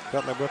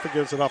 Cutlet with it,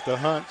 gives it off to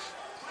Hunt.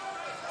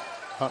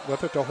 Hunt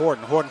with it to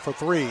Horton. Horton for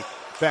 3.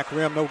 Back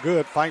rim, no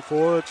good. Fight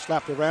for it,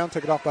 slapped around,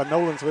 took it off by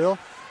Nolansville.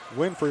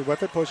 Winfrey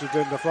with it, pushes it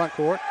in the front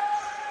court.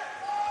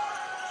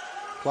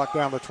 Clock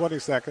down to 20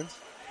 seconds.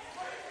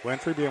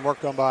 Winfrey being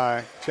worked on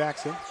by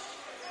Jackson.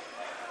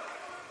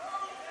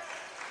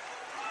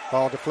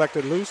 Ball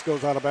deflected loose,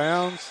 goes out of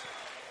bounds.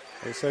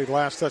 They say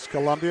last touch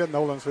Columbia,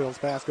 Nolansville's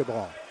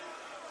basketball.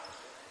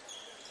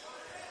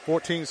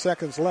 14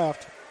 seconds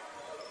left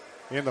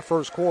in the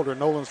first quarter.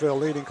 Nolansville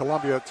leading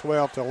Columbia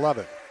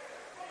 12-11.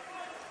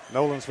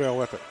 Nolansville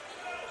with it.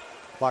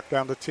 Clock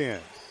down to 10.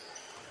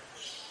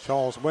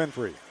 Charles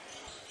Winfrey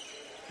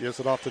gives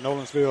it off to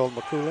Nolansville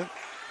McCoolin.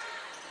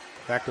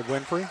 Back to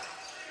Winfrey.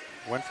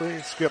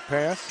 Winfrey, skip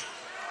pass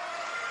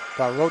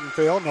by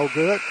Rodenfeld, no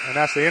good. And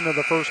that's the end of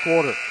the first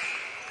quarter.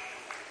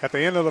 At the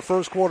end of the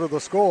first quarter, the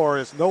score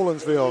is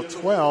Nolansville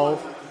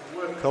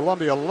 12,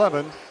 Columbia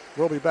 11.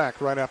 We'll be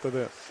back right after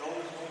this.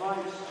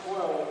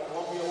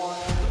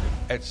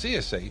 At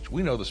CSH,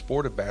 we know the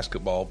sport of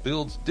basketball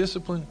builds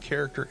discipline,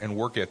 character, and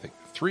work ethic.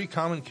 3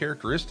 common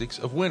characteristics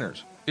of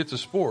winners. It's a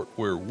sport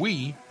where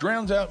we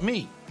drowns out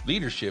me.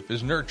 Leadership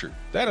is nurtured.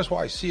 That is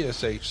why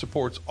CSH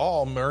supports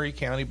all Murray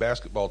County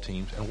basketball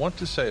teams and want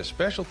to say a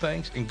special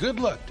thanks and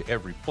good luck to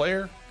every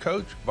player,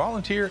 coach,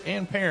 volunteer,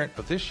 and parent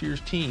of this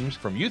year's teams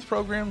from youth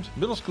programs,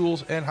 middle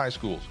schools, and high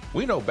schools.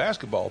 We know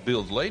basketball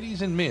builds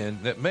ladies and men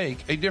that make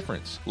a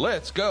difference.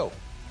 Let's go.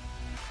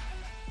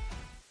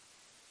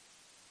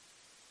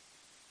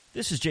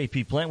 This is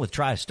J.P. Plant with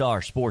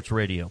TriStar Sports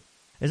Radio.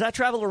 As I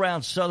travel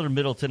around southern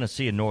Middle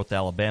Tennessee and North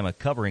Alabama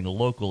covering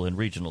local and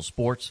regional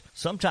sports,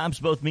 sometimes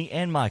both me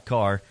and my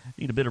car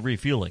need a bit of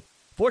refueling.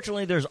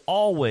 Fortunately, there's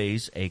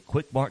always a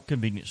Quick Mart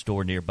convenience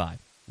store nearby,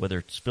 whether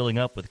it's filling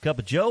up with a cup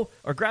of joe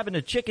or grabbing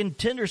a chicken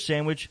tender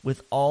sandwich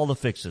with all the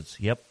fixins.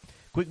 Yep,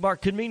 Quick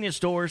Mart convenience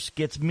stores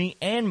gets me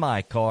and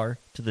my car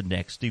to the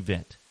next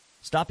event.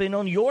 Stop in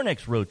on your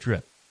next road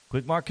trip.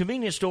 Quick Mart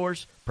convenience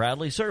stores,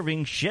 proudly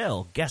serving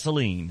Shell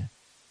gasoline.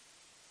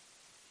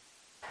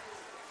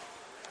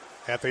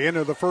 At the end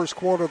of the first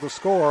quarter, the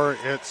score,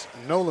 it's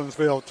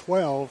Nolansville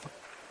 12,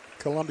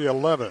 Columbia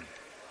 11.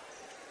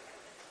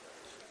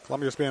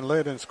 Columbia's been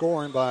led in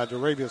scoring by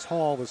Daravius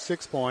Hall with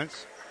 6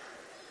 points.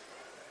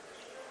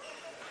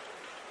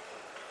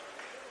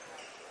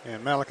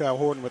 And Malachi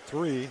Horton with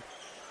 3.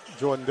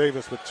 Jordan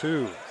Davis with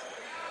 2.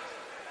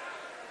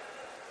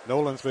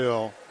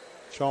 Nolansville,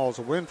 Charles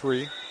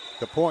Winfrey,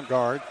 the point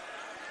guard,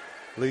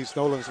 leads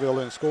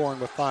Nolansville in scoring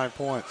with 5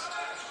 points.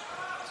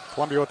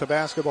 Columbia with the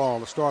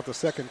basketball to start the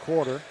second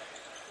quarter.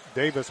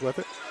 Davis with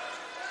it.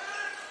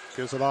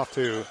 Gives it off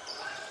to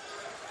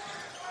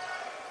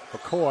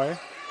McCoy.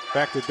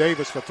 Back to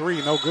Davis for 3.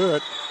 No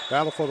good.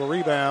 Battle for the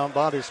rebound.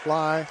 Bodies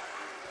fly.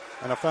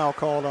 And a foul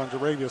called on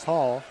Daravius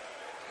Hall.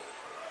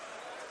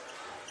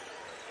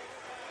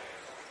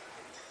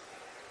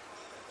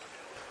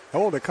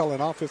 Oh, they call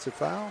an offensive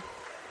foul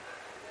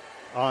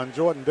on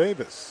Jordan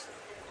Davis.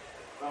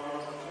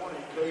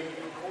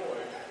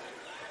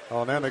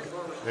 Oh, now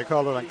they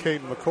call it on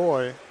Caden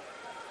McCoy.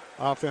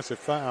 Offensive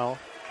foul.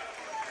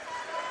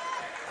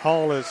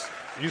 Hall is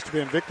used to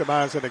being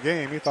victimized in the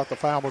game. He thought the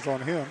foul was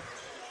on him.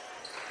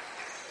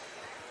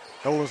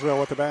 Nolansville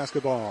with the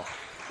basketball.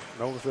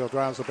 Nolansville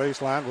drives the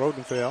baseline.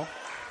 Rodenfeld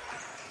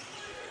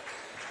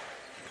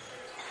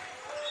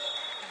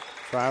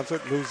drives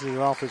it, loses it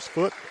off his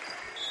foot.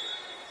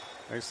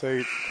 They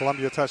say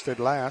Columbia touched it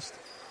last.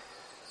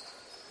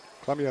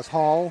 Columbia's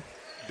Hall,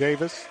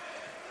 Davis,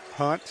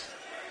 Hunt,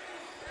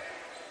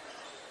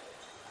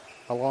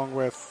 along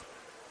with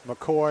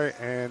McCoy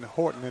and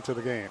Horton into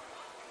the game.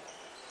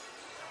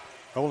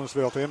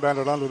 Nolansville to inbound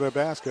it under their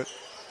basket.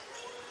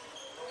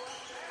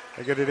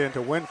 They get it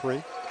into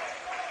Winfrey.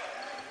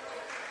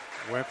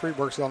 Winfrey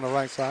works it on the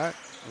right side.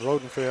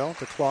 Rodenfeld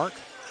to Clark.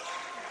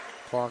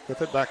 Clark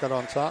with it, back out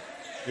on top.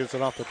 Gives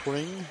it off to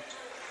Pring.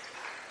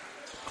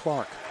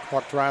 Clark.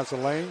 Clark drives the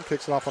lane,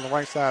 kicks it off on the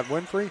right side.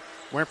 Winfrey.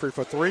 Winfrey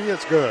for 3,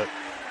 it's good.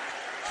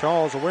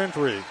 Charles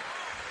Winfrey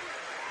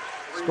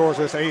scores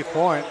his 8th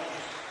point,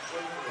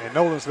 and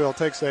Nolansville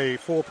takes a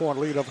 4-point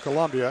lead over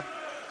Columbia,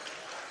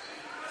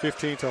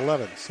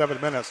 15-11.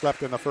 7 minutes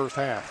left in the first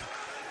half.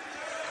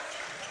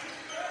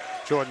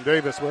 Jordan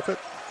Davis with it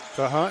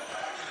to Hunt,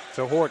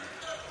 to Horton.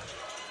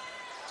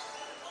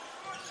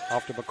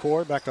 Off to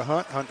McCoy, back to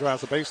Hunt. Hunt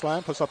drives the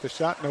baseline, puts up the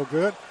shot, no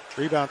good.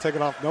 Rebound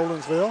taken off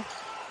Nolansville.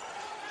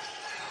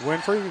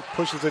 Winfrey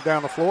pushes it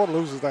down the floor,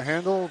 loses the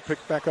handle,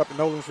 picked back up to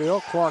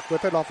Nolansville. Clark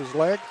with it off his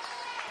leg.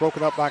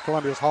 Broken up by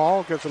Columbia's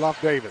Hall, gives it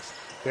off Davis.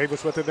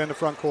 Davis with it in the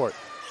front court.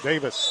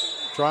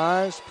 Davis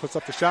tries, puts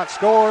up the shot,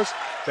 scores.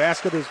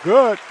 Basket is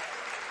good.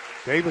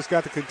 Davis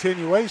got the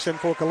continuation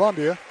for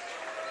Columbia.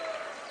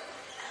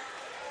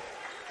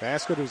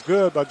 Basket is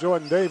good by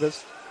Jordan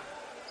Davis.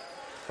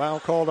 Foul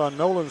called on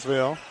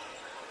Nolansville.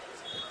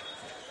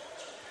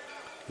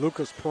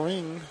 Lucas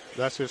Pring,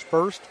 that's his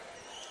first,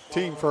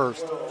 team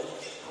first.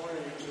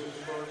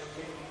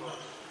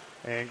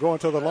 And going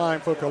to the line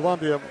for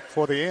Columbia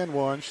for the and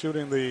one,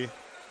 shooting the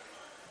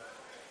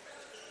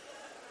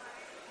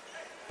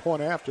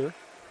point after,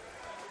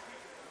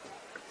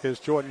 is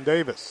Jordan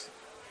Davis.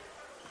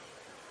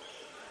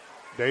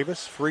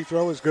 Davis, free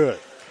throw is good.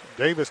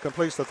 Davis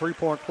completes the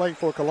three-point play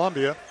for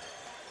Columbia,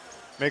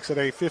 makes it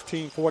a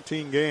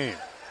 15-14 game.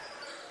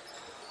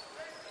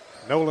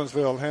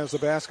 Nolansville has the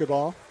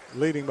basketball,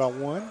 leading by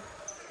 1.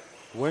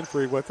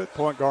 Winfrey with it,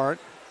 point guard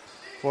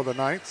for the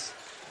Knights.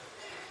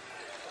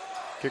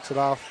 Kicks it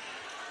off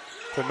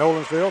to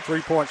Nolansville.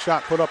 3-point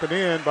shot put up and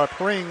in by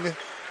Pring.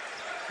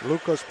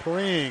 Lucas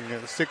Pring,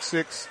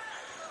 6'6"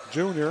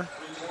 junior,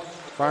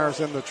 fires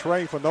in the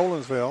tray for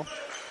Nolansville.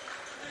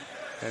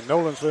 And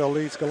Nolansville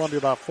leads Columbia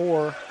by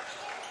 4,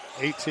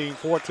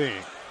 18-14.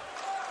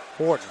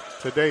 Horton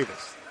to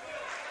Davis.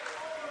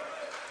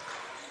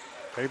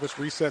 Davis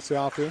resets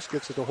the offense,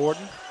 gets it to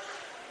Horton.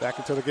 Back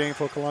into the game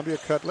for Columbia.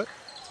 Cutlet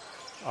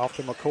off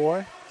to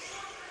McCoy.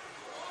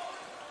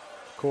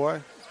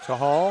 McCoy to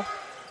Hall.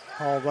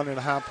 Hall running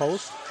the high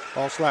post.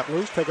 Ball slapped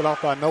loose, taken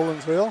off by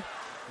Nolansville.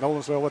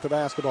 Nolansville with the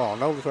basketball.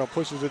 Nolansville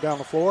pushes it down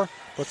the floor,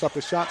 puts up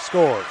the shot,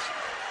 scores.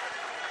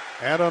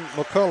 Adam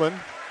McCullen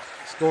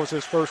scores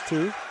his first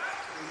 2.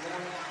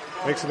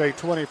 Makes it a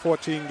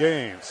 20-14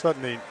 game.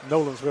 Suddenly,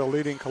 Nolansville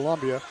leading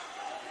Columbia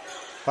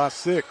by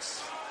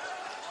 6.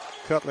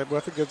 Cutlet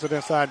with it, gives it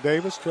inside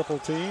Davis, triple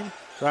team,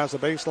 drives the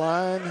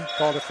baseline,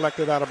 ball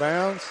deflected out of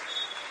bounds.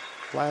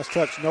 Last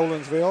touch,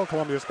 Nolansville,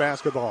 Columbia's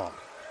basketball.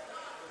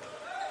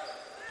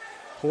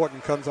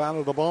 Horton comes out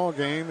of the ball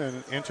game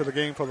and into the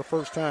game for the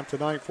first time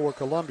tonight for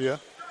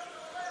Columbia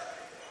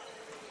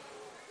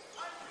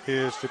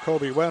is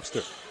Jacoby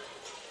Webster.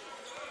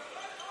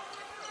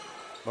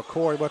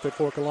 McCoy with it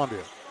for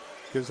Columbia.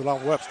 Gives it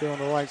off Webster on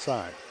the right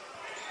side.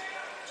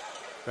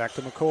 Back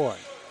to McCoy.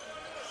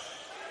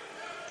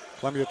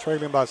 Columbia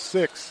trailing by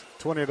 6,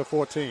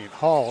 20-14.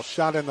 Hall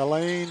shot in the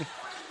lane.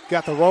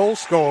 Got the roll,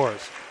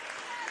 scores.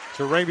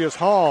 Jaravius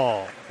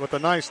Hall with a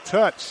nice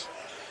touch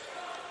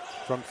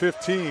from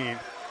 15.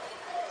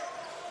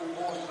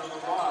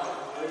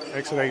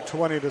 Makes it a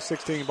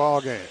 20-16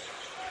 ball game.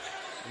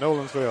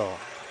 Nolansville.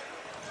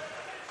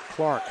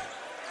 Clark.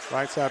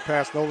 Right side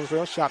pass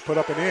Nolansville. Shot put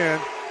up and in.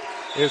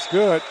 It's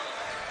good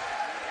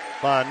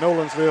by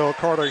Nolansville.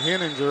 Carter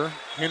Henninger.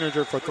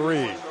 Henninger for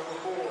 3.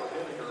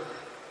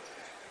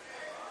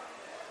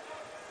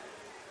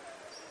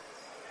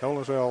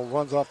 Nolansville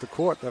runs off the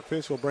court. The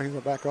official brings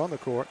him back on the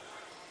court.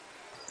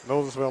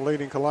 Nolansville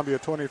leading Columbia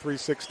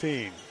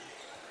 23-16.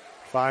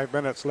 5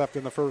 minutes left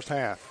in the first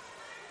half.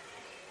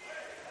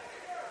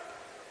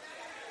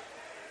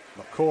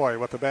 McCoy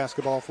with the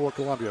basketball for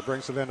Columbia.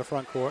 Brings it in the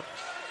front court.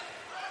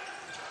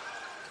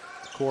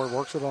 McCoy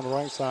works it on the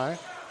right side.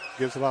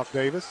 Gives it off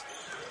Davis.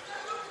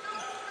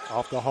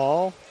 Off to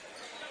Hall.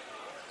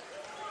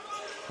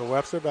 To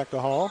Webster. Back to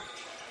Hall.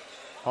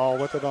 Hall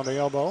with it on the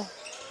elbow.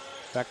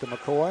 Back to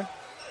McCoy.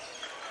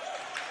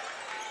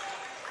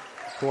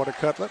 McCoy to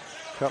Cutlet.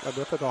 Cutlet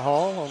with it to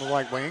Hall on the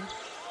right wing.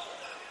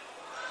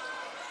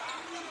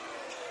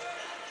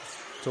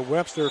 To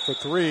Webster for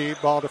 3.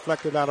 Ball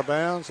deflected out of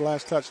bounds.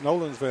 Last touch,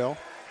 Nolansville.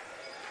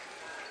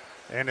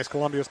 And it's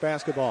Columbia's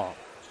basketball.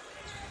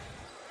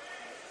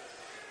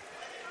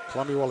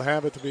 Columbia will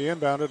have it to be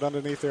inbounded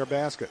underneath their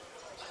basket.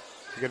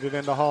 Get it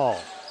into Hall.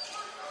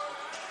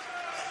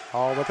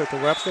 Hall with it to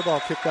Webster. Ball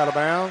kicked out of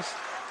bounds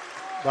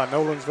by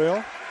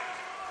Nolansville.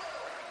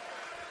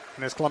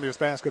 And it's Columbia's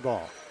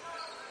basketball.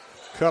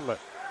 Cutlet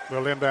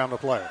will inbound the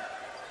play.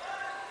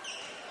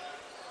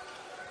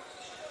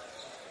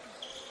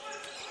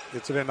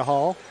 Gets it in the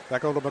Hall.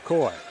 Back over to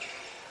McCoy.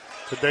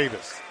 To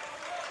Davis.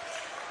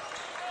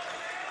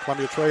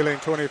 Columbia trailing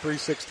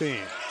 23-16.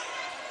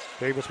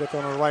 Davis with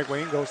on the right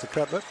wing. Goes to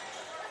Cutlet.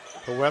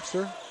 To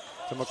Webster.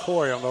 To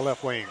McCoy on the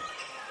left wing.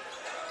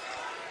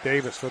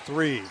 Davis for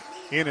 3.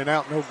 In and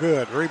out, no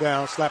good.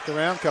 Rebound slapped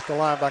around. Kept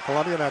alive by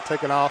Columbia. Now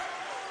taken off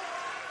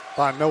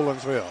by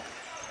Nolansville.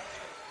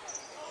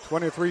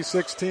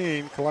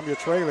 23-16. Columbia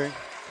trailing.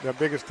 Their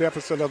biggest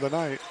deficit of the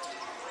night.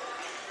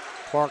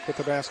 Clark with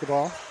the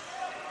basketball.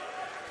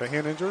 To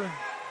Henninger.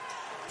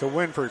 To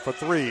Winfrey for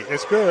 3.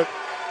 It's good.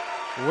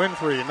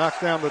 Winfrey knocks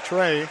down the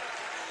tray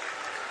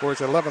for his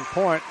 11th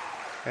point,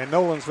 and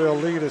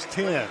Nolansville lead is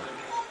 10.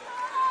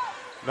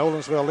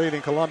 Nolansville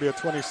leading Columbia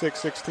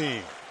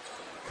 26-16.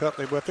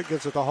 Cutley with it,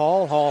 gives it to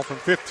Hall. Hall from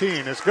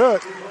 15 is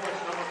good.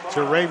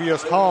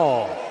 Jaravius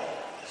Hall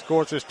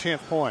scores his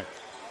 10th point.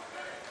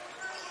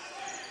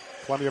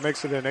 Columbia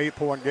makes it an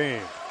 8-point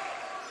game.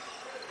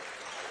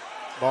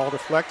 Ball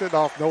deflected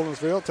off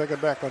Nolansville, taken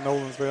back by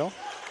Nolansville.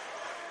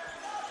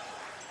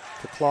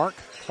 To Clark.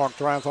 Clark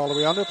drives all the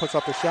way under, puts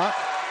up the shot,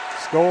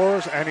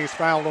 scores, and he's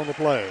fouled on the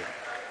play.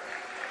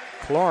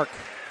 Clark,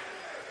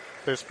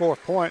 his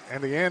 4th point,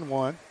 and the and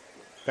one.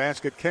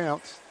 Basket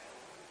counts.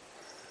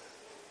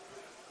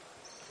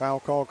 Foul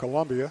call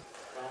Columbia.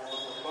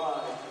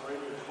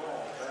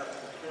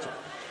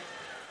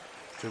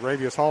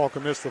 Jaravius Hall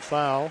commits the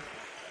foul.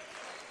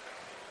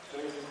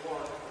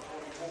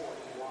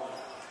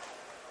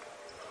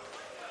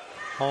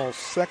 Hall's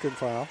 2nd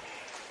foul.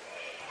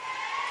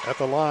 At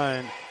the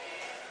line,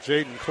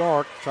 Jaden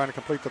Clark trying to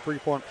complete the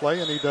 3-point play,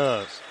 and he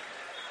does.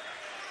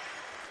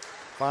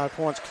 5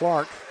 points,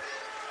 Clark.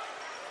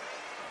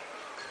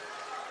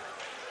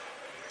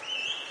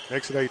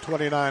 Makes it a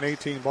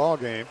 29-18 ball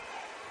game.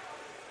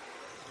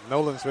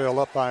 Nolansville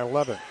up by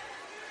 11.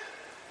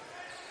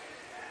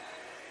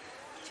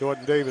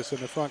 Jordan Davis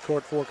in the front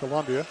court for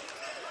Columbia.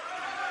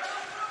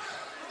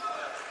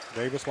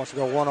 Davis wants to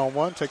go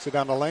one-on-one, takes it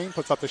down the lane,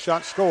 puts up the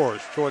shot,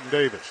 scores. Jordan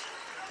Davis.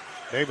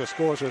 Davis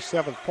scores his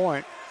 7th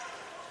point.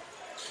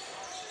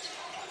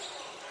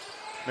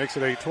 Makes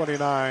it a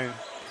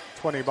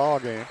 29-20 ball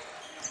game.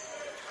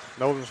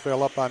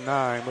 Nolansville up by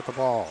 9 with the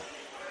ball.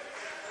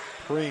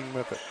 Green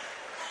with it.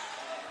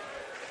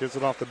 Gives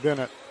it off to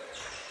Bennett.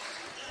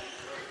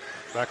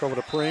 Back over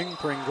to Pring.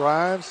 Pring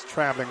drives.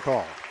 Traveling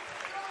call.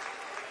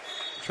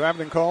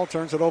 Traveling call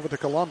turns it over to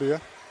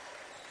Columbia.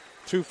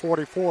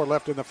 2:44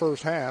 left in the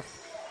first half.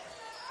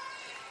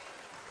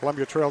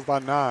 Columbia trails by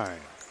 9.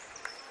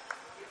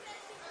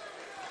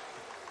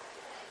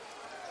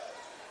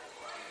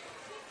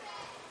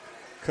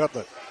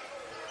 Cutlet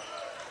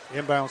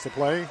inbounds the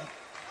play.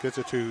 Gets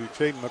it to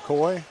Jaden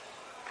McCoy.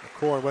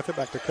 McCoy with it.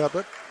 Back to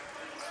Cutlet.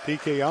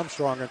 DK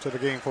Armstrong into the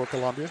game for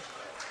Columbia.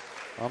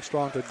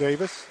 Armstrong to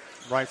Davis.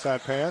 Right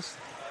side pass.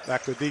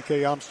 Back to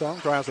DK Armstrong.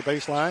 Drives the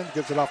baseline.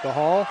 Gives it off to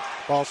Hall.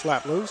 Ball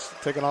slapped loose.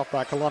 Taken off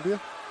by Columbia.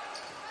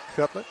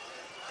 Cutlet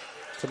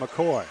to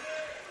McCoy.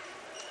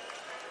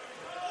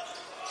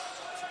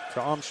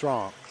 To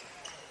Armstrong.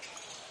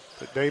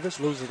 To Davis.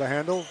 Loses the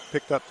handle.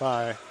 Picked up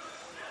by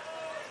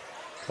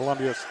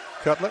Columbia's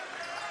Cutlet.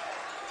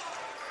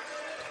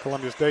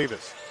 Columbia's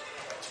Davis.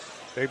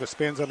 Davis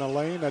spins in the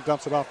lane. That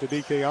dumps it off to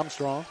DK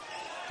Armstrong.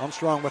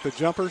 Armstrong with the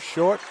jumper.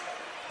 Short.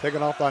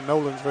 Taken off by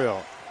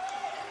Nolansville.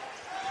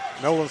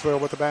 Nolansville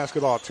with the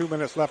basketball. 2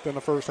 minutes left in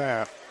the first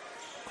half.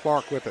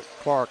 Clark with it.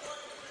 Clark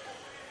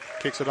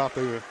kicks it off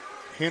to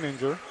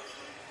Henninger.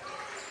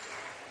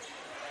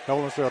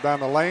 Nolansville down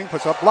the lane.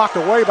 Puts up. Blocked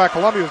away by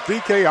Columbia's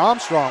DK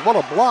Armstrong. What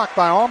a block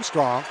by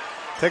Armstrong.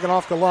 Taken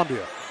off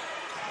Columbia.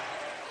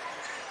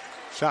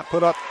 Shot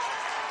put up.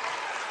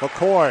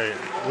 McCoy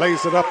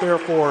lays it up there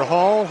for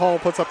Hall. Hall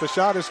puts up the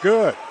shot. It's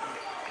good.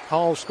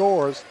 Hall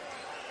scores.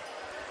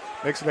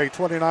 Makes it a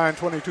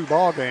 29-22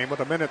 ball game with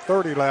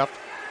 1:30 left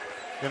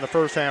in the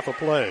first half of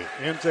play.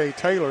 MJ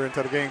Taylor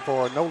into the game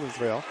for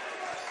Nolansville.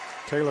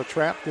 Taylor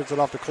trapped. Gives it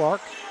off to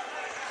Clark.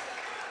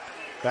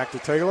 Back to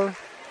Taylor.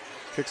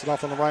 Kicks it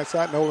off on the right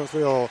side.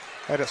 Nolansville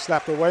had it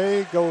slapped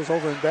away. Goes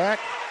over and back.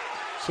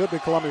 Should be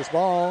Columbia's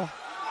ball.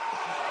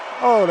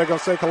 Oh, they're going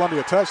to say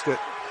Columbia touched it.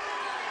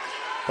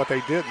 But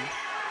they didn't.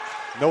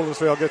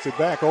 Nolansville gets it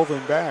back, over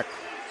and back.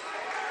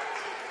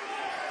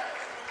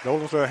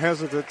 Nolansville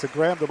hesitant to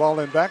grab the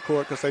ball in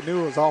backcourt because they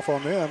knew it was off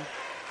on them.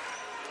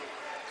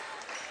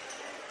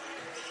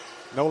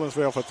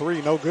 Nolansville for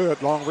 3, no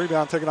good. Long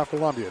rebound taken off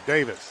Columbia.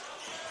 Davis.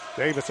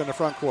 Davis in the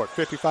front court.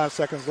 55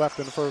 seconds left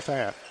in the first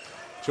half.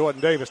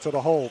 Jordan Davis to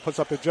the hole. Puts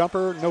up the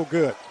jumper, no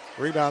good.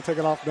 Rebound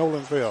taken off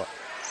Nolansville.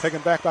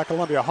 Taken back by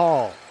Columbia.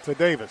 Hall to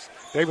Davis.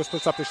 Davis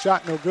puts up the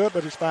shot, no good,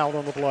 but he's fouled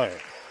on the play.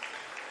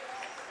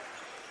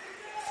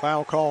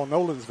 Foul call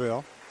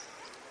Nolansville.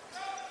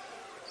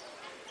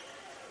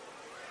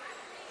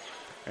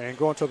 And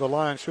going to the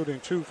line,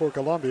 shooting 2 for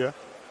Columbia.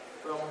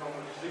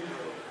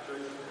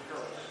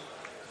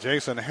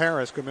 Jason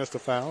Harris commits the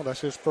foul.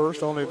 That's his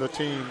first, only the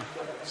team's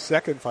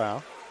 2nd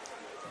foul.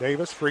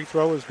 Davis, free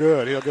throw is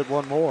good. He'll get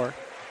one more.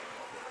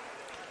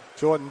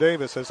 Jordan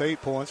Davis has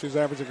 8 points. He's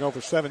averaging over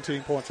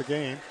 17 points a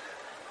game.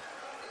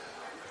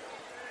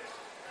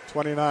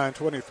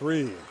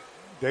 29-23.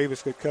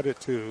 Davis could cut it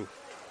to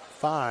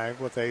 5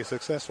 with a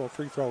successful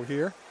free throw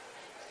here.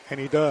 And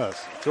he does.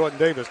 Jordan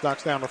Davis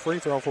knocks down the free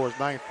throw for his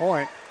 9th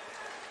point.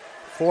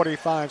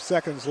 45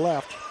 seconds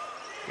left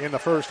in the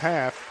first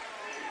half.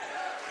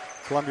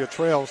 Columbia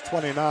trails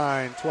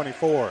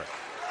 29-24.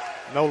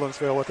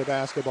 Nolansville with the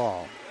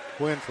basketball.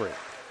 Winfrey.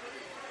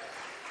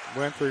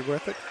 Winfrey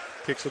with it.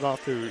 Kicks it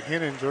off to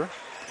Henninger.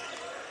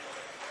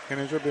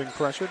 Henninger being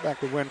pressured.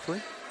 Back to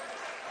Winfrey.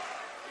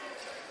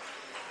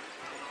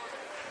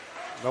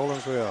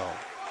 Nolansville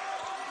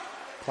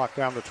Clock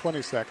down to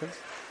 20 seconds.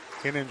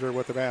 Henninger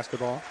with the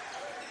basketball.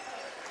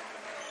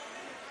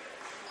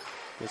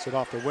 Gets it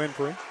off to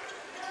Winfrey.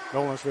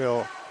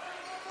 Nolansville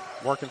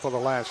working for the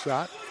last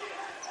shot.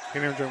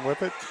 Henninger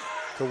with it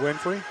to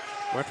Winfrey.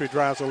 Winfrey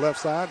drives the left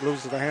side,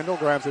 loses the handle,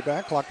 grabs it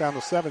back. Clock down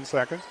to 7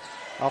 seconds.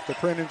 Off to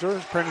Prenninger.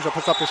 Prenninger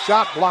puts up the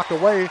shot, blocked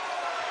away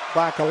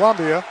by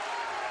Columbia.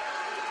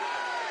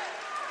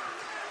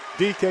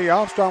 D.K.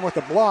 Armstrong with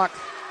the block.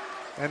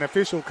 An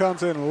official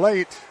comes in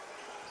late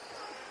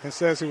and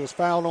says he was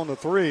fouled on the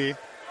 3.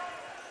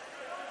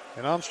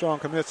 And Armstrong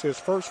commits his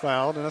first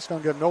foul, and that's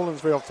going to give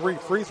Nolansville 3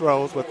 free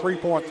throws with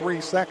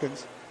 3.3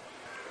 seconds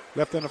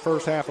left in the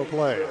first half of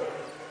play.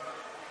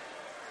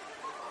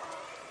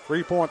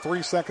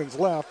 3.3 seconds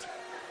left.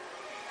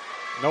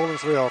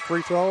 Nolansville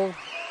free throw,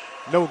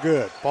 no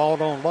good. Ball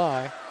don't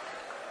lie.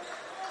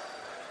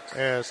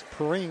 As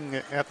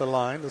Pring at the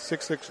line, the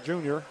 6'6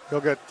 junior,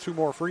 he'll get 2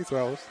 more free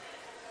throws.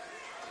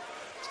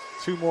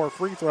 2 more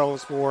free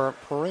throws for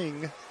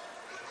Pring.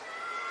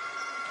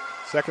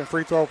 Second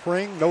free throw,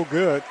 Pring, no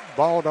good.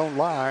 Ball don't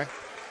lie.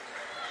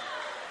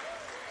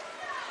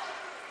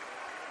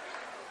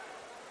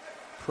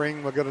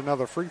 Pring will get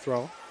another free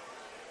throw.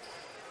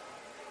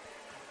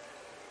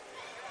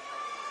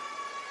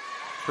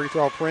 Free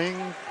throw, Pring.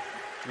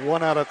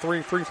 1 out of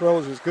 3 free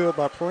throws is good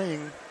by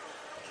Pring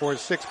for his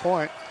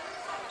 6-point.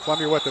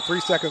 Columbia with the 3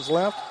 seconds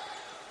left.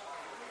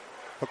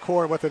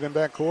 McCoy with it in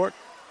backcourt.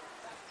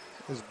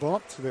 Is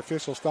bumped. The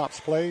official stops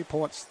play,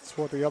 points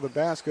toward the other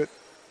basket.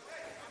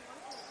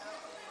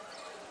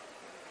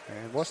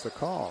 And what's the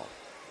call?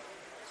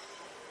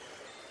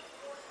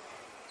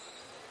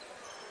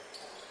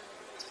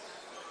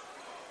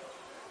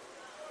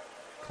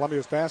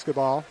 Columbia's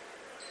basketball.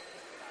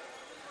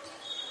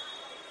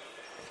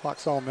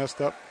 Clock's all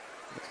messed up.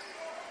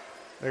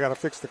 They got to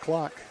fix the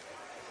clock.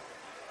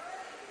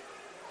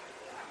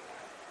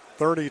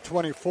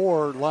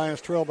 30-24,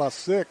 Lions trail by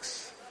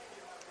 6.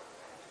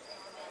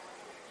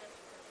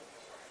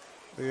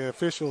 The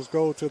officials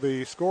go to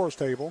the scores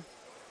table.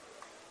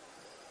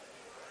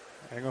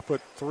 They're going to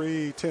put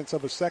 0.3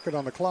 of a second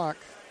on the clock.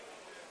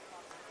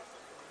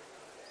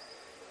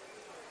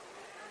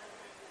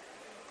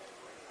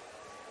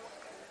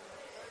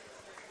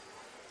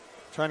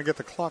 Trying to get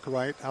the clock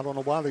right. I don't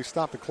know why they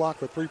stopped the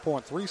clock with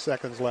 3.3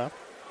 seconds left.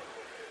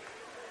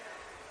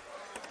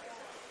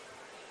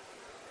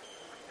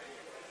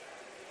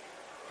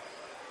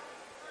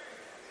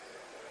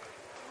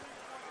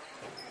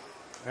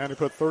 And they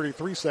put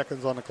 33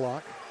 seconds on the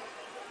clock.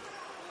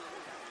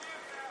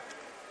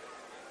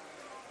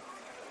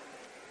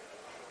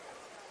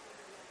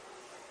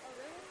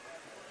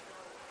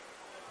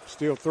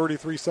 Still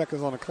 33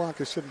 seconds on the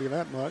clock. It shouldn't be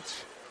that much.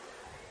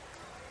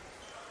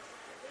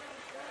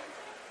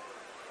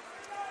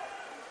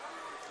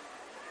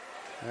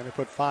 And they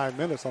put 5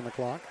 minutes on the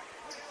clock.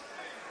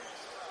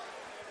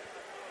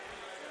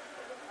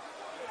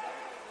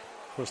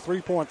 It was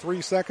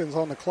 3.3 seconds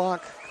on the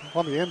clock.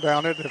 On the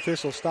inbounded, the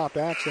official stopped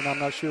action. I'm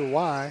not sure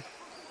why.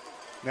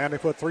 Now they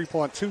put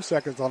 3.2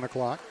 seconds on the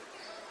clock.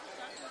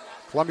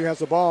 Columbia has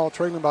the ball,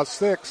 trailing by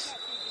 6.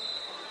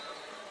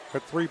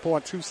 With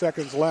 3.2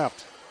 seconds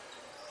left.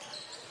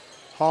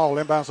 Hall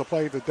inbounds the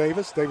play to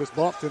Davis. Davis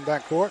bumped in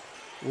backcourt.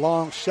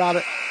 Long shot,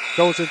 it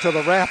goes into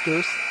the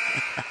rafters.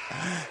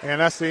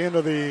 And that's the end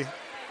of the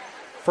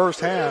first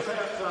half.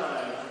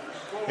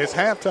 It's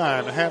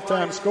halftime. The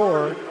halftime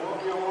score,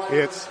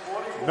 it's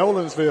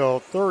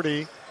Nolansville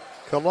 30,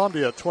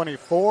 Columbia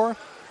 24.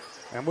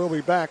 And we'll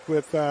be back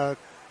with the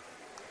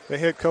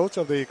head coach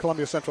of the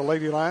Columbia Central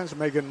Lady Lions,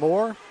 Megan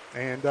Moore,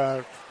 and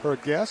our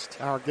guest,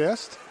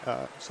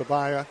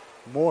 Savia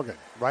Morgan,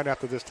 right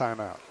after this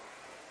timeout.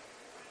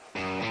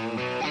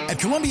 At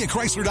Columbia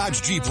Chrysler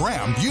Dodge Jeep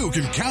Ram, you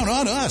can count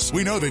on us.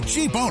 We know that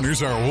Jeep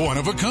owners are one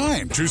of a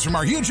kind. Choose from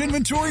our huge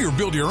inventory or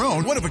build your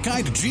own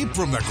one-of-a-kind Jeep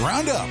from the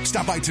ground up.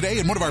 Stop by today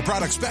and one of our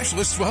product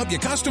specialists will help you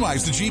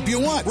customize the Jeep you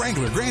want.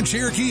 Wrangler, Grand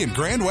Cherokee, and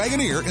Grand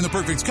Wagoneer in the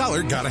perfect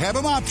color. Gotta have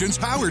them options,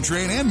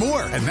 powertrain, and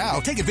more. And now,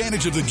 take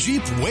advantage of the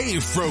Jeep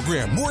Wave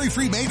program.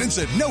 Worry-free maintenance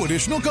at no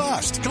additional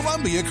cost.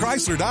 Columbia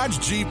Chrysler Dodge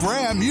Jeep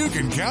Ram, you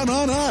can count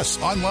on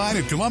us. Online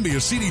at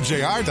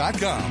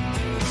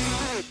ColumbiaCDJR.com.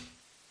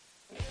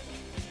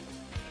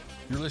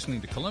 You're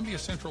listening to Columbia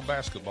Central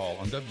Basketball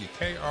on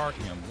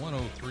WKRM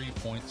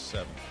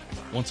 103.7.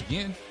 Once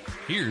again,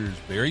 here's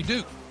Barry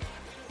Duke.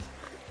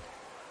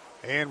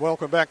 And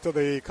welcome back to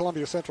the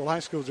Columbia Central High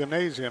School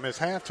Gymnasium. It's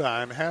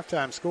halftime.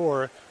 Halftime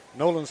score,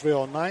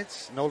 Nolansville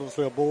Knights.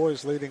 Nolansville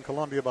boys leading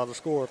Columbia by the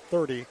score of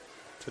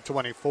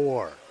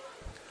 30-24.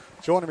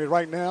 Joining me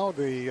right now, of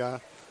the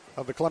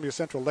Columbia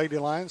Central Lady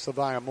Lions,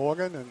 Savia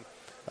Morgan. And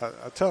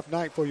a tough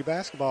night for your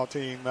basketball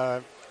team.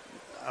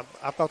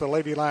 I thought the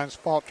Lady Lions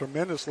fought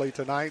tremendously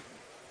tonight.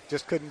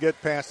 Just couldn't get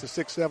past the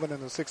 6'7"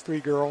 and the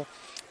 6'3" girl.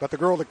 But the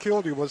girl that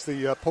killed you was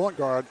the point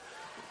guard,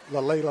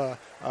 Lalela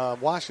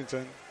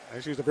Washington,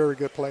 and she's a very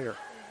good player.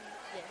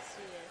 Yes,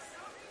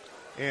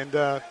 she is.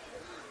 And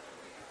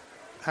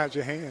how's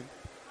your hand?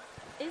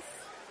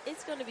 It's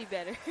It's going to be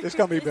better. It's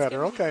going to be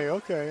better.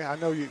 Okay. I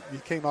know you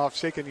came off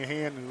shaking your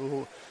hand and a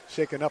little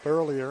shaken up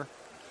earlier.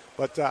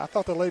 But I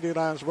thought the Lady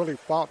Lions really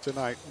fought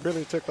tonight,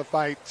 really took the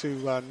fight to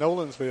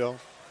Nolansville.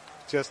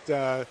 Just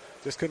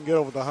couldn't get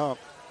over the hump.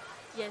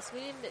 Yes, we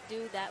didn't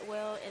do that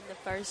well in the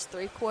first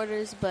 3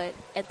 quarters, but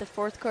at the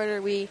 4th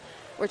quarter we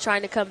were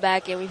trying to come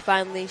back, and we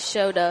finally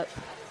showed up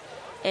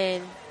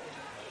and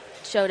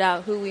showed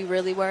out who we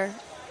really were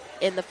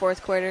in the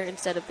 4th quarter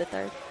instead of the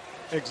 3rd.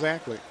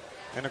 Exactly.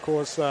 And, of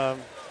course,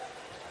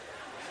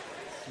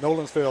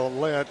 Nolansville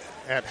led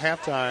at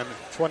halftime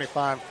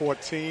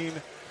 25-14.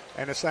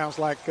 And it sounds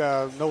like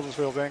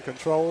Nolansville's in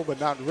control, but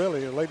not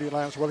really. The Lady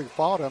Lions really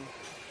fought them.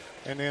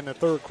 And in the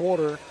 3rd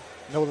quarter,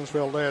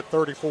 Nolansville led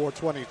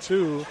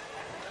 34-22.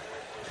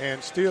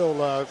 And still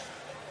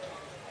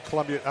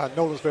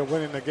Nolansville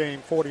winning the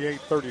game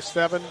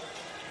 48-37,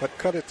 but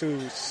cut it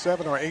to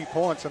 7 or 8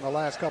 points in the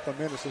last couple of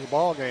minutes of the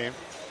ball game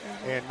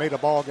and made a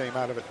ball game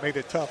out of it, made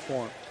it tough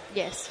for them.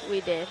 Yes,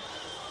 we did.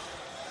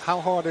 How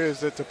hard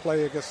is it to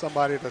play against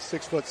somebody that's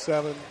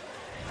 6'7"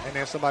 and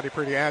then somebody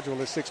pretty agile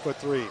is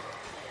 6'3"?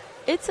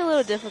 It's a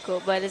little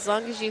difficult, but as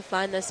long as you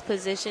find those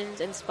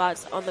positions and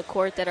spots on the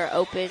court that are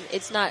open,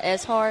 it's not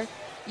as hard.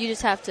 You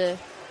just have to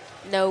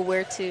know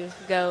where to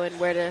go and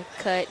where to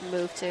cut and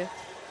move to.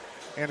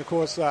 And, of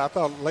course, I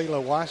thought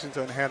Layla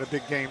Washington had a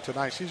big game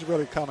tonight. She's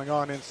really coming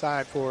on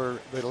inside for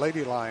the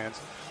Lady Lions.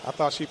 I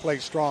thought she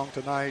played strong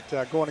tonight,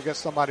 going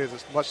against somebody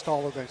that's much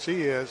taller than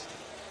she is.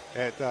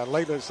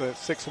 Layla's at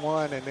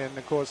 6'1", and then,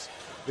 of course,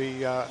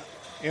 the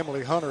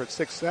Emily Hunter at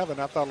 6'7".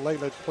 I thought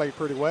Layla played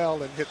pretty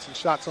well and hit some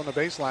shots on the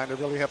baseline that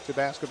really helped the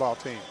basketball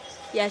team.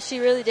 Yeah, she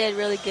really did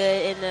really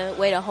good in the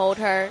way to hold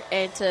her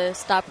and to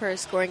stop her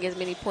scoring as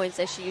many points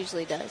as she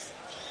usually does.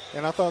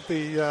 And I thought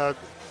Nia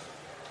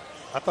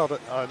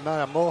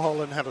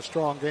Mulholland had a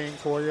strong game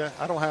for you.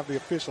 I don't have the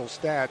official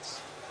stats.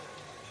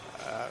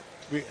 I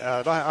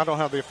don't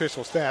have the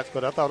official stats,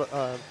 but I thought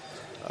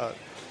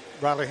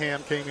Riley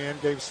Ham came in,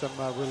 gave some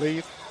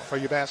relief for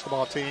your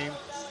basketball team.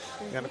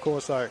 And, of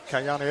course,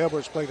 Kayana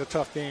Edwards played a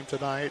tough game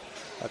tonight.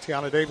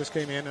 Tiana Davis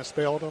came in and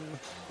spelled them.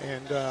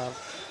 And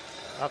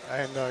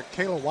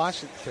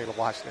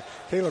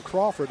Kayla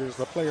Crawford is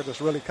the player that's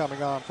really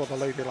coming on for the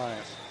Lady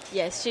Lions.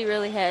 Yes, she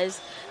really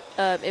has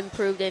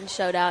improved and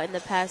showed out in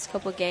the past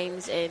couple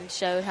games and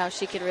showed how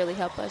she can really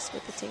help us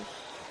with the team.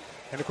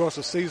 And, of course,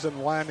 the season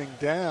winding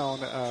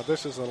down.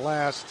 This is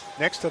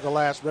next to the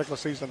last regular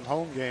season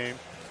home game.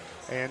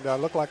 And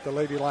look like the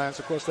Lady Lions,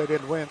 of course, they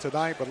didn't win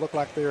tonight, but look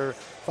like they're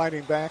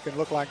fighting back and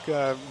look like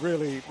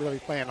really, really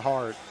playing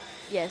hard.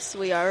 Yes,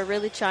 we are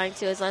really trying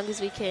to. As long as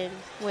we can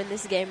win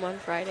this game on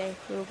Friday,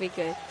 we'll be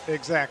good.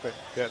 Exactly.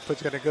 That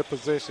puts you in a good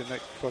position.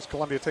 Of course,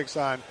 Columbia takes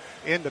on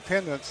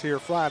Independence here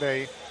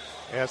Friday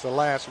as the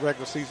last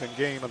regular season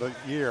game of the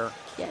year.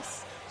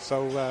 Yes.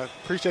 So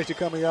appreciate you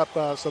coming up,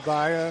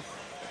 Sabaya.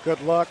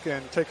 Good luck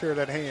and take care of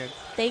that hand.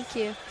 Thank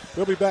you.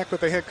 We'll be back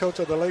with the head coach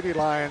of the Lady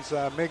Lions,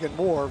 Megan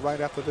Moore, right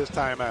after this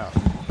timeout.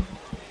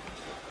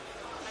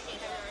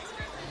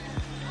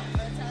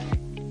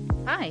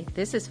 Hi,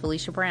 this is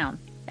Felicia Brown.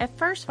 At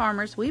First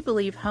Farmers, we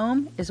believe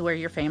home is where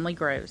your family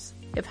grows.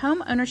 If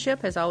home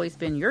ownership has always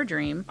been your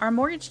dream, our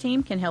mortgage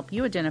team can help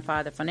you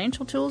identify the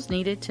financial tools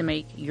needed to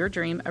make your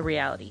dream a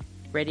reality.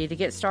 Ready to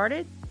get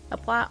started?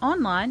 Apply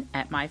online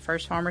at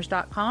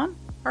myfirstfarmers.com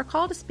or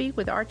call to speak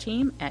with our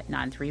team at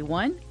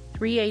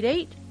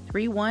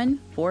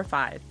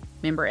 931-388-3145.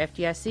 Member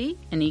FDIC,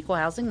 an equal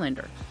housing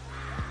lender.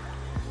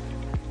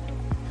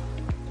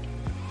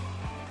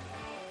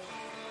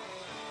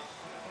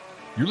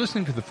 You're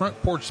listening to the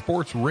Front Porch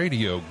Sports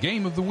Radio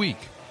Game of the Week.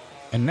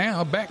 And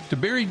now back to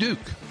Barry Duke.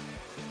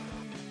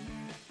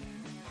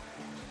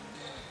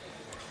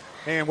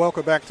 And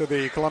welcome back to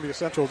the Columbia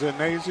Central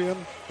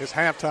Gymnasium. It's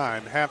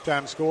halftime.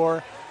 Halftime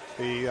score.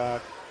 The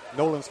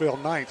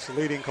Nolansville Knights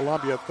leading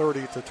Columbia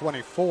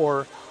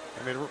 30-24.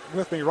 And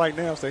with me right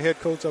now is the head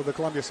coach of the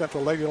Columbia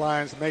Central Lady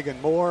Lions,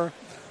 Megan Moore.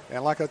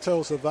 And like I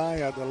told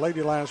Savia, the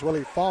Lady Lions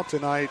really fought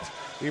tonight,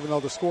 even though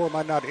the score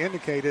might not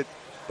indicate it,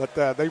 but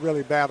they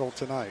really battled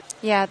tonight.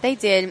 Yeah, they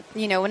did.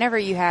 You know, whenever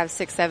you have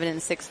 6'7" and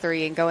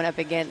 6'3" and going up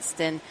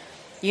against, and,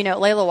 you know,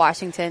 Layla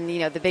Washington, you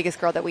know, the biggest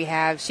girl that we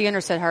have, she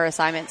understood her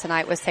assignment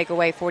tonight was take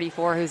away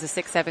 44, who's a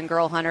 6'7"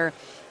 girl hunter.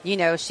 You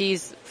know,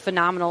 she's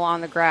phenomenal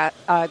on the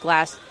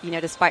glass, you know,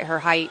 despite her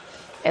height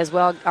as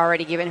well,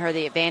 already giving her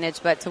the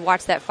advantage. But to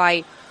watch that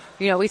fight,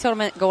 you know, we told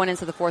them going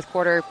into the 4th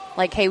quarter,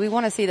 like, hey, we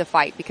want to see the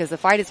fight because the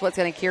fight is what's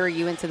going to carry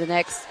you into the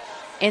next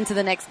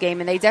game.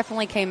 And they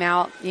definitely came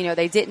out. You know,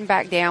 they didn't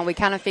back down. We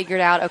kind of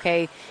figured out,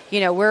 okay, you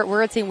know,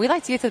 we're a team. We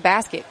like to get to the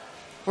basket.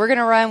 We're going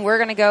to run. We're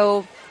going to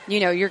go. You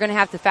know, you're going to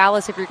have to foul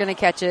us if you're going to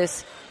catch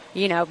us.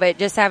 You know, but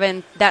just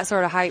having that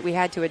sort of height, we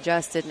had to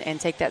adjust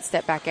and take that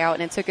step back out.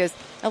 And it took us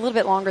a little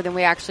bit longer than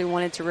we actually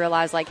wanted to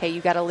realize, like, hey,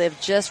 you got to live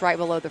just right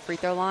below the free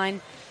throw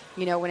line,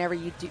 you know, whenever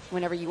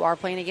you are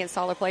playing against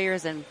taller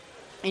players. And,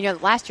 you know,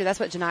 last year, that's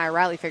what Janiah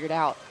Riley figured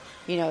out.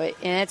 and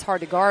it's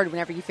hard to guard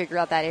whenever you figure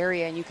out that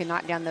area and you can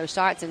knock down those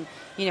shots. And,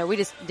 we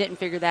just didn't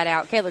figure that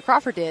out. Kayla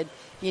Crawford did,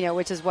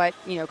 which is what,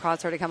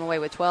 caused her to come away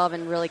with 12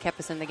 and really kept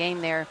us in the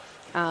game there.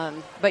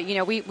 But,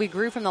 we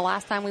grew from the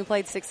last time we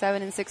played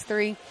 6-7 and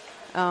 6-3,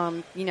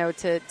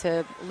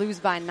 to lose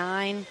by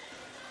 9,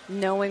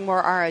 knowing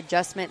where our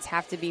adjustments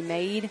have to be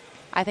made.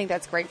 I think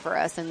that's great for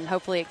us, and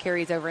hopefully it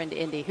carries over into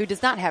Indy, who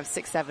does not have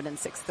 6-7 and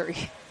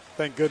 6-3.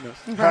 Thank goodness.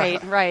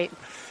 Right.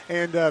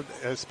 And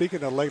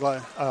speaking of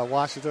Layla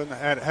Washington,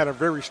 had a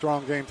very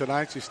strong game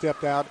tonight. She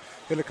stepped out,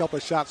 hit a couple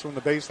of shots from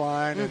the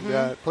baseline,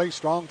 and played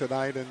strong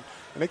tonight. And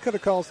they could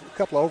have caused a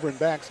couple of over and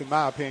backs, in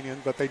my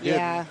opinion, but they didn't.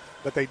 Yeah.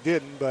 But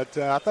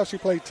I thought she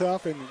played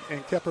tough and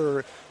kept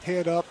her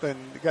head up and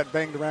got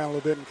banged around a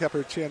little bit and kept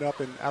her chin up.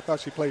 And I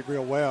thought she played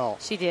real well.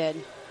 She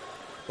did.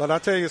 But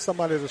I'll tell you,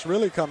 somebody that's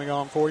really coming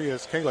on for you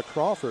is Kayla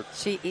Crawford.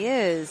 She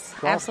is.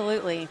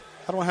 Absolutely.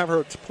 I don't have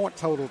her point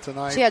total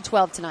tonight. She had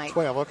 12 tonight.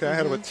 12, okay. I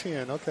had her with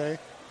 10, okay.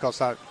 Because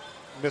I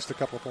missed a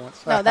couple of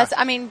points. No,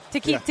 to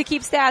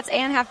keep stats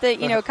and have to,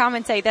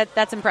 commentate,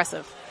 that's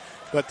impressive.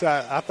 But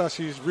I thought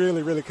she's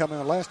really, really coming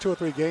on. The last 2 or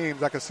 3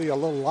 games, I could see a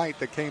little light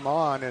that came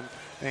on, and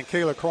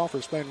Kayla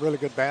Crawford's playing really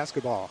good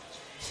basketball.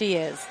 She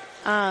is.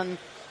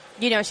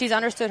 She's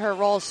understood her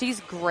role.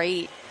 She's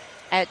great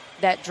at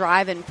that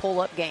drive and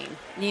pull-up game,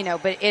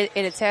 but it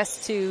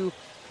attests to,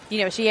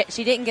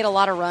 she didn't get a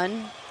lot of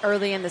run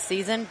early in the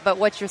season, but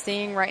what you're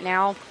seeing right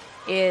now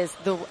is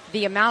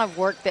the amount of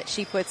work that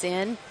she puts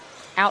in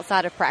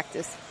outside of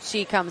practice.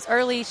 She comes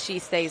early, she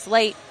stays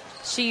late,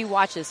 she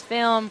watches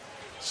film,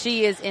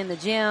 she is in the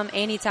gym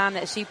anytime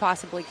that she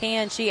possibly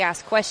can. She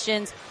asks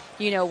questions,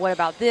 what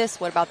about this,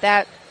 what about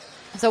that?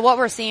 So what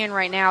we're seeing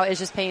right now is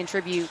just paying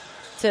tribute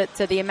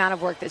to the amount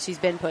of work that she's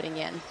been putting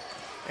in.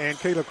 And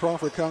Kayla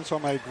Crawford comes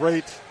from a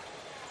great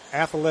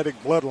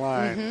athletic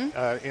bloodline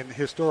in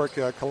historic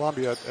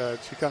Columbia.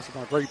 She comes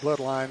from a great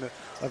bloodline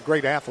of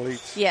great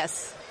athletes.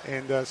 Yes.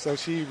 And so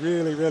she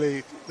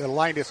really, the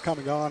light is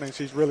coming on, and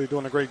she's really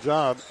doing a great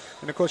job.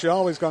 And, of course, you're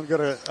always going to get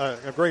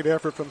a great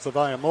effort from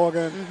Savia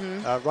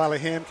Morgan. Riley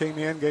Ham came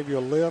in, gave you a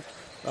lift.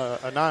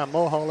 Anaya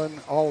Mulholland,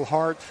 all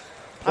heart,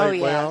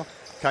 played well.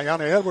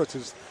 Kayana Edwards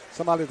is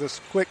somebody that's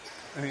quick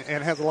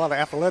and has a lot of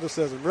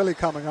athleticism, really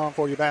coming on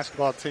for your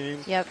basketball team.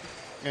 Yep.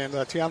 And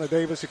Tiana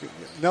Davis,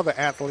 another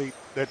athlete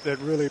that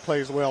really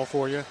plays well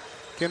for you.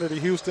 Kennedy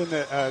Houston,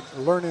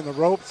 learning the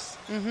ropes,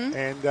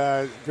 and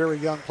very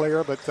young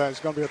player, but she's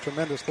going to be a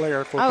tremendous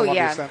player for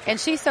Columbia Central. And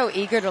she's so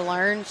eager to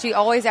learn. She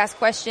always asks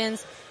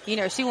questions.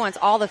 She wants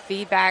all the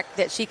feedback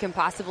that she can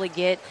possibly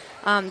get.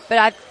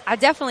 But I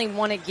definitely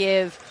want to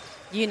give,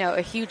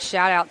 a huge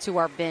shout-out to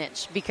our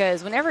bench,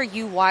 because whenever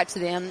you watch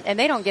them, and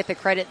they don't get the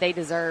credit they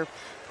deserve,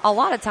 a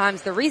lot of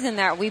times the reason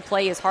that we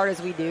play as hard as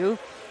we do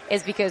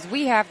is because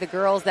we have the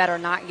girls that are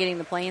not getting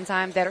the playing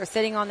time, that are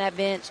sitting on that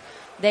bench.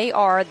 They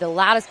are the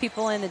loudest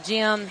people in the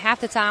gym.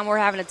 Half the time we're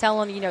having to tell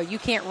them, you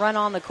can't run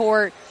on the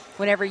court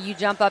whenever you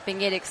jump up and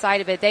get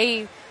excited. But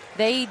they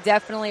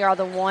definitely are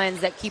the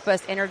ones that keep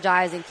us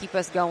energized and keep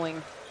us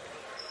going.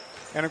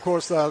 And, of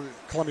course,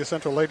 Columbia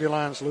Central Lady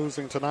Lions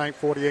losing tonight,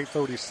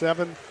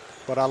 48-37.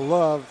 But I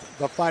love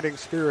the fighting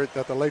spirit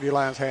that the Lady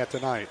Lions had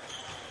tonight.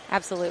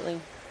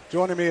 Absolutely.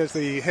 Joining me is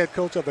the head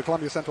coach of the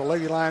Columbia Central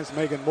Lady Lions,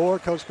 Megan Moore.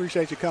 Coach,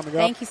 appreciate you coming up.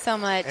 Thank you so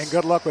much. And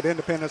good luck with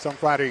Independence on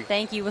Friday.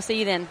 Thank you. We'll see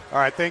you then. All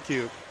right, thank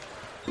you.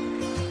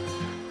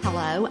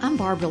 Hello, I'm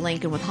Barbara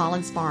Lincoln with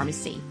Hollins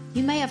Pharmacy.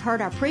 You may have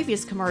heard our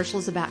previous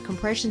commercials about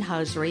compression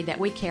hosiery that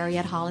we carry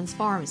at Hollins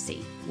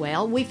Pharmacy.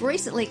 Well, we've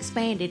recently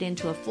expanded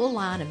into a full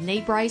line of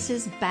knee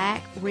braces,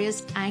 back,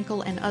 wrist,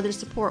 ankle, and other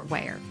support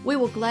wear. We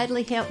will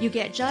gladly help you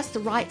get just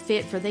the right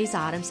fit for these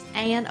items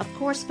and, of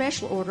course,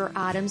 special order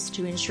items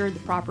to ensure the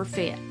proper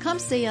fit. Come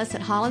see us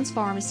at Hollins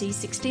Pharmacy,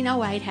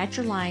 1608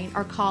 Hatcher Lane,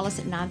 or call us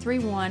at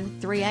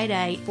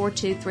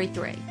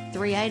 931-388-4233.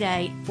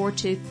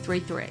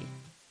 388-4233.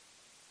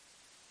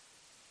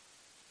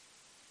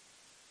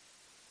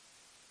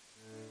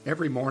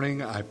 Every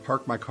morning, I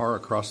park my car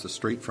across the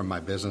street from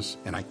my business,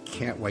 and I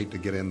can't wait to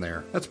get in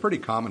there. That's pretty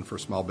common for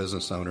small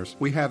business owners.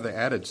 We have the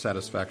added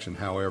satisfaction,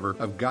 however,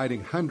 of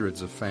guiding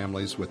hundreds of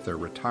families with their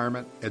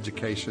retirement,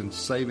 education,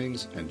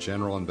 savings, and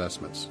general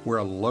investments. We're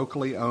a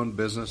locally owned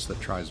business that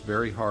tries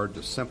very hard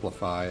to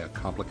simplify a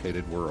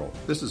complicated world.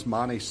 This is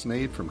Monty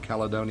Sneed from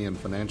Caledonian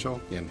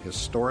Financial in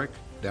historic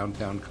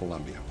downtown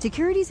Columbia.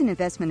 Securities and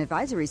investment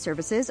advisory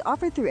services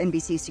offered through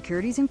NBC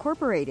Securities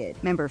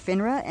Incorporated, member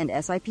FINRA and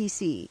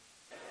SIPC.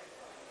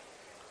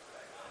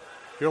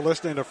 You're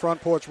listening to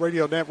Front Porch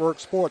Radio Network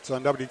Sports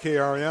on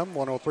WKRM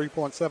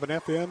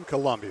 103.7 FM,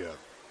 Columbia.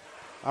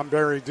 I'm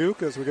Barry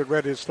Duke as we get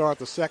ready to start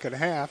the second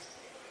half.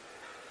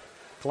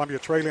 Columbia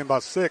trailing by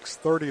 6,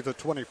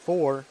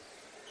 30-24.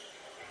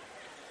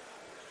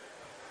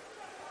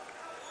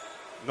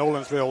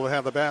 Nolansville will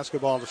have the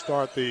basketball to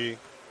start the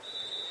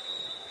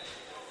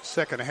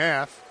second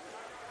half.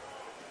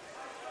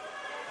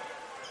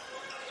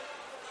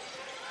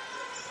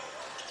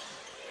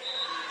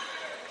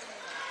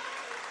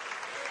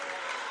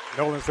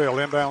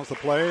 Nolansville inbounds the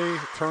play,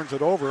 turns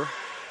it over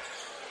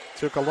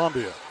to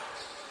Columbia.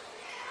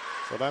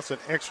 So that's an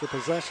extra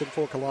possession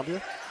for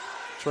Columbia,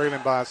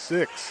 trailing by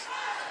 6.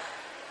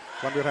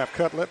 Columbia have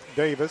Cutlip,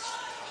 Davis,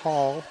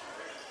 Hall,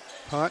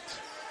 Hunt,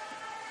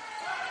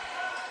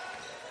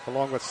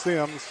 along with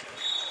Sims.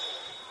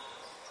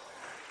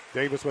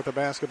 Davis with the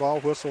basketball.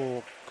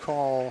 Whistle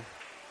call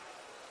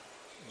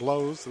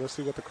blows. Let's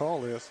see what the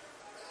call is.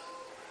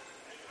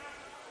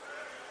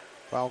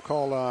 Foul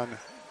call on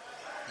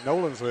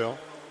Nolansville.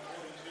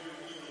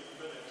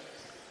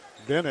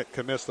 Bennett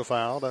commits the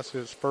foul. That's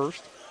his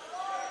first.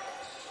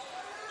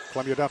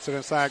 Columbia dumps it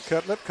inside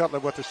Cutlip.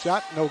 Cutlip with the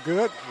shot. No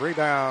good.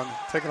 Rebound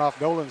taken off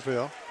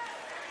Nolansville.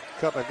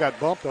 Cutlip got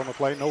bumped on the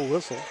play. No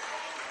whistle.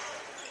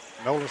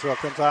 Nolansville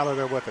comes out of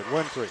there with it.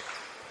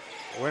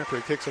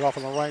 Winfrey kicks it off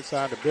on the right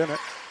side to Bennett.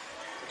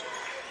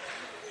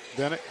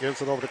 Bennett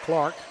gives it over to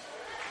Clark.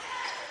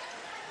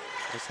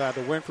 Inside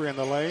to Winfrey in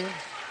the lane.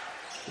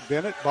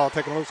 Bennett, ball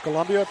taken loose.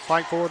 Columbia,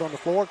 fight for it on the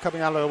floor.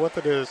 Coming out of there with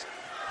it is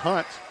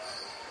Hunt.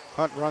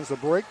 Hunt runs the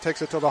break,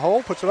 takes it to the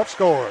hole, puts it up,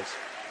 scores.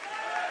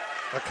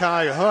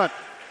 Akai Hunt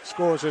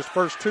scores his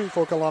first 2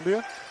 for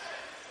Columbia.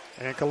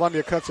 And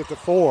Columbia cuts it to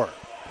 4.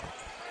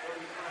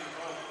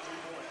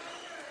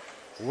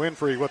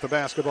 Winfrey with the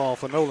basketball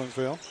for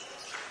Nolansville.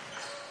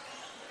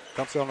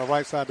 Dumps it on the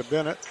right side to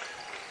Bennett.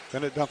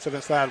 Bennett dumps it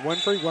inside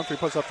Winfrey. Winfrey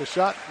puts up the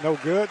shot. No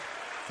good.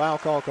 Foul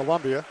call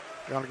Columbia.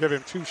 They're going to give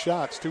him 2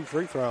 shots, 2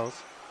 free throws.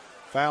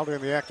 Fouled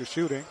in the act of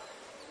shooting.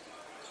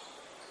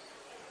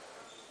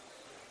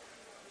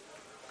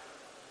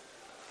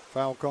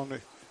 Foul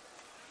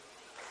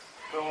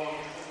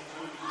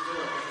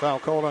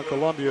called on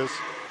Columbia's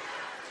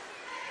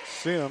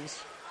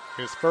Sims,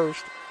 his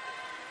first.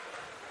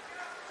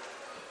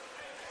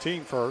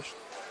 Team first.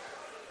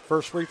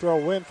 First free throw,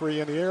 Winfrey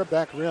in the air.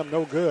 Back rim,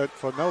 no good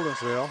for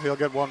Nolansville. He'll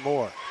get 1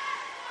 more.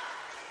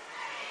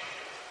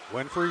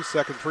 Winfrey's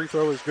second free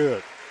throw is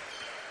good.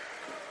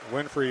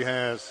 Winfrey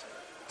has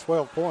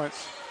 12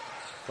 points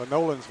for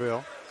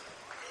Nolansville.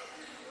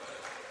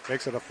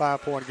 Makes it a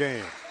 5-point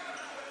game.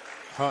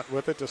 Hunt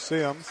with it to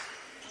Sims.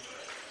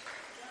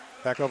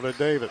 Back over to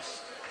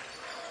Davis.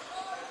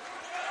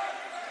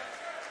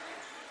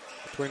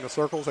 Between the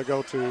circles, they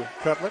go to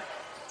Cutlip.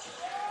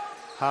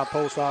 High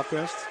post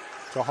offense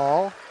to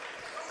Hall.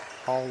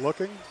 Hall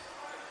looking.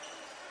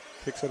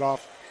 Kicks it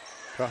off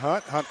to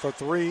Hunt. Hunt for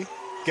 3.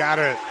 Got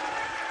it.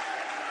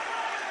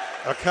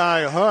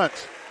 Akai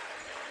Hunt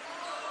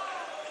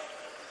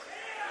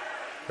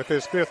with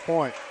his 5th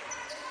point.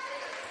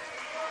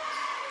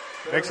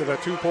 Makes it a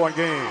 2-point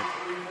game.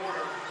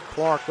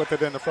 Clark with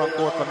it in the front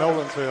court for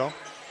Nolansville.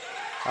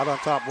 Out on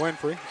top,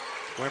 Winfrey.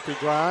 Winfrey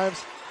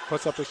drives,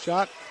 puts up the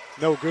shot.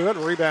 No good.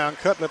 Rebound,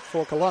 Cutlip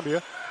for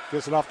Columbia.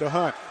 Gives it off to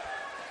Hunt.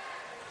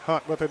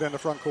 Hunt with it in the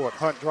front court.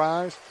 Hunt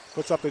drives,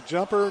 puts up the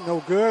jumper. No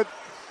good.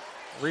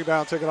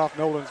 Rebound taken off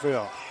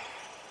Nolansville.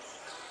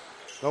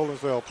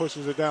 Nolansville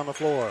pushes it down the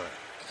floor.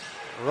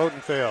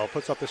 Rodenfeld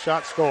puts up the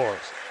shot, scores.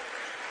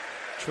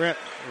 Trent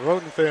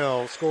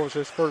Rodenfeld scores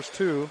his first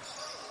 2.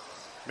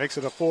 Makes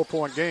it a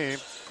 4-point game.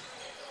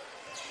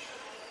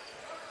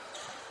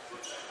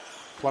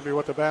 Columbia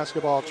with the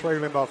basketball,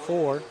 trailing by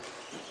 4.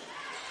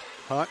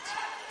 Hunt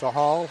to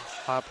Hall,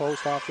 high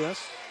post offense.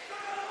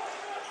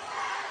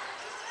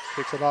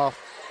 Kicks it off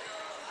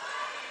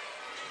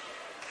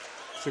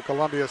to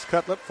Columbia's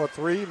Cutlip for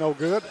 3, no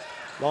good.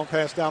 Long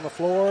pass down the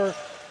floor,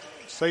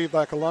 saved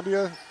by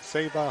Columbia,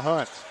 saved by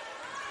Hunt.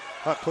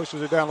 Hunt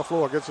pushes it down the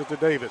floor, gives it to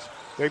Davis.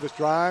 Davis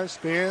drives,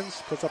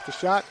 spins, puts up the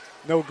shot,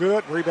 no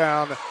good.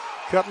 Rebound,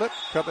 Cutlip.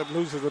 Cutlip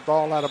loses the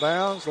ball out of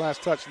bounds.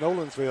 Last touch,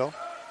 Nolansville.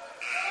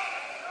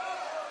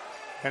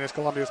 And it's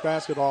Columbia's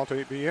basketball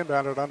to be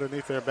inbounded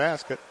underneath their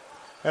basket.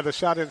 Had the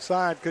shot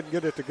inside, couldn't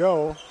get it to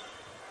go.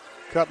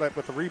 Cutlip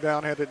with the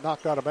rebound, had it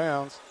knocked out of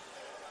bounds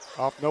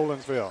off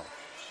Nolansville.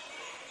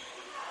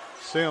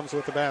 Sims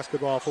with the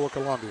basketball for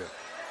Columbia.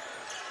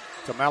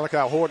 To Malachi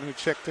Horton, who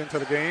checked into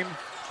the game.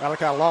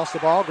 Malachi lost the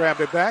ball,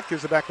 grabbed it back,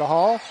 gives it back to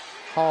Hall.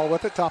 Hall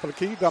with it, top of the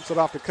key, dumps it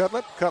off to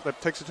Cutlip.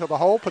 Cutlip takes it to the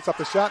hole, puts up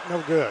the shot, no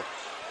good.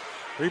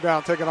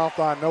 Rebound taken off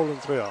by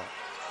Nolansville.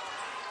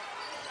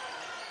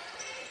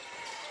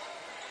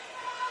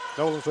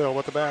 Nolansville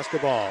with the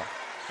basketball.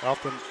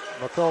 Off to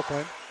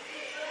McCulkin.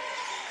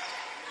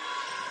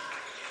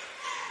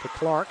 To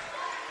Clark.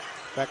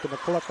 Back to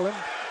McCulkin.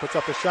 Puts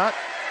up the shot.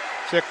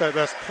 Check that.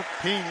 That's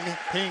Ping.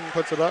 Ping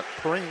puts it up.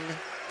 Pring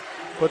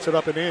puts it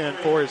up and in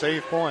for his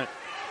 8th point.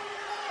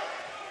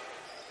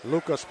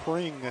 Lucas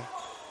Pring.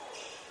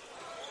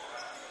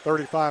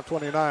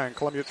 35-29.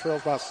 Columbia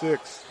trails by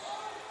 6.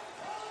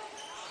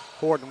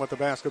 Horton with the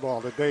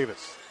basketball to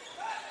Davis.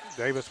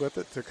 Davis with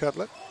it to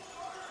Cutlip.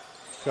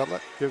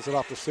 Cutlip gives it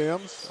off to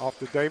Sims. Off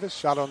to Davis.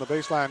 Shot on the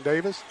baseline,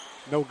 Davis.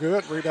 No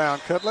good.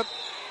 Rebound, Cutlip.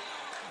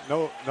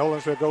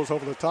 Nolansville goes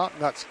over the top.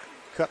 Nuts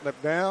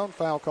Cutlip down.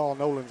 Foul call,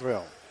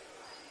 Nolansville.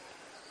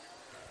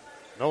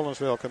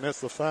 Nolansville commits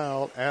the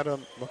foul.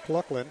 Adam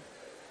McCulkin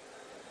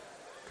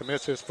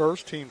commits his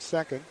first, team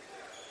second.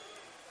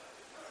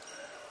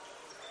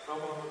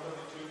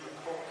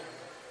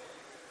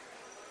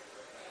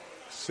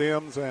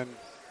 Sims and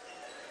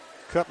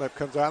Cutlip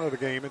comes out of the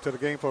game, into the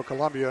game for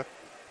Columbia.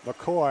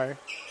 McCoy,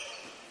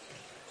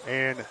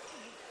 and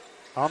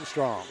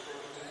Armstrong.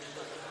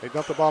 They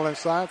dump the ball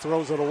inside,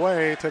 throws it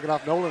away, taking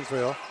off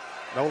Nolansville.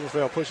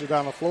 Nolansville pushes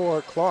down the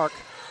floor. Clark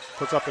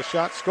puts up a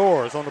shot,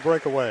 scores on the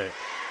breakaway.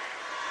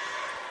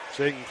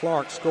 Jaden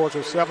Clark scores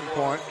his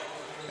 7-point,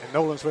 and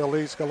Nolansville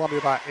leads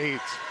Columbia by 8.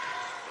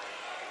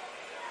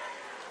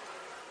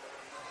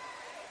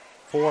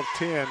 4 of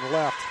 10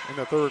 left in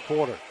the third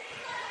quarter.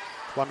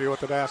 Columbia with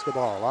the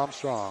basketball.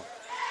 Armstrong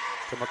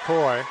to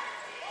McCoy,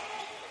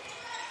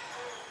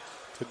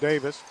 to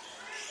Davis,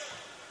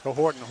 to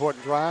Horton.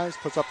 Horton drives,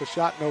 puts up the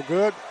shot, no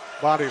good.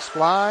 Bodies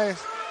fly.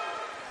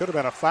 Could have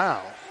been a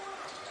foul.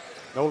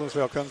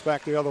 Nolansville comes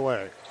back the other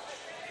way.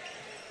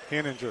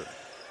 Henninger.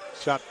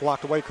 Shot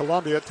blocked away.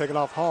 Columbia taking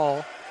off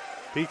Hall.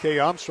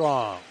 PK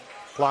Armstrong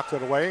blocked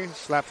it away,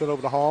 slapped it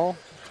over to Hall,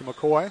 to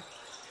McCoy,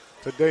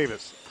 to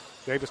Davis.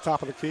 Davis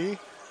top of the key.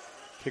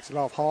 Kicks it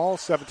off Hall.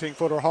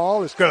 17-footer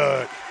Hall is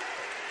good.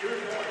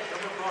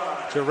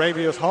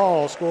 Jaravius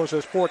Hall scores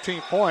his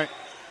 14th point.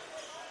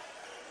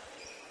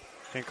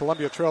 And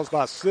Columbia trails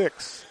by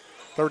 6,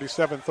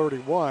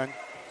 37-31,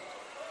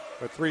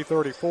 with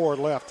 3:34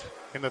 left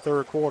in the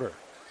third quarter.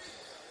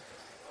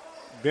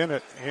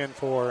 Bennett in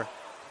for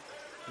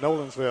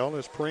Nolansville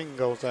as Pring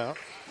goes out.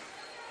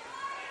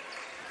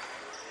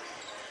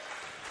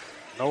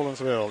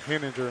 Nolansville,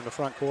 Henninger in the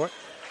front court.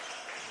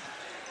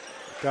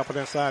 Dump it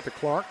inside to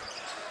Clark.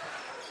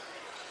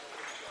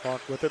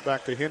 Clark with it,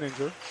 back to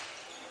Henninger.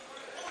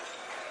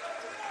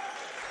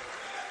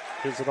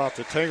 Gives it off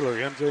to Taylor,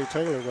 MJ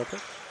Taylor with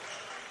it.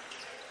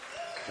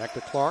 Back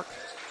to Clark.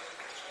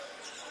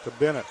 To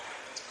Bennett.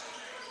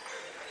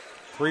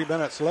 3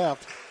 minutes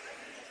left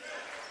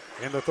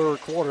in the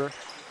third quarter.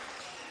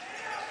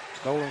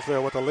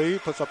 Nolansville with the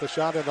lead, puts up the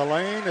shot in the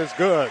lane, is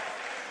good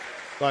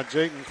by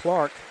Jaden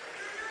Clark.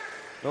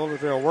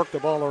 Nolansville worked the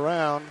ball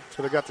around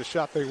until they got the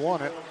shot they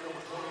wanted.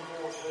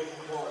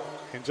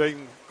 And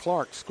Jaden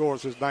Clark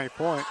scores his 9th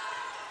point.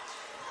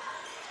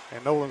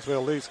 And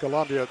Nolansville leads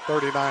Columbia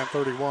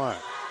 39-31.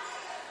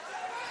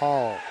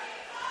 Hall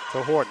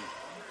to Horton.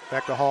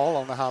 Back to Hall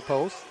on the high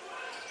post.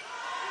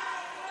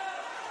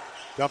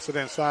 Dumps it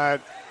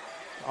inside.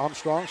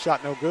 Armstrong,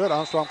 shot no good.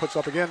 Armstrong puts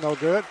up again, no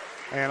good.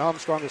 And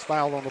Armstrong is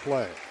fouled on the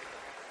play.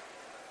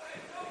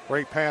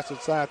 Great pass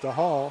inside to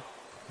Hall.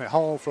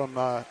 Hall from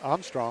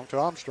Armstrong to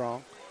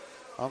Armstrong.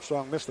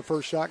 Armstrong missed the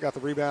first shot, got the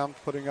rebound,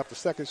 putting up the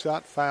second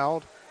shot,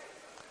 fouled.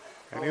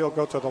 And he'll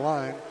go to the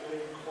line.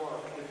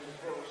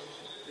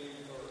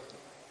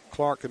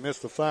 Clark can miss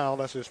the foul.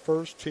 That's his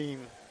first,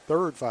 team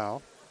third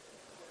foul.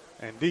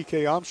 And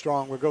D.K.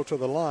 Armstrong will go to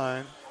the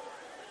line.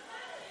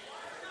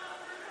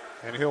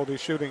 And he'll be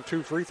shooting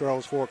 2 free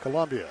throws for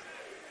Columbia.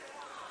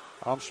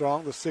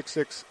 Armstrong, the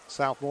 6'6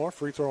 sophomore.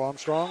 Free throw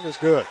Armstrong is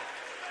good.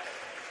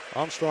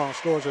 Armstrong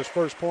scores his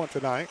first point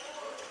tonight.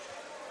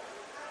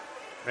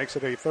 Makes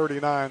it a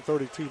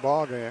 39-32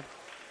 ball game.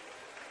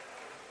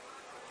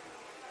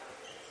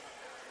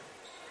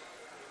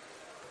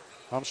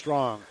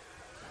 Armstrong.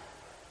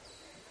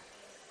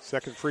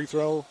 Second free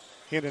throw,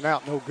 in and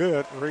out, no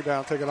good.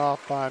 Rebound taken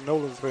off by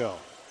Nolansville.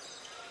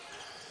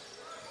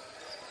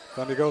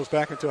 Columbia goes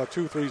back into a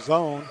 2-3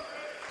 zone.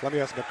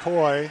 Columbia has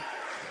McCoy,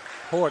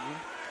 Horton,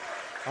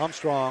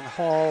 Armstrong,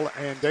 Hall,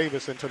 and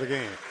Davis into the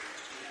game.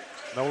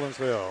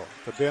 Nolansville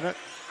to Bennett.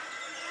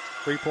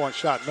 3-point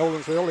shot.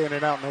 Nolansville in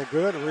and out, no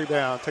good.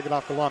 Rebound taken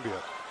off Columbia.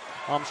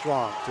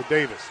 Armstrong to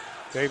Davis.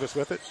 Davis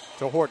with it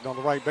to Horton on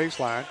the right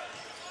baseline.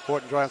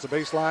 Horton drives the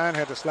baseline,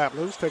 had to slap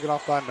loose, taken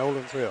off by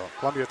Nolansville.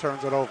 Columbia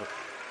turns it over.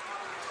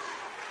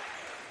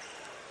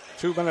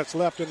 2 minutes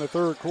left in the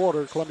third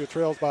quarter. Columbia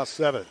trails by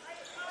 7.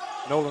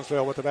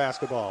 Nolansville with the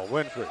basketball.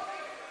 Winfrey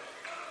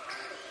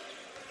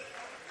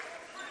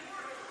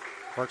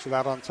works it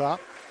out on top.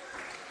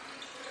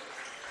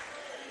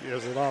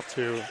 Gives it off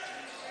to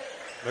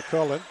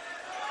McCullen.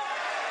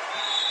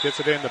 Gets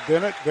it into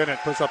Bennett. Bennett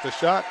puts up the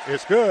shot.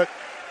 It's good.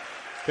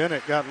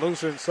 Bennett got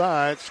loose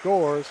inside,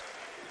 scores.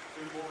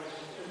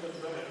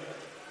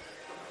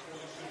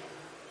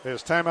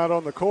 There's timeout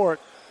on the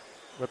court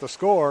with the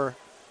score.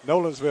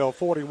 Nolansville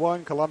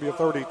 41, Columbia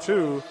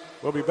 32.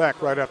 We'll be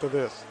back right after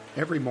this.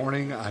 Every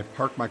morning, I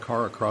park my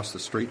car across the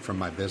street from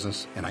my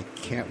business, and I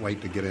can't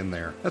wait to get in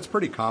there. That's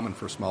pretty common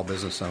for small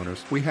business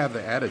owners. We have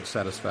the added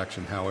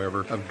satisfaction,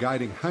 however, of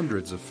guiding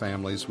hundreds of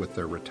families with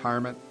their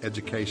retirement,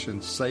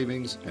 education,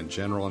 savings, and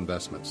general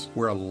investments.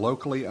 We're a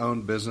locally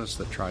owned business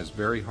that tries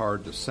very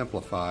hard to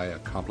simplify a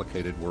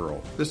complicated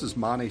world. This is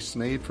Monty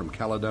Sneed from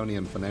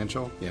Caledonian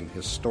Financial in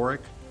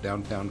historic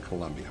downtown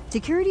Columbia.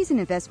 Securities and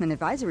investment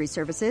advisory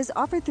services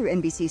offered through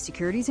NBC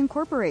Securities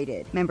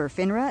Incorporated. Member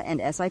FINRA and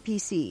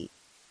SIPC.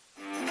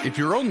 If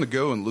you're on the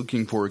go and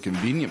looking for a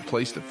convenient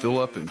place to fill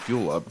up and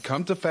fuel up,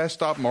 come to Fast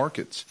Stop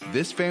Markets.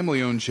 This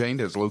family-owned chain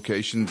has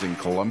locations in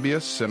Columbia,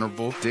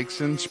 Centerville,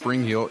 Dixon,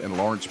 Spring Hill, and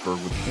Lawrenceburg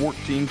with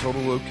 14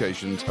 total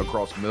locations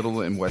across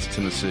Middle and West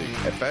Tennessee.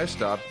 At Fast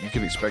Stop, you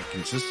can expect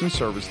consistent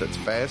service that's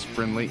fast,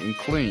 friendly, and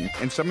clean,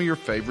 and some of your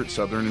favorite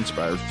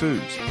Southern-inspired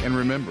foods. And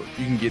remember,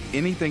 you can get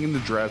anything in the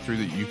drive-thru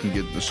that you can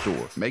get in the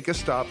store. Make a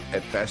stop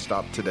at Fast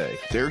Stop today.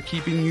 They're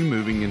keeping you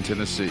moving in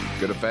Tennessee.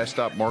 Go to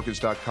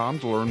FastStopMarkets.com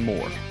to learn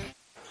more.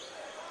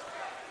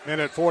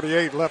 Minute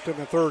 48 left in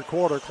the third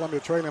quarter. Columbia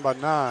trailing by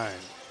 9.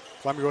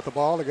 Columbia with the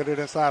ball. They get it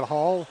inside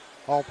Hall.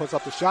 Hall puts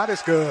up the shot.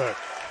 It's good.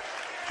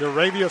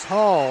 Jaravius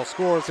Hall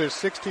scores his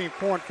 16th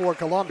point for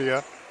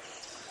Columbia.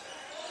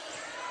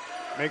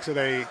 Makes it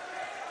a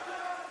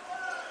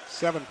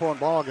 7-point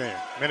ball game.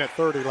 Minute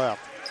 30 left.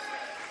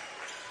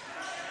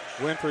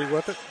 Winfrey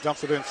with it.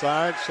 Dumps it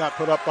inside. Shot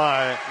put up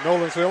by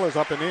Nolansville is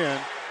up and in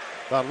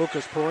by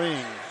Lucas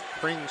Perrine.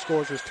 Perrine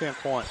scores his 10th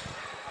point.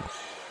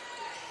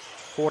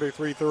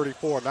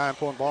 43-34,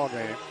 9-point ball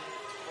game.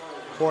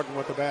 Horton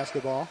with the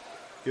basketball.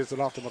 Gives it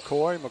off to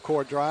McCoy.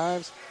 McCoy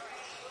drives.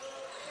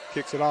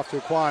 Kicks it off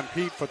to Quan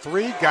Pete for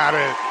three. Got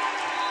it.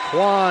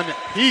 Quan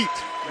Pete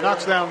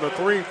knocks down the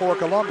three for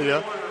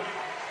Columbia.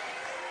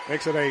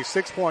 Makes it a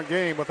 6-point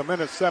game with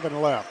 1:07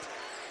 left.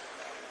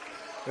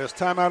 There's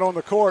timeout on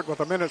the court with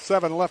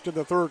 1:07 left in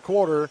the third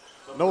quarter.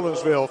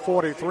 Nolansville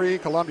 43,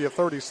 Columbia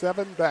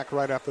 37. Back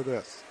right after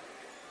this.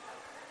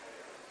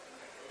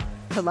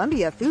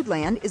 Columbia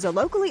Foodland is a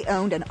locally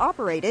owned and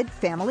operated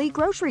family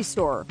grocery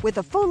store with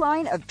a full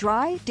line of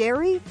dry,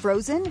 dairy,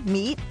 frozen,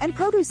 meat, and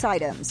produce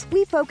items.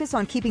 We focus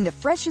on keeping the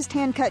freshest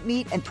hand-cut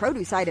meat and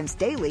produce items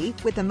daily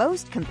with the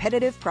most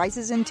competitive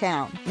prices in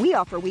town. We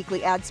offer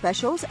weekly ad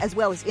specials as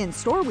well as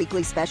in-store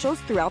weekly specials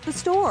throughout the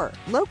store.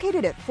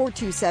 Located at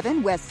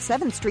 427 West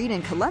 7th Street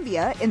in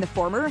Columbia in the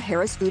former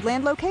Harris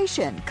Foodland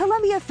location.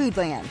 Columbia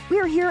Foodland. We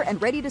are here and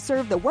ready to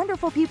serve the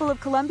wonderful people of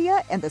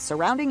Columbia and the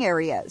surrounding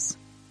areas.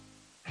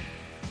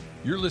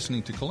 You're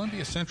listening to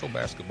Columbia Central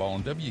Basketball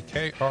on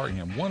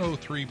WKRM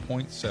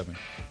 103.7.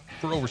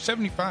 For over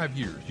 75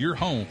 years, you're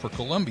home for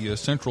Columbia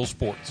Central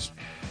Sports.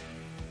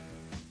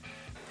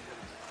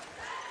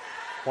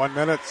 1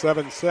 minute,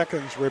 7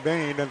 seconds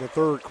remain in the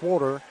third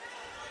quarter.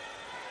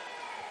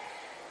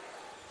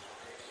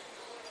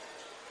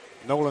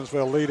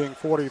 Nolansville leading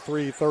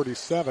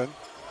 43-37.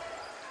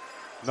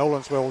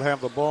 Nolansville will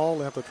have the ball.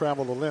 They have to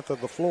travel the length of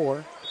the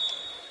floor.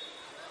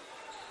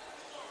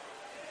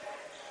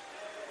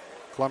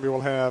 Columbia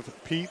will have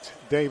Pete,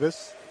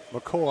 Davis,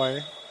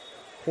 McCoy,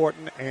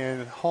 Horton,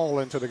 and Hall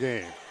into the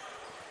game.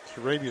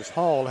 Jaravius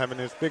Hall having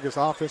his biggest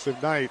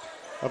offensive night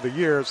of the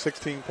year,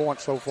 16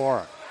 points so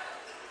far.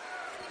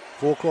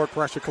 Full court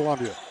pressure,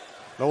 Columbia.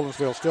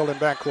 Nolansville still in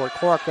backcourt.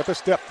 Clark got the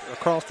step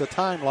across the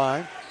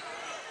timeline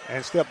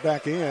and step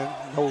back in.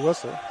 No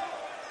whistle.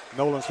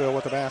 Nolansville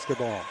with the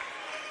basketball.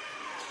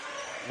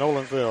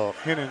 Nolansville,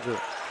 Henninger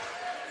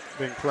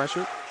being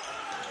pressured.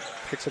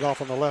 Kicks it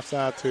off on the left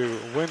side to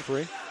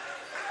Winfrey.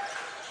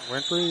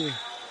 Winfrey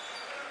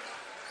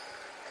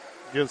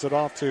gives it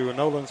off to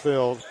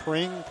Nolansville.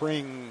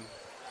 Pring.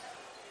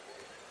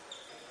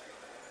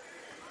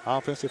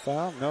 Offensive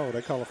foul? No,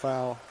 they call a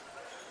foul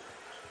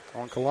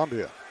on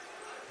Columbia.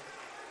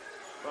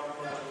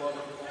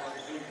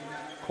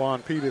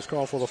 Quan Pete is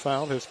called for the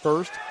foul, his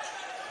first,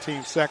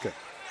 team second.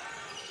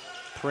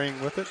 Pring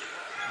with it.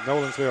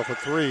 Nolansville for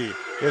three.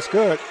 It's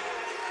good.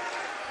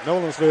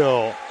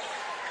 Nolansville.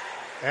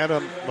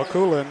 Adam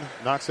McCoolin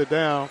knocks it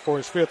down for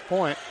his 5th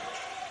point.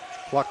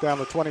 Clock down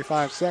to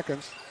 25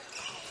 seconds.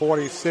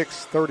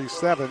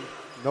 46-37.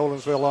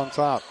 Nolansville on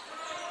top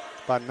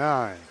by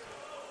 9.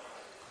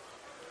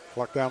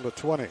 Clock down to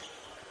 20.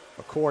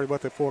 McCoy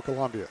with it for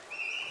Columbia.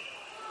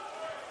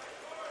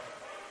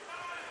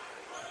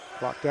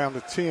 Clock down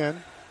to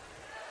 10.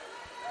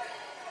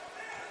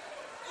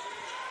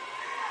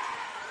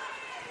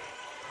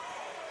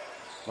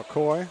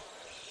 McCoy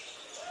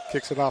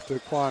kicks it off to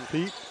Quan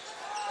Pete.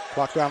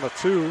 Clock down to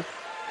 2.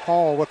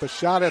 Hall with a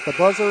shot at the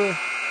buzzer.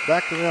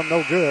 Back to them,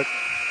 no good.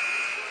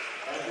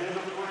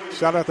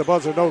 Shot at the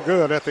buzzer, no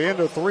good. At the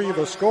end of 3,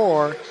 the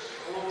score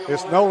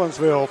is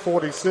Nolansville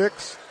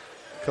 46,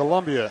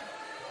 Columbia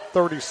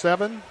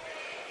 37.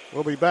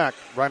 We'll be back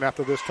right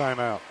after this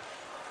timeout.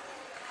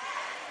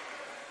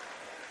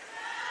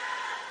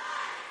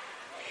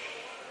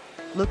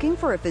 Looking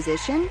for a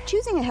physician?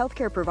 Choosing a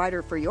healthcare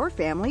provider for your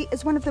family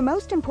is one of the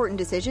most important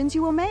decisions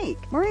you will make.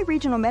 Murray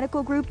Regional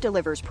Medical Group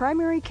delivers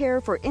primary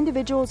care for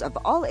individuals of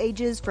all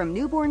ages from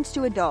newborns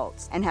to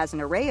adults and has an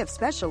array of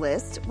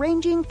specialists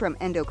ranging from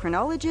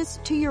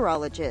endocrinologists to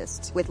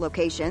urologists. With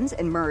locations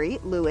in Murray,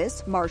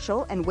 Lewis,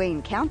 Marshall, and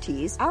Wayne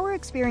counties, our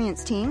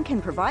experienced team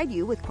can provide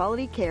you with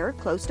quality care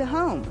close to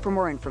home. For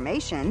more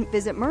information,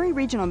 visit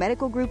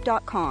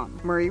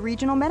murrayregionalmedicalgroup.com. Murray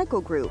Regional Medical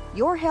Group.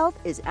 Your health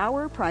is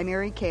our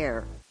primary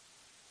care.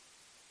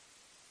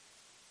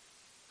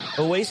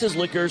 Oasis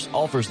Liquors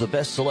offers the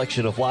best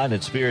selection of wine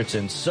and spirits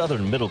in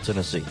southern Middle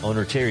Tennessee.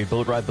 Owner Terry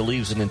Boatwright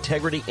believes in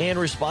integrity and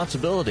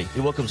responsibility.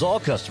 He welcomes all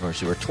customers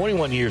who are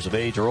 21 years of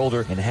age or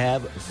older and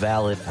have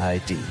valid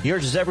ID. He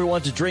urges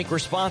everyone to drink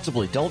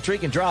responsibly. Don't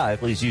drink and drive.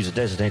 Please use a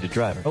designated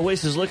driver.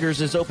 Oasis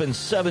Liquors is open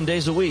 7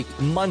 days a week,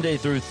 Monday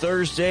through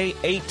Thursday,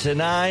 8 to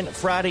 9,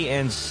 Friday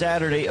and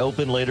Saturday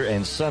open later,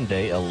 and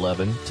Sunday,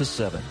 11 to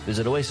 7.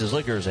 Visit Oasis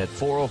Liquors at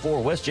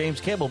 404 West James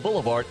Campbell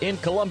Boulevard in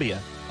Columbia.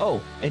 Oh,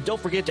 and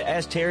don't forget to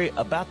ask Terry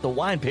about the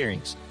wine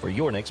pairings for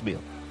your next meal.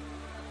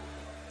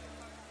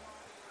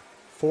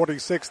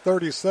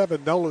 46-37,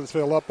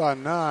 Nolansville up by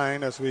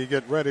 9 as we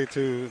get ready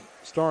to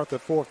start the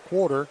fourth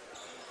quarter.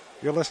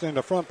 You're listening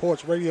to Front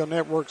Porch Radio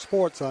Network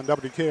Sports on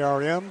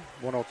WKRM,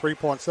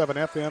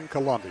 103.7 FM,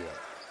 Columbia.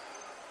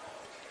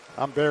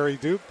 I'm Barry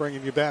Duke,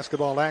 bringing you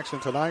basketball action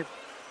tonight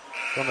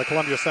from the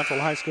Columbia Central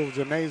High School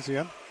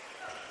Gymnasium.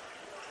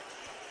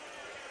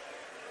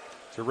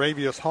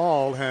 Jaravius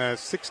Hall has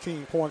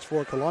 16 points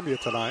for Columbia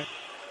tonight.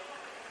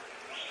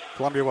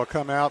 Columbia will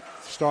come out,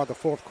 start the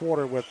fourth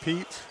quarter with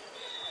Pete,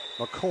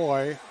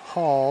 McCoy,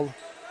 Hall,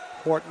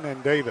 Horton,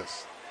 and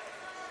Davis.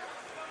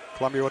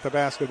 Columbia with the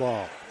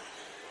basketball.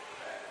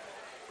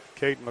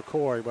 Caden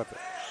McCoy with it.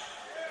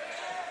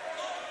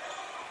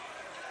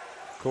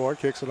 McCoy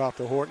kicks it off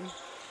to Horton.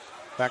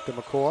 Back to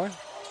McCoy.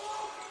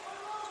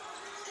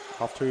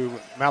 Off to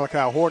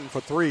Malachi Horton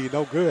for three.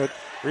 No good.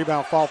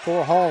 Rebound fall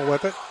for Hall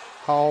with it.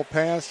 Hall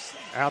pass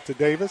out to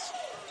Davis.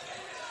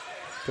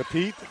 To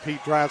Pete.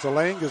 Pete drives the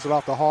lane, gives it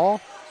off to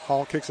Hall.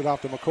 Hall kicks it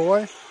off to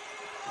McCoy.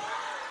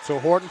 So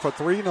Horton for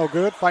three, no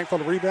good. Fight for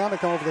the rebound. They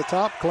come over the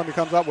top. Columbia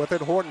comes up with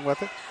it. Horton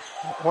with it.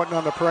 Horton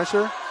under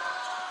pressure.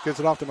 Gives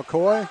it off to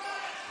McCoy.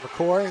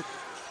 McCoy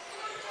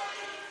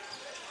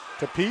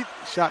to Pete.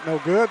 Shot no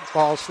good.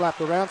 Ball slapped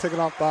around,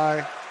 taken off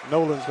by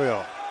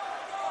Nolansville.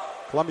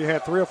 Columbia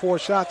had 3 or 4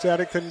 shots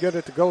at it. Couldn't get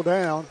it to go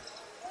down.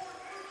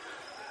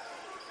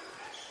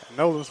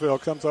 Nolansville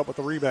comes up with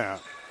the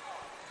rebound.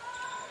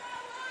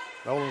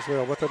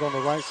 Nolansville with it on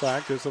the right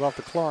side. Gives it off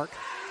to Clark.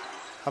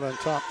 Out on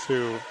top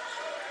to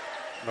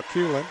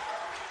McEwen.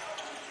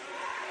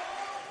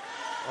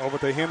 Over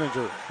to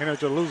Henninger.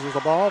 Henninger loses the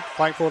ball.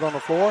 Fight for it on the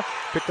floor.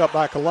 Picked up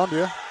by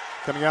Columbia.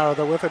 Coming out of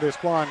there with it is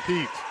Quan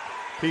Pete.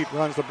 Pete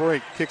runs the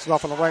break. Kicks it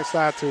off on the right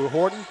side to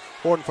Horton.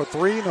 Horton for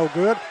three. No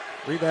good.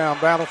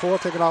 Rebound battle for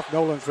it. Taken off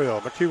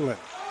Nolansville. McEwen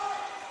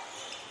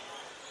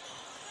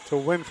to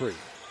Winfrey.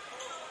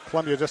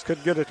 Columbia just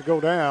couldn't get it to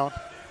go down.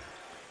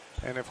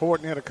 And if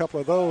Horton had a couple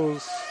of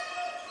those,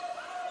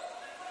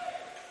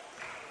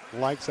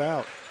 lights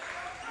out.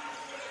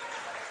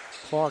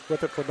 Clark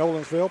with it for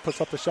Nolansville.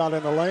 Puts up the shot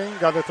in the lane.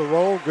 Got it to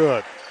roll.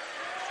 Good.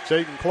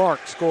 Jaden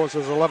Clark scores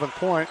his 11th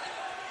point.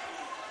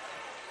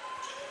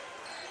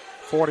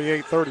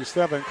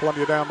 48-37.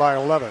 Columbia down by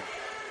 11.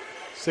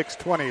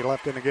 6:20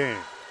 left in the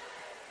game.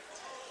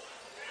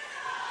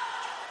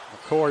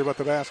 McCoy with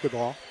the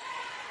basketball.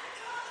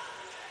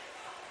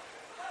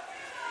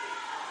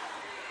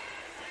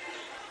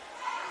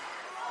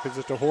 Gives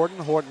it to Horton.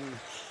 Horton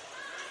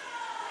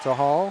to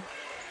Hall.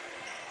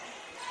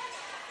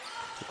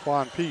 To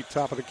Quan Pete,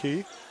 top of the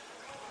key.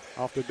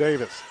 Off to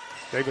Davis.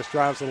 Davis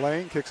drives the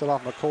lane, kicks it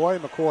off McCoy.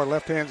 McCoy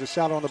left hands a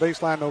shot on the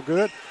baseline, no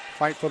good.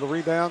 Fight for the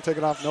rebound, take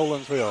it off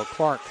Nolansville.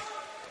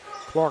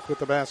 Clark with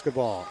the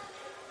basketball.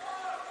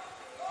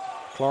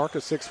 Clark, a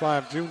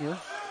 6'5 junior.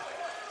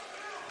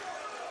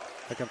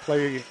 They can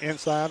play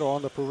inside or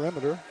on the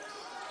perimeter.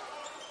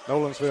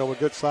 Nolansville with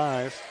good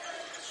size.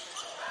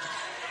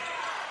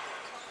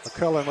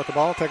 McCullen with the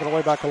ball, taken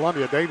away by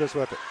Columbia. Davis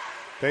with it.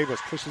 Davis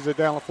pushes it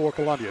down for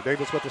Columbia.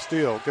 Davis with the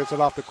steal. Gets it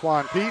off to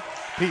Quan Pete.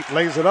 Pete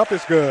lays it up.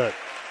 It's good.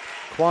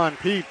 Quan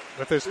Pete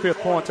with his 5th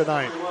point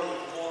tonight.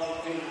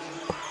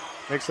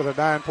 Makes it a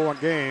 9-point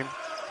game.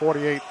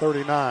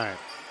 48-39.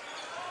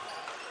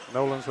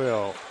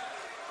 Nolansville.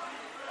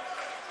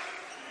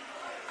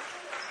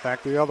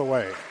 Back the other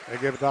way. They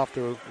give it off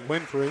to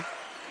Winfrey.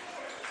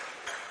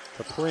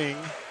 To Pring.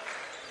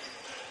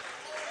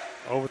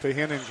 Over to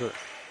Henninger.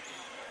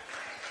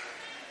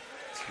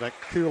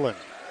 McEwen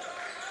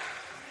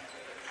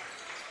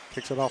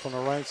kicks it off on the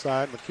right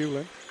side.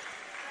 McEwen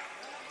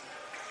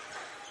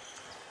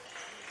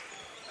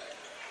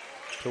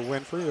to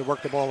Winfrey. They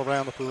work the ball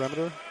around the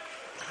perimeter.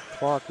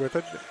 Clark with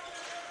it.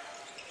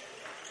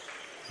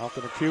 Off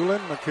to McEwen.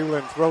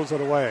 McEwen throws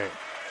it away.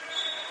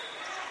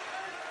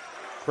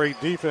 Great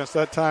defense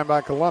that time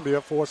by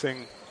Columbia,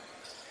 forcing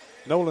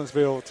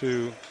Nolansville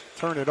to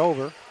turn it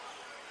over.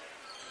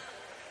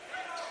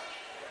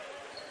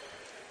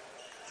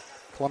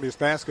 Columbia's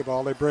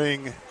basketball, they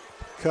bring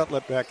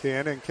Cutlip back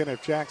in and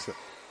Kenneth Jackson.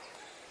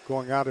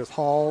 Going out is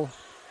Hall,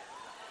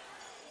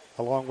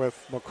 along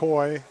with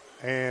McCoy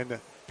and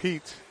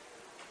Pete.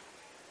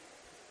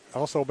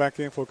 Also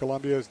back in for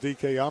Columbia is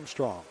D.K.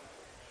 Armstrong.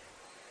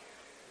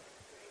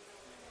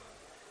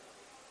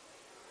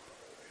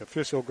 The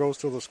official goes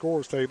to the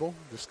scores table,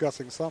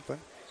 discussing something.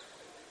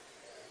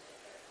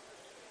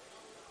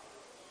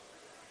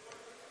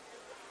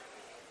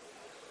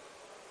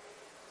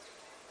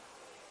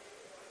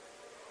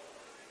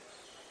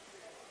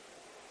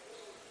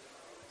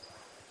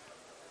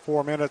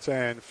 4 minutes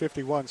and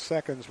 51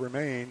 seconds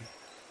remain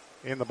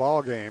in the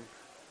ball game.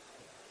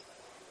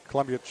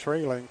 Columbia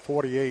trailing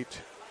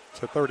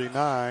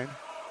 48-39.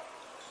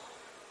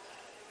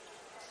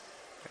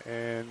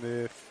 And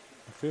the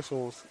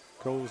officials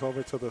goes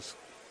over to the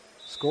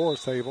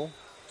scores table.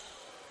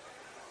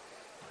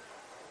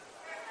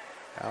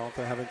 I don't think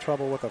they're having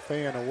trouble with a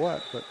fan or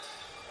what, but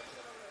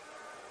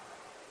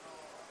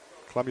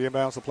Columbia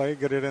inbounds the play,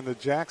 get it into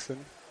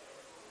Jackson.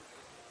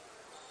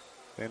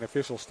 Then the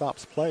official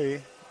stops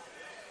play,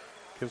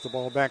 gives the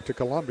ball back to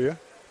Columbia.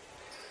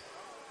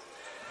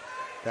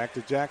 Back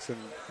to Jackson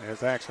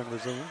as action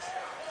resumes.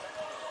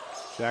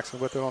 Jackson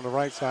with it on the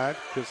right side,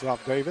 gives it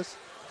off Davis.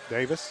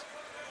 Davis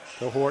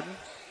to Horton.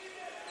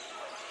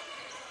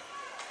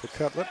 To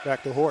Cutlet,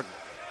 back to Horton.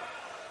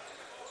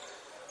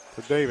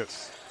 To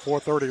Davis.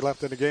 4:30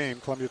 left in the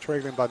game. Columbia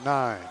trailing by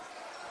 9.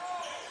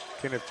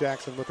 Kenneth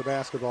Jackson with the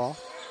basketball.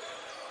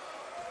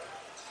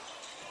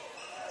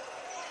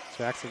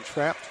 Jackson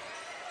trapped.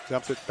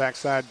 Jumps it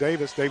backside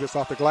Davis. Davis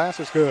off the glass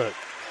is good.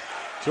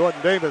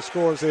 Jordan Davis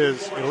scores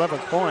his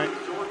 11th point.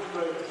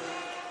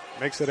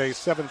 Makes it a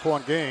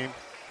 7-point game.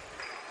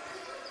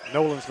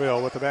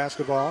 Nolansville with the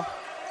basketball.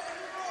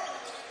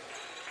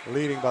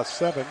 Leading by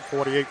 7,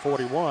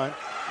 48-41.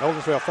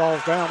 Nolansville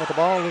falls down with the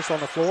ball loose on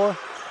the floor.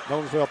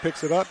 Nolansville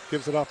picks it up,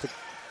 gives it off to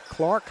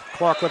Clark.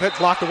 Clark with it,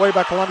 blocked away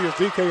by Columbia's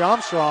D.K.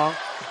 Armstrong.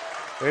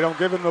 They don't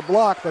give him the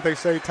block, but they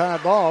say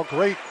tied ball.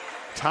 Great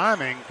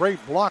timing,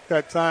 great block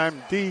that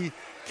time,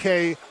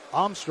 D.K.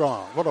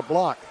 Armstrong. What a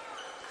block.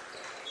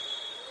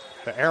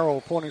 The arrow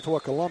pointing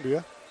toward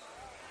Columbia.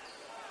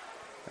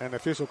 And the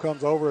official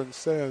comes over and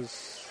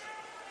says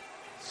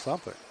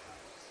something.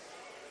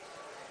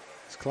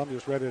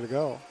 Columbia's ready to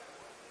go.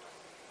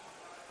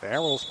 The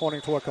arrow's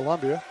pointing toward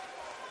Columbia.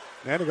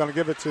 Now they're going to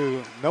give it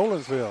to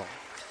Nolansville.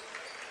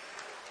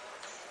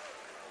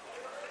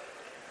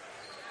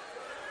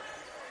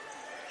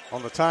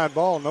 On the tied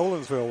ball,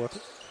 Nolansville with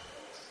it.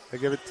 They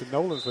give it to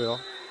Nolansville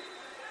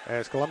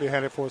as Columbia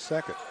had it for a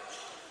second.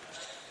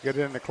 Get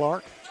it into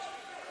Clark.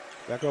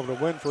 Back over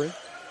to Winfrey.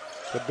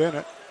 To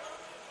Bennett.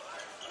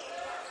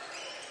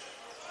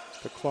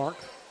 To Clark.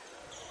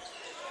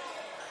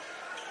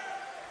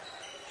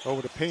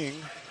 Over to Ping.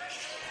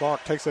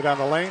 Clark takes it down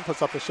the lane,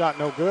 puts up the shot,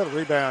 no good.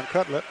 Rebound,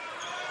 Cutlet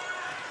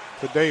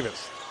to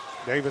Davis.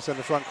 Davis in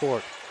the front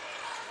court.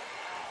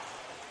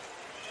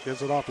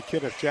 Gives it off to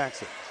Kenneth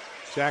Jackson.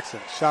 Jackson,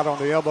 shot on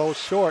the elbow,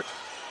 short.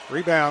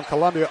 Rebound,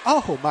 Columbia.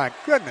 Oh, my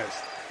goodness.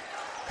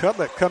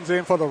 Cutlet comes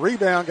in for the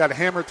rebound, got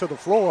hammered to the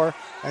floor,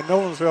 and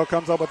Nolansville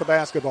comes up with the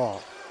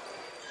basketball.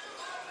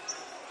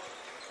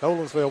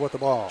 Nolansville with the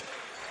ball.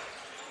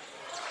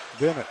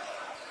 Bennett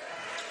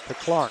to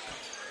Clark.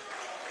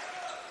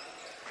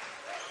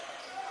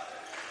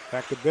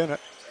 Back to Bennett.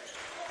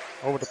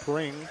 Over to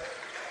Pring.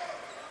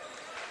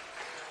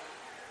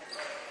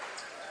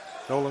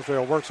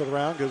 Nolansville works it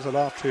around, gives it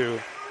off to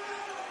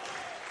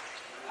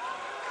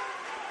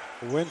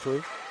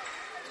Winfrey.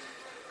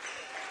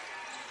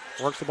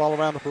 Works the ball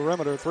around the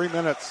perimeter. 3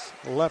 minutes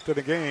left in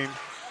the game.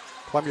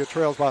 Columbia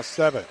trails by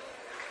 7.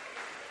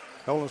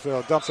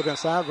 Nolansville dumps it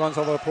inside, runs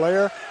over a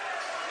player.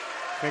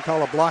 Can't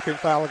call a blocking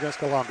foul against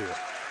Columbia.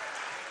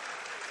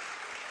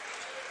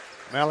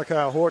 Malachi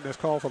Horton is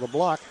called for the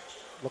block.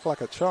 Looked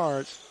like a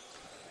charge,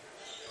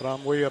 but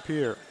I'm way up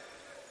here.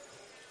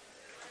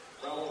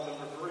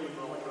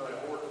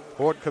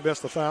 Horton commits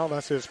the foul.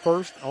 That's his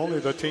first, only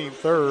the team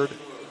third.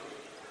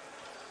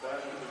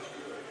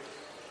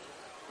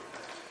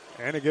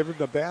 And they give him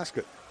the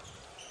basket.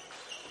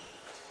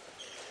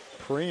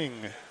 Pring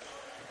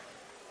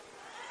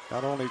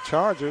not only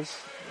charges,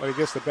 but he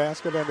gets the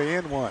basket and the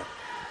end one.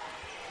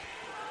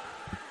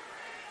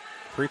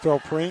 Free throw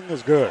Pring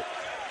is good.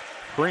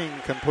 Pring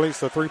completes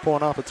the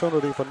three-point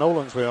opportunity for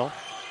Nolansville.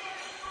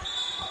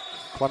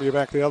 Columbia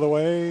back the other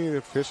way. The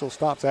official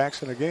stops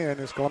action again.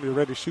 Is Columbia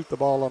ready to shoot the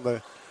ball on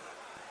the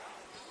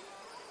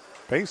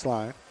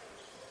baseline?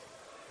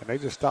 And they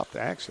just stopped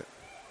the action.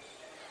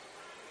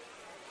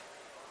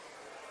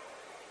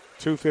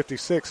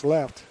 2:56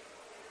 left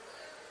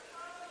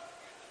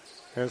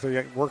as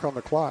they work on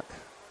the clock.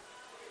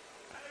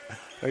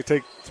 They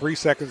take 3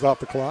 seconds off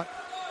the clock.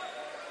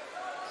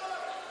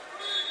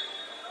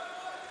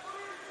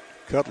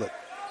 Cutlet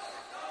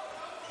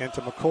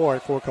into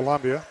McCoy for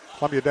Columbia.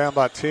 Columbia down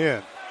by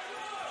 10.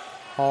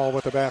 Hall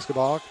with the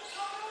basketball.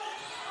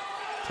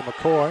 To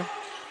McCoy.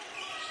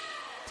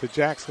 To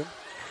Jackson.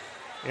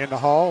 Into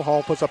Hall.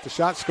 Hall puts up the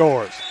shot,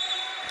 scores.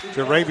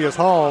 Jaravius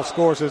Hall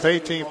scores his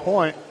 18th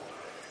point.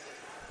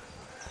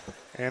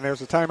 And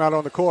there's a timeout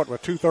on the court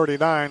with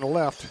 2:39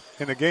 left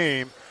in the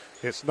game.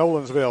 It's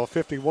Nolansville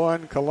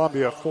 51,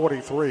 Columbia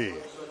 43.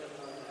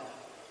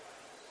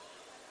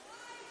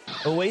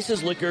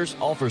 Oasis Liquors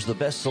offers the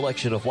best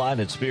selection of wine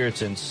and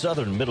spirits in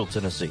southern Middle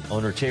Tennessee.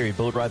 Owner Terry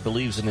Bodright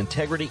believes in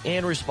integrity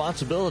and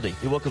responsibility.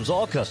 He welcomes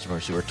all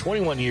customers who are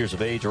 21 years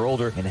of age or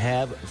older and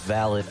have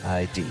valid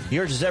ID. He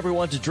urges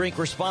everyone to drink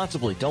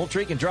responsibly. Don't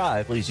drink and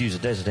drive. Please use a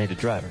designated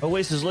driver.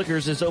 Oasis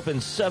Liquors is open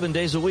 7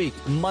 days a week,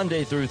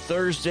 Monday through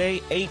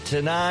Thursday, 8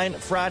 to 9,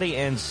 Friday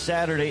and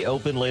Saturday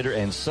open later,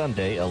 and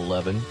Sunday,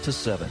 11 to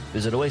 7.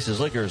 Visit Oasis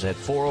Liquors at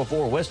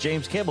 404 West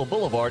James Campbell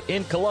Boulevard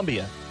in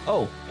Columbia.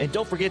 Oh, and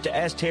don't forget to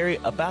ask Terry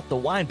about the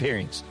wine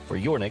pairings for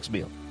your next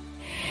meal.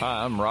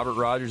 Hi, I'm Robert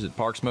Rogers at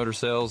Parks Motor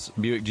Sales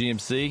Buick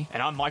GMC.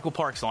 And I'm Michael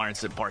Parks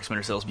Lawrence at Parks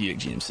Motor Sales Buick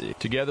GMC.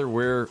 Together,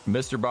 we're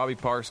Mr. Bobby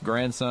Parks'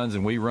 grandsons,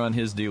 and we run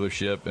his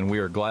dealership, and we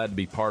are glad to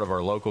be part of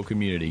our local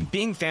community.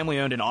 Being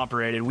family-owned and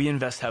operated, we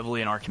invest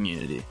heavily in our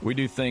community. We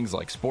do things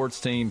like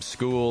sports teams,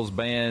 schools,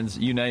 bands,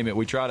 you name it.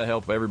 We try to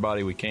help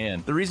everybody we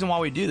can. The reason why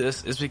we do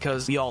this is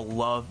because we all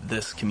love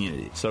this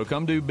community. So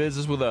come do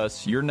business with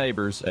us, your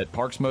neighbors, at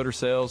Parks Motor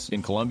Sales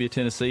in Columbia,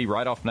 Tennessee,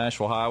 right off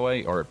Nashville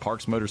Highway, or at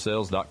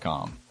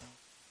parksmotorsales.com.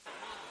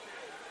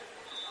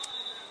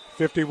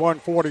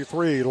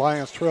 51-43,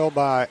 Lions trail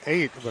by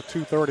 8 with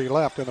 2:30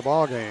 left in the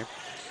ball game.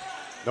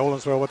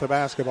 Nolansville with the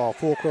basketball,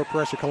 full court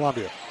pressure,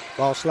 Columbia.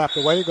 Ball slapped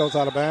away, goes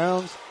out of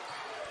bounds.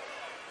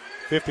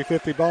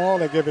 50-50 ball,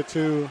 they give it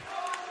to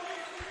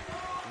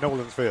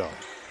Nolansville.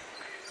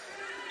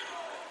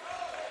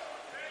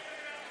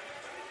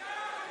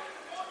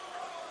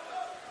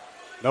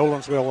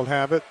 Nolansville will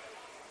have it,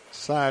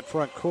 side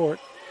front court.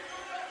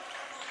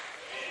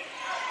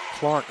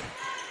 Clark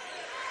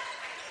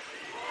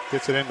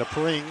gets it into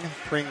Pring.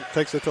 Pring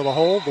takes it to the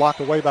hole, blocked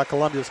away by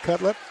Columbia's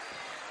Cutlet.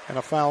 And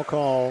a foul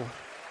call,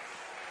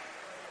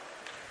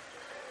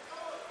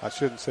 I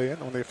shouldn't say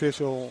it, on the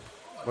official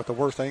with the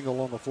worst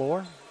angle on the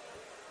floor.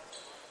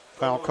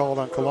 Foul called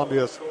on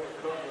Columbia's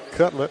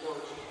Cutlet.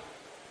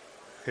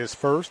 His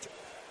first,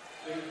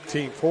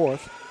 team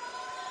fourth.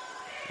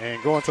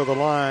 And going to the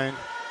line,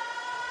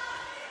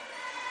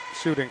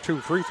 shooting 2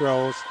 free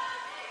throws,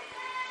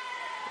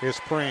 is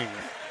Pring.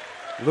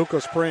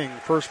 Lucas Pring,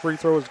 first free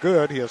throw is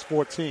good. He has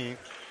 14.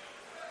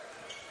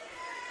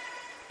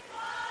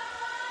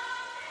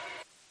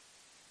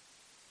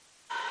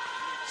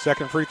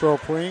 Second free throw,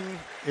 Pring,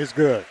 is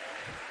good.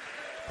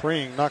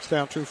 Pring knocks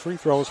down 2 free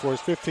throws for his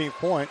 15th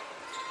point.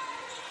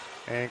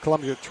 And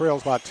Columbia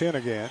trails by 10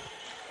 again.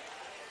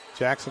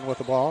 Jackson with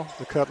the ball,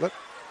 the Cutlet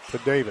to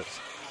Davis.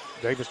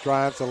 Davis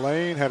drives the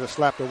lane, had it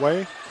slapped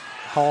away.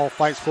 Hall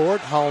fights for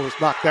it. Hall is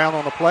knocked down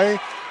on the play.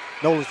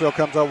 Nolansville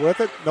comes up with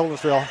it.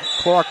 Nolansville,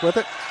 Clark with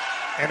it.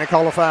 And they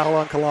call a foul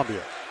on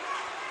Columbia.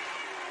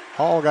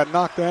 Hall got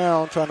knocked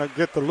down trying to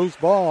get the loose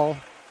ball.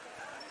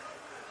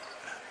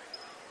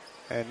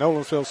 And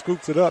Nolansville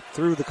scoops it up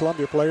through the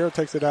Columbia player,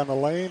 takes it down the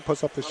lane,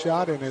 puts up the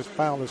shot, and his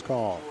foul is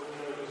called.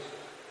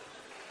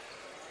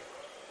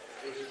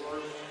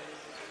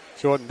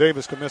 Jordan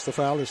Davis commits the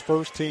foul, his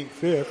first, team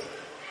fifth.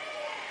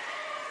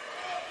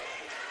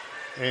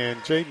 And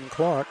Jaden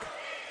Clark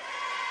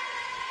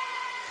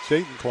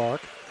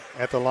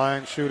at the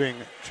line shooting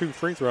 2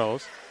 free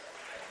throws.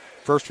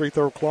 First free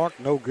throw, Clark,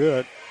 no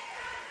good.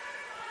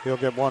 He'll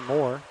get one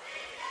more.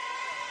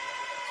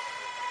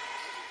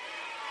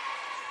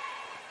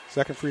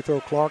 Second free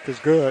throw, Clark, is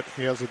good.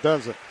 He has a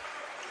dozen.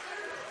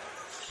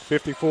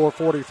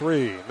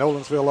 54-43,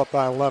 Nolansville up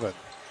by 11.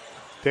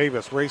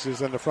 Davis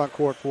races in the front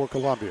court for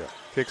Columbia.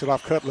 Kicks it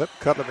off Cutlet.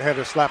 Cutlet had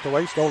it slapped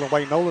away, stolen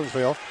away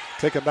Nolansville.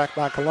 Taken back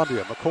by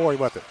Columbia. McCoy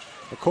with it.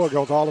 McCoy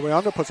goes all the way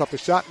under, puts up the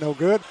shot, no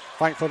good.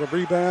 Fight for the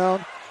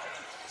rebound.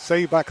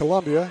 Saved by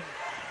Columbia.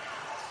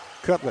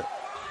 Cutlet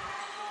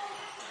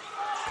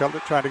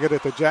trying to get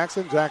it to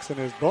Jackson. Jackson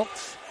is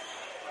bumped.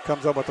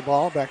 Comes up with the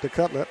ball. Back to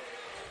Cutlet.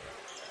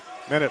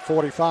 Minute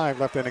 45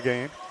 left in the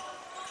game.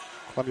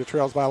 Columbia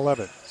trails by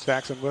 11.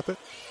 Jackson with it.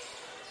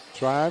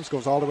 Drives,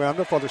 goes all the way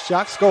under for the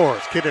shot.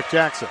 Scores. Kenneth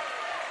Jackson.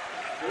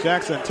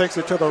 Jackson takes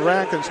it to the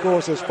rack and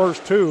scores his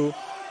first 2.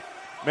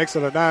 Makes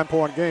it a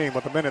 9-point game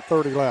with a minute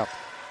 30 left.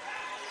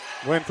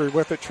 Winfrey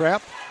with it,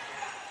 trapped.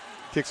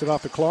 Kicks it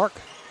off to Clark.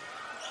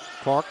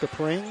 Clark to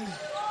Pring.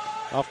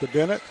 Off to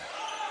Bennett.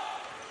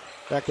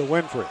 Back to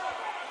Winfrey.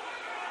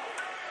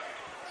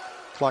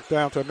 Clock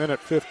down to a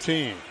minute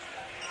 15.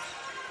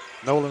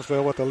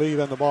 Nolansville with the lead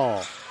in the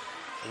ball.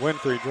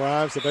 Winfrey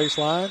drives the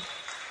baseline.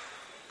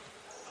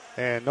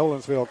 And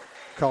Nolansville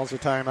calls a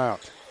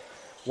timeout.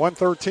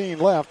 1:13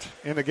 left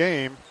in the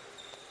game.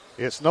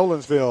 It's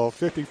Nolansville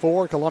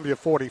 54, Columbia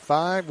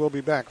 45. We'll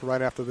be back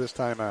right after this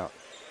timeout.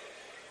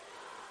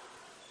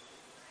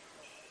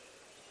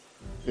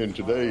 In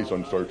today's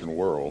uncertain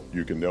world,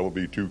 you can never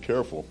be too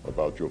careful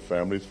about your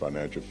family's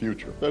financial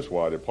future. That's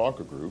why the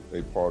Parker Group,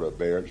 a part of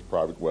Baird's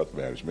Private Wealth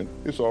Management,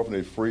 is offering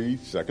a free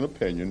second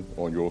opinion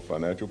on your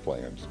financial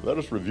plans. Let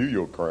us review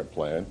your current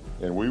plan,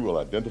 and we will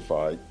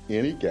identify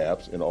any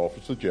gaps and offer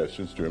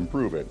suggestions to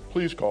improve it.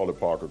 Please call the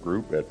Parker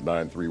Group at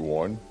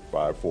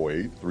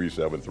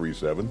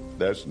 931-548-3737.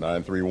 That's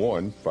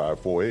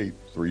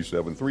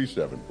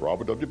 931-548-3737.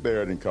 Robert W.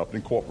 Baird and Company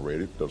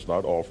Incorporated does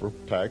not offer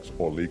tax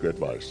or legal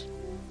advice.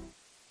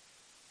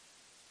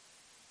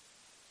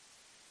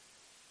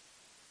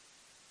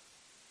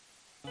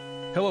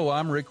 Hello,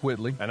 I'm Rick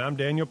Whitley. And I'm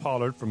Daniel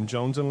Pollard from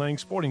Jones & Lang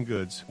Sporting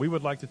Goods. We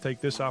would like to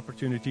take this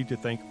opportunity to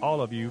thank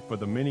all of you for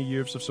the many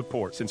years of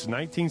support. Since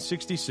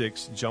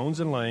 1966, Jones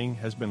 & Lang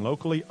has been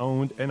locally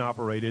owned and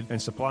operated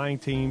and supplying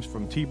teams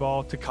from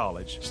T-ball to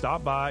college.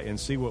 Stop by and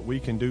see what we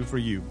can do for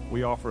you.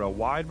 We offer a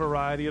wide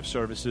variety of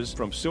services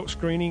from silk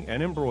screening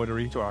and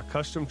embroidery to our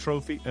custom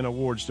trophy and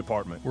awards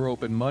department. We're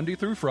open Monday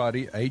through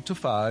Friday, 8 to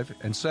 5,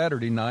 and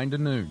Saturday, 9 to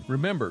noon.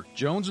 Remember,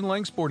 Jones &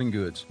 Lang Sporting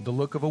Goods, the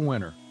look of a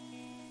winner.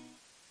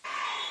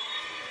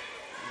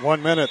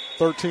 1 minute,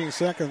 13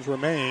 seconds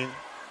remain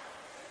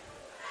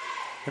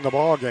in the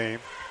ball game.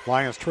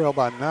 Lions trail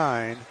by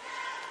 9,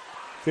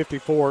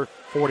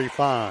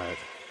 54-45.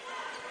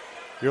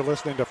 You're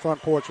listening to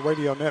Front Porch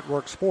Radio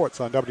Network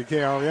Sports on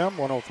WKRM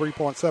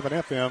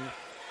 103.7 FM,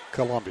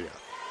 Columbia.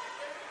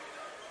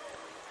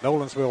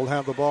 Nolansville will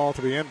have the ball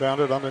to be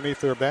inbounded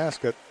underneath their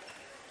basket.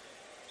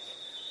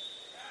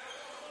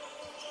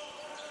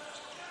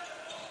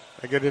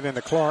 They get it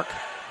into Clark.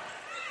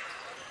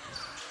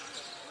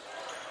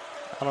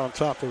 Out on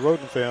top to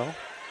Rodenfeld.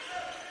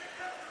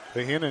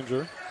 To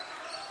Henninger.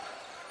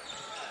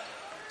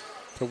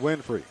 To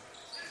Winfrey.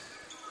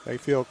 They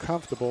feel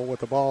comfortable with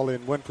the ball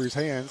in Winfrey's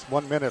hands.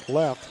 1 minute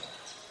left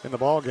in the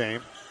ball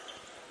game.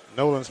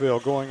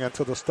 Nolansville going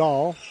into the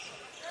stall.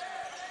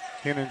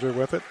 Henninger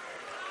with it.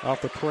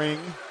 Off the Pring.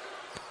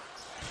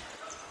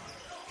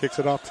 Kicks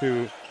it off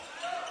to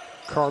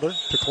Carter,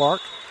 to Clark.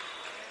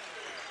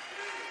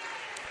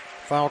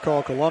 Foul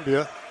call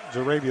Columbia.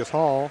 Jaravius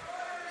Hall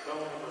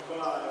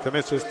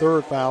commits his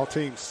third foul,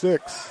 team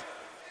 6.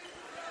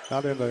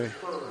 Not in the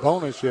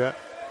bonus yet.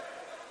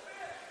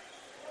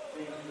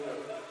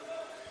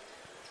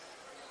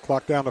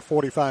 Clock down to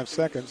 45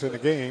 seconds in the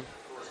game.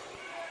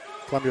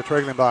 Columbia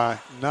trailing by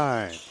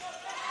 9.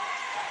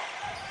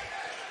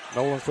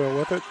 Nolansville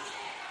with it.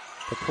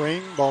 The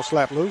Pring, ball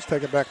slapped loose,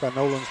 taken back by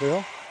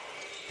Nolansville.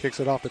 Kicks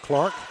it off to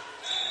Clark.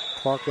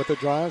 Clark with it,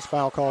 drives.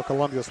 Foul call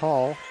Columbia's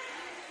Hall.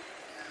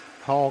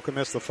 Hall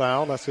commits the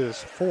foul. That's his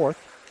 4th.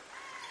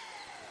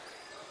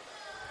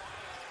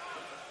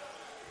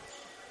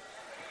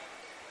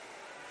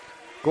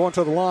 Going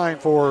to the line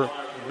for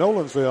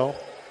Nolansville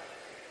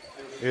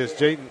is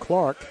Jaden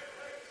Clark.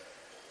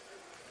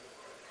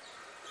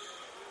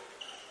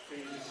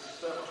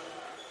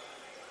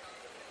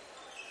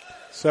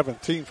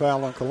 #17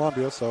 foul on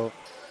Columbia, so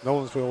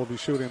Nolansville will be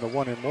shooting the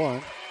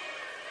 1-and-1.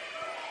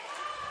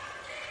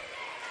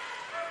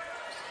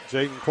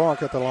 Jaden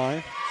Clark at the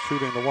line,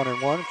 shooting the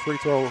 1-and-1. Free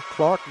throw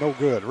Clark, no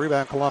good.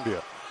 Rebound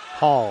Columbia.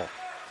 Hall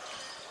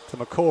to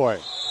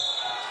McCoy.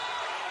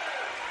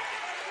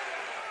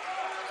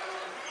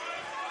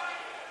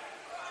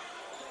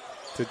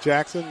 To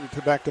Jackson,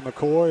 back to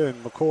McCoy,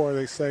 and McCoy,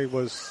 they say,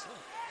 was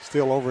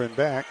still over and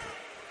back.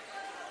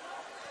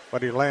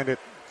 But he landed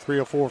 3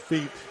 or 4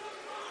 feet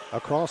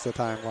across the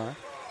timeline.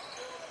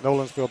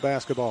 Nolansville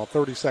basketball,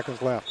 30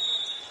 seconds left.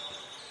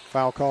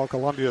 Foul call,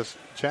 Columbia's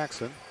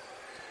Jackson.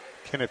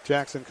 Kenneth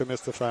Jackson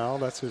commits the foul.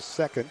 That's his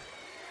 2nd.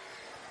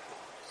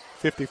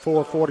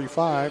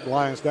 54-45,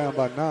 Lions down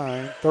by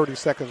 9, 30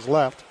 seconds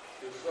left.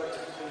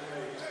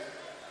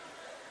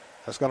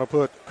 That's going to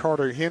put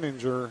Carter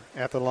Henninger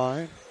at the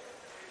line.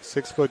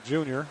 6-foot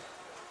junior,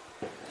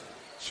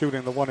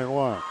 shooting the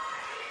 1-and-1.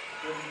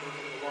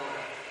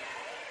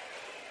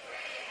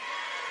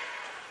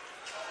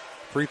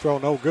 Free throw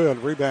no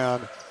good.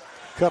 Rebound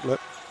Cutlet.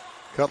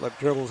 Cutlet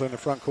dribbles in the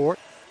front court.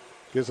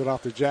 Gives it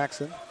off to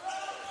Jackson.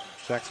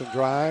 Jackson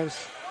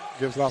drives.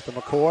 Gives it off to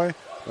McCoy.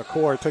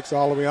 McCoy takes it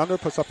all the way under.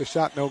 Puts up the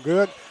shot, no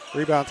good.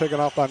 Rebound taken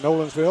off by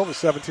Nolansville with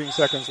 17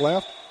 seconds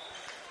left.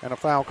 And a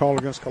foul call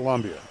against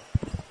Columbia.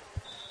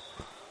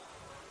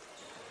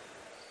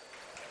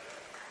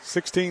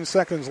 16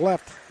 seconds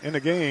left in the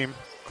game.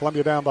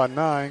 Columbia down by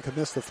 9.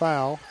 Commits the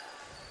foul.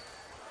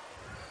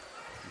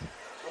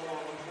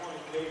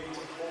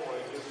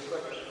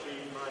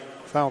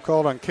 Foul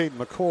called on Caden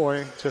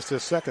McCoy, just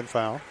his 2nd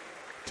foul.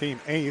 Team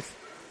 8th.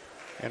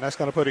 And that's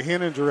going to put a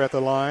Henninger at the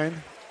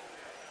line.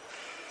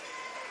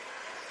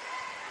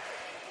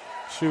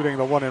 Shooting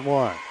the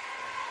 1-and-1.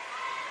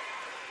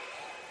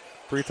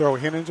 Free throw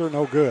Henninger,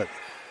 no good.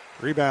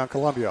 Rebound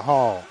Columbia,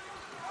 Hall.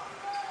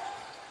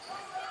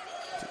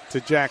 To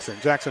Jackson.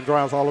 Jackson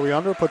drives all the way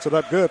under, puts it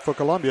up good for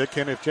Columbia.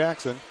 Kenneth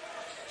Jackson.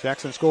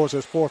 Jackson scores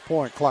his 4th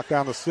point. Clock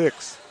down to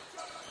 6.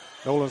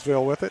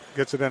 Nolansville with it.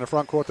 Gets it in the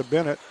front court to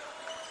Bennett.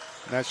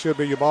 And that should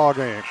be your ball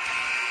game.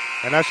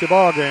 And that's your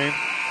ball game.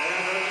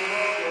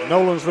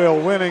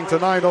 Nolansville winning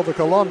tonight over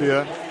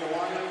Columbia.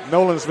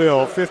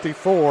 Nolansville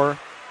 54,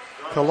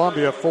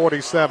 Columbia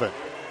 47.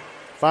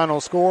 Final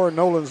score,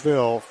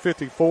 Nolansville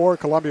 54,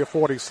 Columbia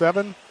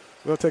 47.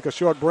 We'll take a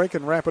short break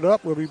and wrap it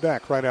up. We'll be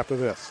back right after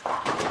this.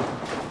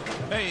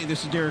 Hey, Hey,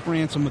 this is Derek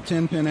Ransom of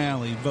 10 Pin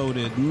Alley,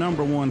 voted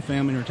 #1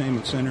 family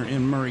entertainment center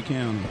in Murray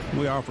County.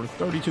 We offer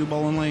 32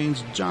 bowling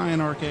lanes,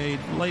 giant arcade,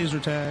 laser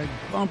tag,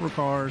 bumper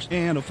cars,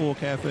 and a full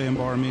cafe and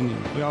bar menu.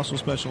 We also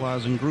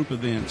specialize in group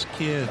events,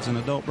 kids and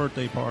adult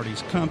birthday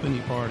parties, company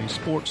parties,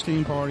 sports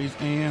team parties,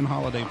 and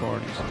holiday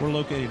parties. We're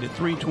located at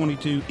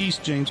 322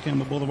 East James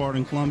Campbell Boulevard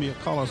in Columbia.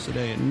 Call us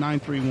today at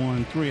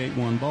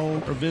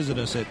 931-381-BOWL or visit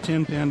us at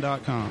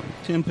 10pin.com.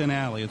 10 Pin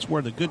Alley, it's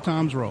where the good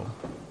times roll.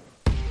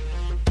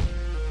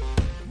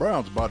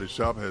 Brown's Body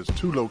Shop has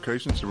 2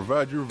 locations to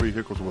provide your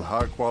vehicles with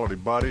high-quality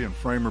body and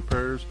frame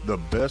repairs, the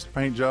best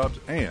paint jobs,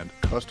 and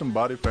custom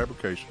body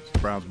fabrications.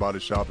 Brown's Body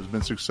Shop has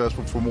been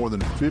successful for more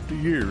than 50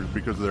 years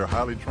because of their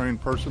highly trained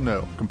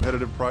personnel,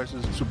 competitive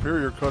prices,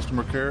 superior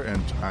customer care,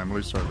 and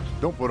timely service.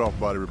 Don't put off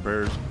body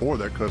repairs or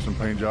that custom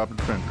paint job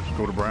at Fenders.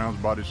 Go to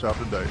Brown's Body Shop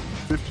today.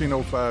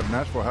 1505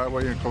 Nashville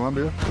Highway in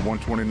Columbia, or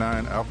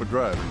 129 Alpha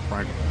Drive in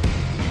Franklin.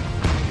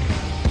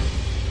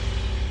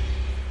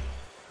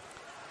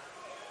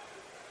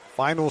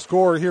 Final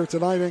score here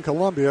tonight in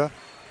Columbia.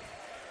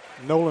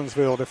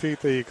 Nolansville defeat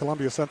the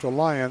Columbia Central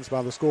Lions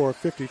by the score of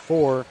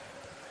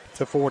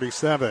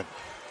 54-47.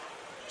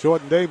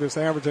 Jordan Davis,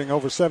 averaging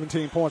over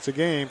 17 points a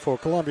game for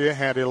Columbia,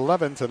 had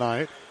 11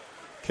 tonight.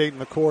 Caden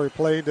McCoy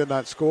played, did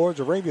not score.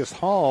 Jaravius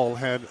Hall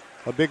had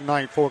a big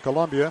night for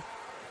Columbia.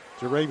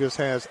 Jaravius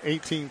has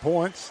 18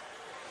 points.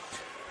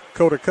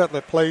 Coda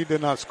Cutlet played,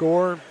 did not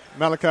score.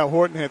 Malachi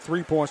Horton had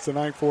 3 points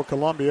tonight for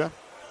Columbia.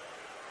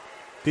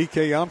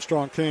 D.K.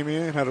 Armstrong came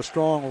in and had a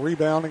strong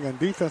rebounding and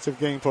defensive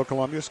game for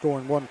Columbia,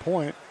 scoring 1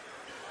 point.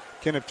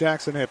 Kenneth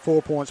Jackson had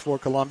 4 points for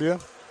Columbia.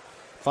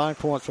 5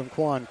 points from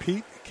Quan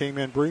Pete. Came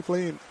in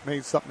briefly and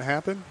made something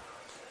happen.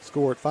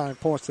 Scored 5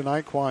 points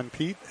tonight. Quan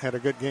Pete had a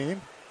good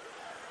game.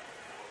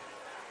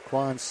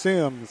 Quan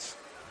Sims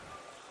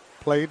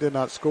played, did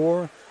not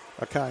score.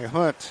 Akai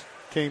Hunt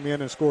came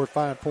in and scored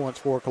 5 points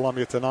for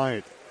Columbia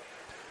tonight.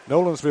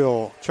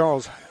 Nolansville,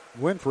 Charles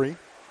Winfrey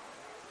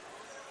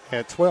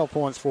had 12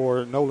 points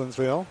for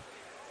Nolansville.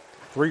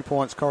 3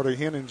 points, Carter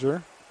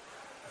Henninger.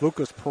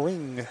 Lucas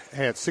Pring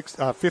had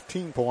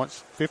 15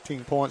 points.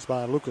 15 points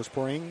by Lucas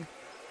Pring.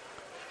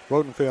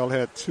 Rodenfeld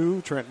had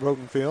 2, Trent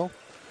Rodenfeld.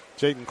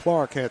 Jaden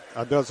Clark had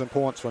a dozen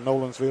points for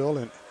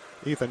Nolansville, and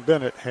Ethan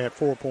Bennett had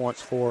 4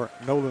 points for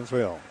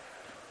Nolansville.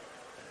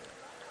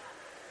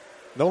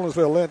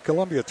 Nolansville led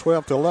Columbia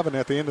 12-11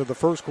 at the end of the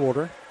first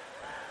quarter.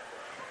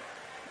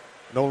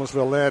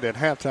 Nolansville led at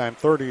halftime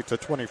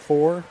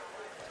 30-24.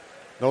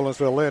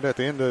 Nolansville led at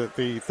the end of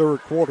the third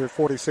quarter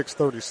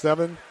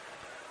 46-37.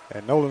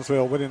 And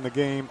Nolansville winning the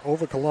game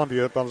over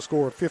Columbia by the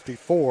score of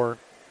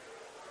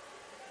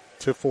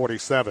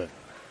 54-47.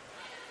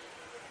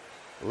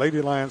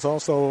 Lady Lions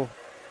also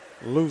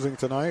losing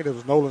tonight. It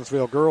was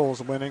Nolansville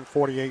girls winning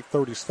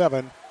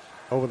 48-37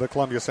 over the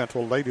Columbia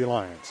Central Lady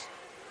Lions.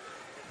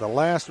 The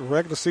last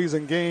regular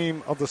season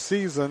game of the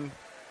season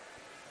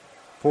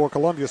for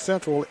Columbia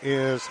Central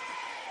is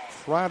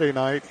Friday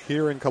night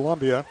here in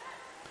Columbia,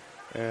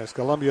 as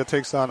Columbia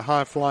takes on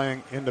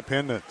high-flying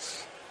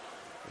Independence.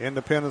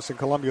 Independence and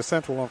Columbia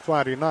Central on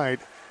Friday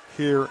night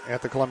here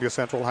at the Columbia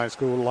Central High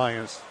School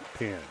Lions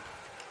Pen.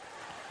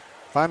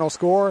 Final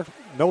score,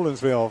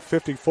 Nolansville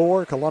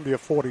 54, Columbia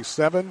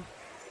 47.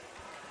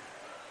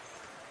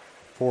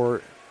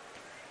 For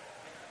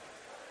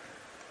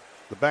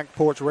the Back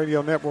Porch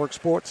Radio Network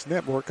Sports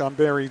Network, I'm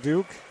Barry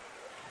Duke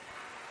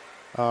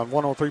on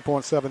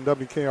 103.7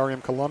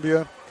 WKRM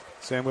Columbia.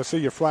 And we'll see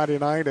you Friday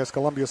night as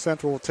Columbia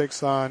Central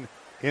takes on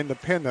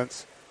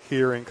Independence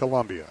here in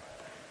Columbia.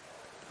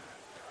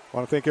 I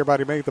want to thank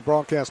everybody who made the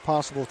broadcast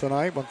possible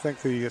tonight. I want to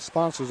thank the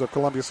sponsors of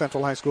Columbia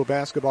Central High School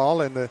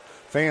basketball and the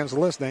fans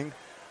listening.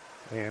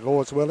 And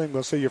Lord's willing,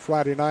 we'll see you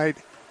Friday night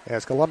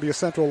as Columbia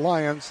Central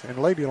Lions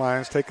and Lady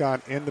Lions take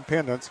on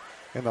Independence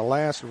in the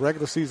last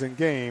regular season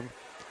game.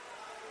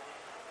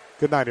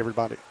 Good night,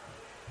 everybody.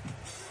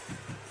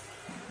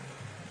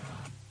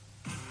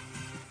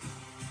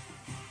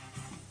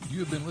 You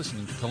have been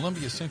listening to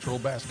Columbia Central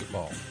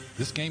Basketball.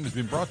 This game has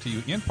been brought to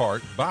you in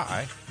part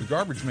by The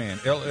Garbage Man,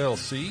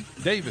 LLC,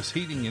 Davis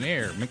Heating and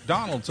Air,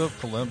 McDonald's of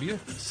Columbia,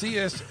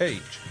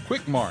 CSH,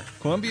 Quick Mart,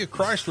 Columbia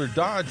Chrysler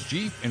Dodge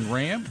Jeep and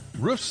Ram,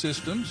 Roof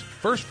Systems,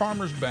 First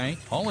Farmers Bank,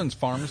 Hollins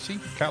Pharmacy,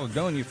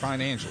 Caledonia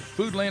Financial,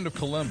 Foodland of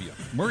Columbia,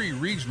 Murray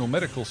Regional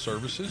Medical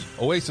Services,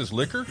 Oasis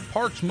Liquor,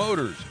 Parks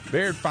Motors,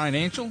 Baird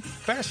Financial,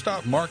 Fast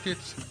Stop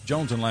Markets,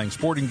 Jones & Lang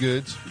Sporting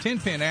Goods, 10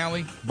 Pin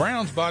Alley,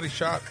 Brown's Body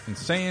Shop, and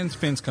Sands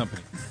Fence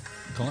Company.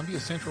 Columbia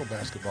Central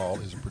Basketball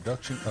is a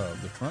production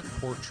of the Front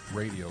Porch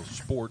Radio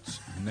Sports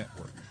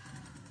Network.